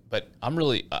 Okay. But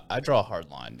I draw a hard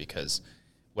line because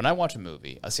when I watch a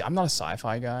movie, I'm not a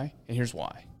sci-fi guy, and here's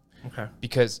why. Okay.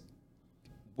 Because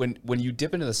when you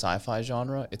dip into the sci-fi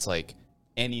genre, it's like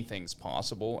anything's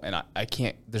possible, and I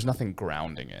can't. There's nothing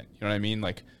grounding it. You know what I mean?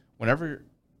 Like whenever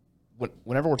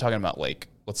we're talking about, like,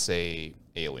 let's say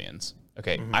aliens.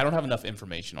 Okay, I don't have enough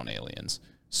information on aliens,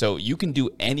 so you can do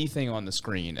anything on the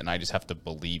screen, and I just have to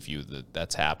believe you that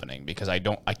that's happening because I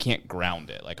can't ground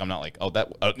it. Like I'm not like,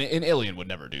 an alien would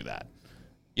never do that,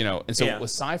 you know. And so with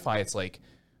sci-fi, it's like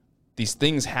these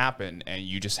things happen, and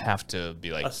you just have to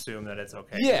be like, assume that it's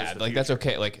okay. yeah, like that's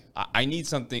okay. Like I need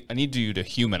something. I need you to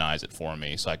humanize it for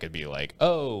me, so I could be like,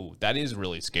 oh, that is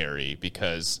really scary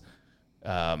because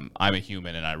I'm a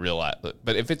human and I realize.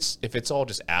 But if it's all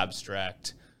just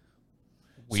abstract,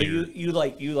 weird. So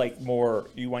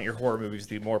you want your horror movies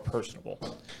to be more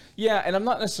personable. Yeah, and I'm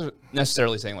not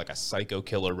necessarily saying like a psycho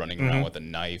killer running around with a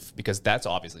knife because that's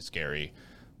obviously scary.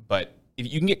 But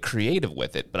if you can get creative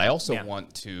with it, but I also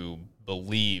want to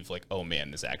believe like, oh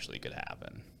man, this actually could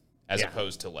happen, as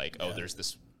opposed to like, oh, there's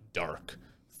this dark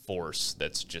force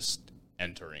that's just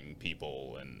entering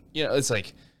people, and it's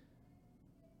like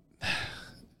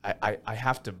I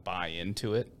have to buy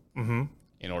into it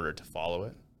in order to follow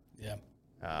it. Yeah.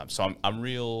 So I'm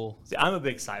real. See, I'm a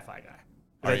big sci-fi guy.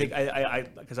 I think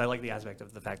because I like the aspect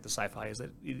of the fact that sci-fi is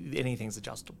that anything's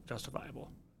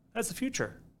justifiable. That's the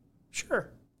future. Sure.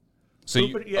 So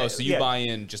you buy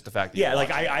in just the fact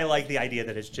that I like the idea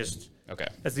that it's just okay.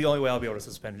 That's the only way I'll be able to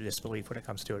suspend disbelief when it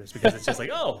comes to it is because it's just like,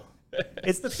 oh,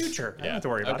 it's the future. I don't have to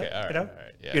worry about it. All right, all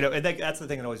right, yeah. And that's the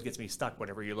thing that always gets me stuck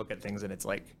whenever you look at things and it's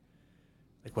like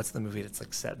what's the movie that's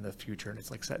like set in the future and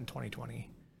it's like set in 2020.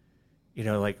 You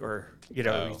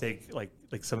think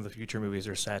like some of the future movies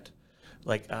are set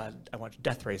like I watched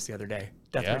Death Race the other day.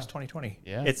 Death Race 2020.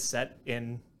 Yeah. It's set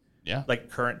in Yeah. like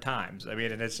current times. I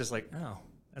mean, and it's just like, oh,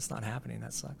 that's not happening.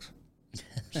 That sucks.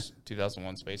 Just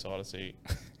 2001 Space Odyssey.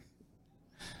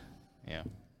 Yeah.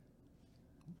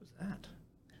 What was that?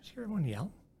 Did you hear everyone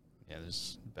yell? Yeah,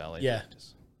 there's ballet. Yeah.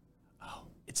 practice. Oh,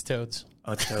 it's Toads.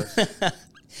 Oh, it's Toads.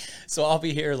 So I'll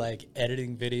be here like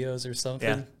editing videos or something,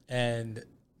 Yeah. and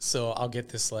so I'll get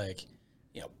this like,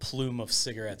 plume of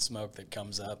cigarette smoke that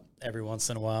comes up every once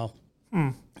in a while.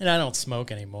 And I don't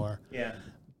smoke anymore. Yeah.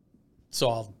 So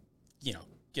I'll,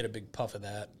 get a big puff of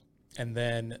that. And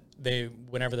then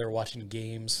whenever they're watching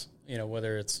games,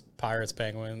 whether it's Pirates,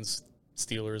 Penguins,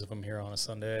 Steelers if I'm here on a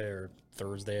Sunday, or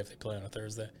Thursday if they play on a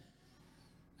Thursday,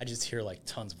 I just hear like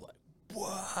tons of like,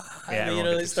 "Whoa!" Yeah,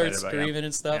 they start excited about it, screaming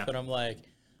and stuff, Yeah. and I'm like,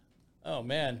 oh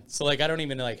man. So like I don't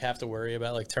even like have to worry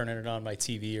about like turning it on my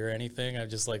TV or anything. I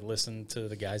just like listen to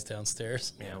the guys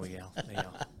downstairs. Yeah, we yell. They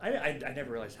yell. I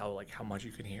never realized how much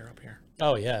you can hear up here.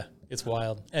 Oh yeah, it's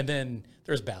wild. And then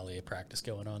there's ballet practice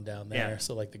going on down there. Yeah.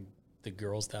 So like the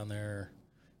girls down there.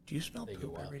 Do you smell They go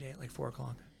poop out. every day at like 4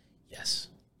 o'clock? Yes,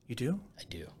 You do? I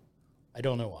do. I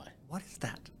don't know why. What is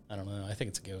that? I don't know. I think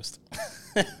it's a ghost.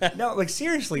 No, like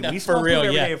seriously, No, we for smell real, poop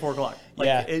every yeah. day at 4 o'clock. Like,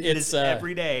 Yeah, it it's, is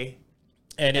every day.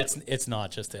 And it's not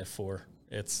just at 4.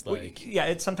 It's Well, like yeah,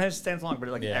 it sometimes stands long, but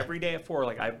like Yeah. every day at 4,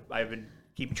 like I've been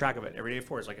keeping track of it. Every day at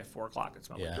 4 is like at 4 o'clock. It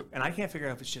smells Yeah. like poop, and I can't figure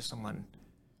out if it's just someone.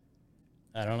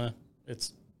 I don't know.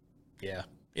 It's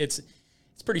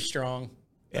pretty strong.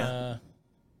 Yeah.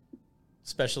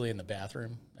 Especially in the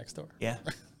bathroom next door. Yeah,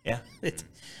 yeah.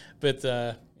 But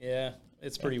yeah,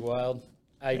 it's pretty wild.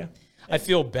 Yeah. I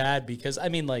feel bad because I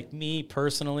mean, like me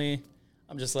personally,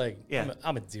 I'm just like Yeah.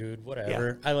 I'm a dude,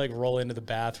 whatever. I like roll into the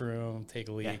bathroom, take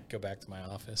a leak, Yeah. go back to my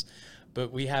office.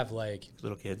 But we have like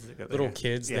Little kids. That go little there.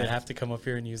 kids Yeah. that have to come up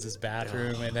here and use this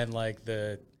bathroom, and then like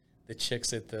the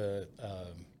chicks at the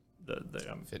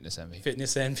the Fitness envy.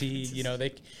 Fitness Envy,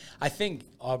 I think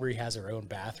Aubrey has her own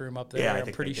bathroom up there. yeah, I I'm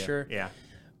think pretty they do. sure. Yeah,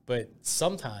 But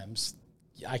sometimes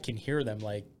I can hear them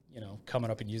like,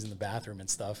 coming up and using the bathroom and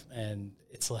stuff. And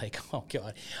it's like, oh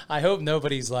God, I hope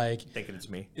nobody's like, thinking it's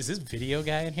me. is this video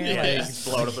guy in here? Yeah, like just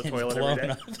blowing up the toilet every blowing day.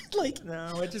 up? Like,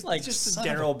 No, it just Like, it's just son the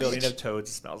of a general building bitch. of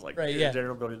Toads smells like. Right, The yeah.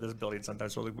 general building of this building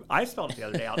sometimes smells like. I smelled it the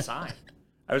other day outside.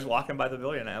 I was walking by the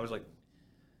building and I was like,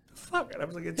 "The fuck!" And I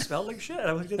was like, it smelled like shit.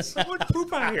 I was like, "There's so much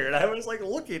poop out here," and I was like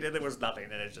looking, and it was nothing,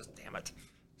 and it's just, damn it.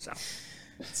 So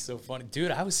it's so funny.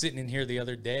 Dude, I was sitting in here the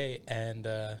other day and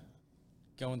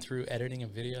going through editing a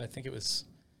video. I think it was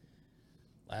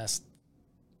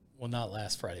not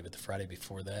last Friday, but the Friday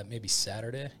before that, maybe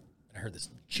Saturday. And I heard this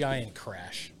giant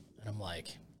crash. And I'm like,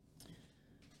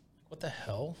 what the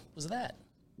hell was that?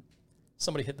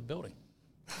 Somebody hit the building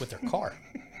with their car.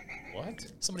 What?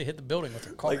 Somebody hit the building with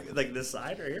their car. like this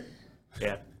side right here.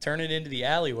 Yeah, Turn it into the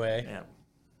alleyway.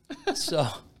 yeah. So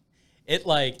it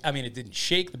it didn't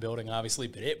shake the building, obviously,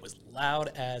 but it was loud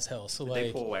as hell. So Did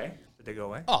they pull away? Did they go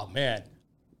away? oh man,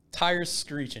 tires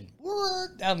screeching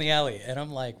down the alley, and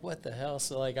I'm like, what the hell?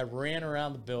 So like I ran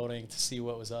around the building to see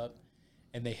what was up,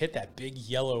 and they hit that big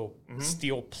yellow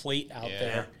steel plate out Yeah.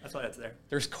 there. Yeah, that's why that's there.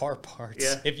 There's car parts.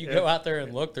 Yeah, If you yeah. go out there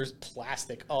and look, there's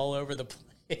plastic all over the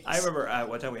place. I remember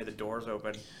one time we had the doors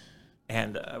open,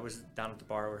 and I was down at the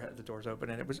bar where we had the doors open,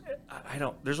 and it was I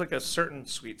don't. There's like a certain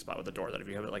sweet spot with the door that if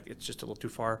you have it like it's just a little too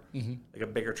far, like a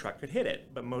bigger truck could hit it.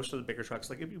 But most of the bigger trucks,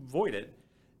 like if you avoid it,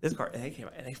 this car and they came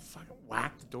out and they fucking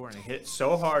whacked the door and they hit it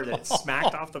so hard that it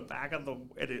smacked off the back of the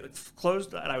and it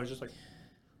closed. And I was just like,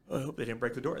 oh, I hope they didn't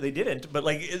break the door. They didn't, but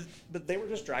but they were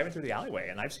just driving through the alleyway,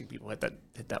 and I've seen people hit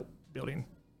that building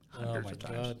Oh hundreds my of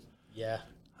times. god. Yeah.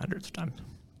 Hundreds of times.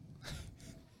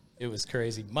 It was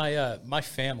crazy. My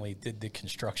family did the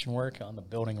construction work on the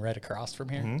building right across from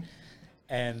here,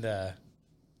 and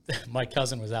my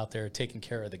cousin was out there taking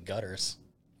care of the gutters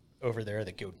over there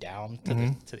that go down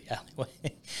to the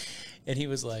alleyway, and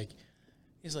he's like,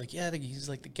 yeah, he's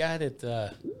like the guy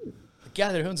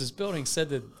that owns this building said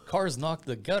that cars knock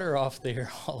the gutter off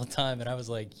there all the time, and I was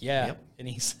like, yeah, Yep. and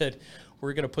he said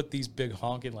we're gonna put these big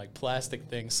honking like plastic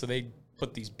things, so they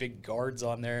put these big guards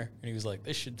on there, and he was like,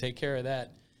 this should take care of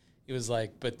that. He was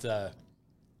like, but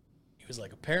he was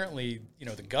like, apparently,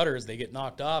 the gutters, they get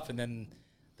knocked off and then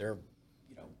they're,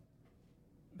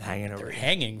 Hanging over. they're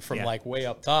hanging from Yeah. like way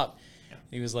up top.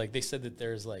 He was like, they said that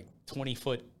there's like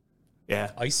 20-foot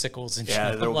Yeah. icicles and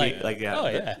Yeah, shit. there'll I'm be like yeah. Oh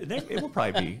yeah. It will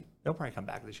probably be. They'll probably come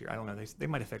back this year. I don't know. They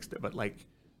might have fixed it, but like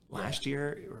last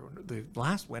year, or the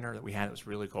last winter that we had, it was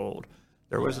really cold.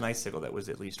 There was an icicle that was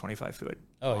at least 25 foot.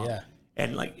 Oh long. yeah.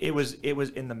 And like it was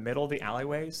in the middle of the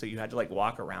alleyway, so you had to like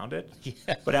walk around it.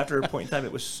 Yeah. But after a point in time,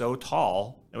 it was so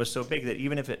tall, it was so big that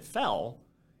even if it fell,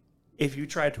 if you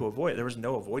tried to avoid it, there was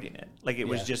no avoiding it. Like it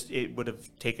was Yeah. just, it would have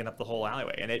taken up the whole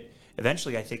alleyway. And it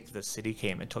eventually, I think the city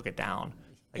came and took it down,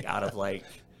 like out of like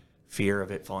fear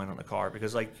of it falling on the car.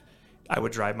 Because like I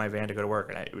would drive my van to go to work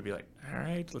and it would be like, all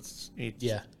right,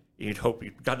 you'd hope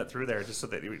you'd gotten it through there just so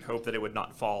that you'd hope that it would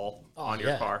not fall on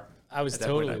your car. I was at that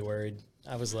point. totally worried.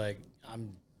 I was like,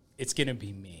 it's going to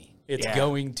be me. It's Yeah.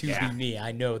 going to Yeah. be me.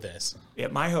 I know this. Yeah,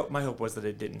 my hope was that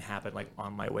it didn't happen like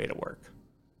on my way to work.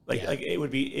 Like Yeah. like it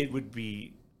would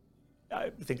be I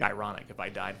think ironic if I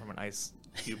died from an ice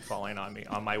cube falling on me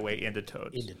on my way into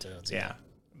Toads. Into Toads, yeah.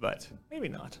 But maybe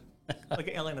not. Like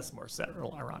Alanis Morissette,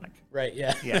 ironic. Right,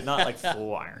 yeah. Yeah, not like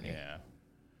full irony. Yeah.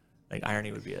 Like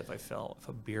irony would be if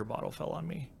a beer bottle fell on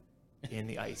me in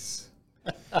the ice.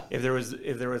 if there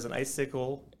was an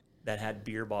icicle that had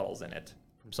beer bottles in it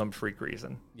from some freak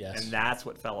reason, Yes. and that's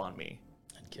what fell on me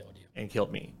And killed you. and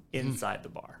killed me inside the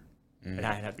bar, and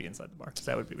I'd have to be inside the bar because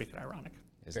that would make it ironic.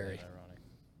 Isn't Very. that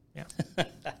ironic? Yeah.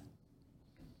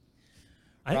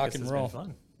 I Rock think this and has roll. been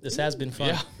fun. This has been fun.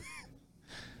 Yeah.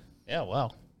 Yeah,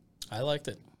 wow. I liked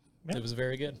it. Yeah. It was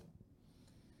very good.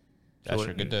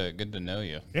 Dasher, good to know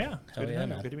you. Yeah. Hell yeah,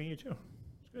 man. Good to meet you too.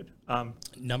 It's good.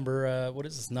 Number, what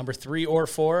is this? Number 3 or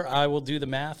 4? I will do the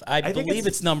math. I think believe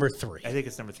it's number 3. I think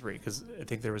it's number 3 because I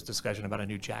think there was discussion about a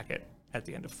new jacket at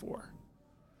the end of 4.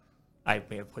 I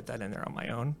may have put that in there on my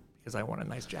own because I want a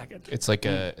nice jacket. It's like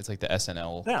the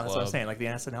SNL. Yeah, that's what I'm club. saying. Like the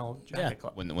SNL jacket Yeah.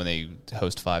 club. When they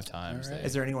host 5 times. All right. they-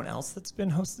 Is there anyone else that's been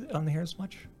hosted on here as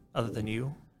much other than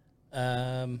you?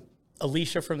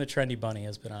 Alicia from the Trendy Bunny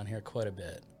has been on here quite a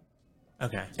bit.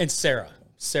 Okay. And Sarah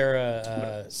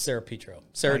Petro.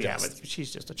 Sarah Yeah, Just. but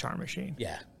she's just a charm machine.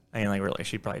 Yeah, I mean, like really,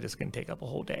 she probably just can take up a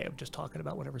whole day of just talking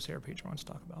about whatever Sarah Petro wants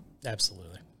to talk about.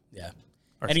 absolutely. Yeah.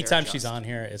 Or Anytime Sarah she's Just. on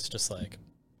here, it's just like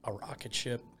a rocket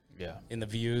ship Yeah. in the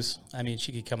views. I mean,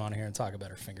 she could come on here and talk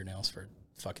about her fingernails for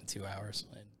fucking 2 hours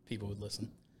and people would listen.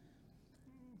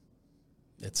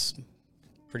 It's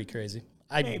pretty crazy.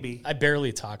 Maybe. I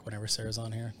barely talk whenever Sarah's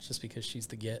on here just because she's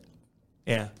the get.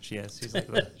 Yeah, she is. She's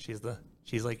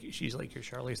like she's like your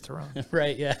Charlize Theron.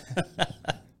 Right, yeah.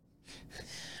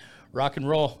 Rock and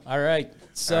roll. All right.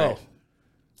 So All right.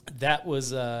 that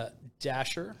was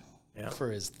Dasher Yeah.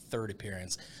 for his 3rd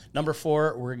appearance. Number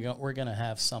 4, we're gonna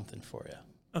have something for you.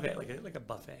 Okay, like a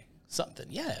buffet. Something,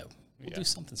 yeah. We'll do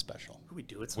something special. Could we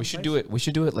do it? We should someplace? do it. We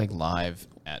should do it like live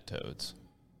at Toads,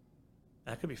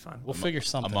 That could be fun. We'll figure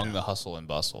something among out. the hustle and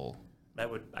bustle. I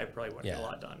probably wouldn't get Yeah. a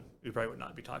lot done. You probably would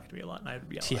not be talking to me a lot, and I'd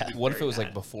be. Yeah. I'd be What if it very was like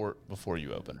mad. before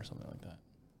you open or something like that?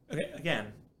 Okay,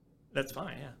 again, that's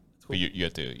fine. Yeah, that's cool. But you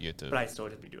have to. But I still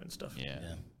have to be doing stuff. yeah.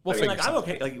 Yeah. I We'll mean, figure like I'm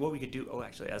something. okay. Like what we could do. Oh,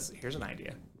 actually, here's an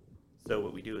idea. So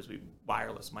what we do is we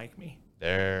wireless mic me.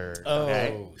 There. Oh,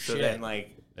 Okay. So shit. then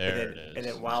like. There and then, it And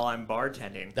is. then while I'm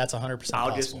bartending, That's 100% I'll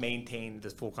possible. just maintain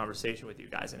this full conversation with you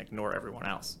guys and ignore everyone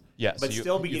else. Yeah, But so you-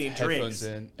 still be you getting have headphones drinks.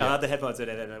 in. I'll Yeah. have the headphones in,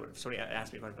 and then if somebody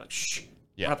asked me, I'd be like, shh,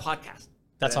 Yeah. on a podcast.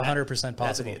 That's And then 100%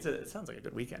 that's possible. it sounds like a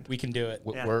good weekend. We can do it.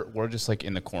 Yeah. We're just like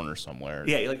in the corner somewhere.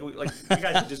 Yeah, like you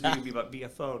guys could just be via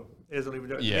phone. It doesn't even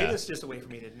do it. Yeah. Maybe it's just a way for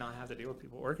me to not have to deal with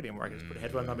people at work anymore. I can just put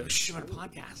headphones on and be like, shh, I'm on a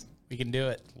podcast. We can do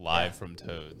it. Live from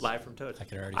Toads. Live from Toads. I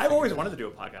could already I've figure always it wanted to do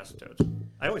a podcast with Toads.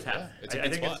 I always have. it's a I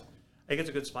good think spot. I think it's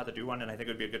a good spot to do one, and I think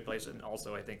it would be a good place. And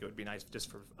also, I think it would be nice just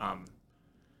for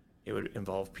it would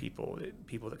involve people.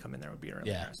 People that come in there would be really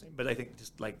Yeah. interesting. But I think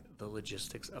just like the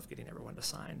logistics of getting everyone to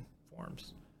sign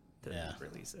forms to Yeah.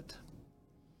 release it.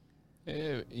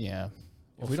 Yeah.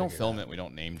 We'll If we don't figure it film it, we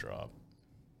don't name drop.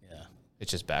 Yeah.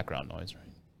 It's just background noise, right?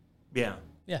 Yeah.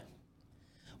 Yeah.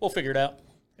 We'll figure it out.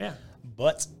 Yeah.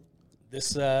 But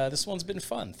this one's been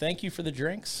fun. Thank you for the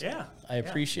drinks. Yeah. I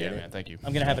appreciate Yeah, it. man. Thank you.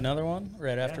 I'm gonna have another one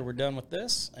right after Yeah. we're done with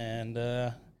this, and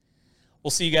we'll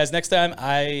see you guys next time.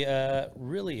 I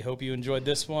really hope you enjoyed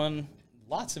this one.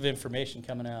 Lots of information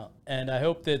coming out, and I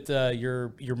hope that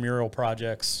your mural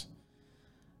projects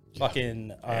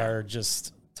fucking are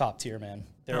just top tier, man.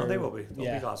 No, they will be. They'll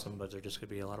yeah. be awesome, but they're just gonna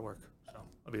be a lot of work. So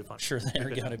it'll be fun. Sure they're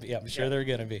Good gonna time. be. I'm sure Yeah. they're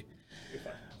gonna be. It'll be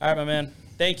fun. All right, my man.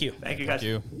 Thank you. Thank you guys.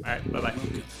 you. All right. Bye bye.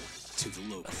 To the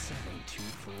local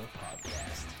 724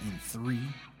 podcast in 3,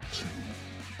 2,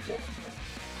 1.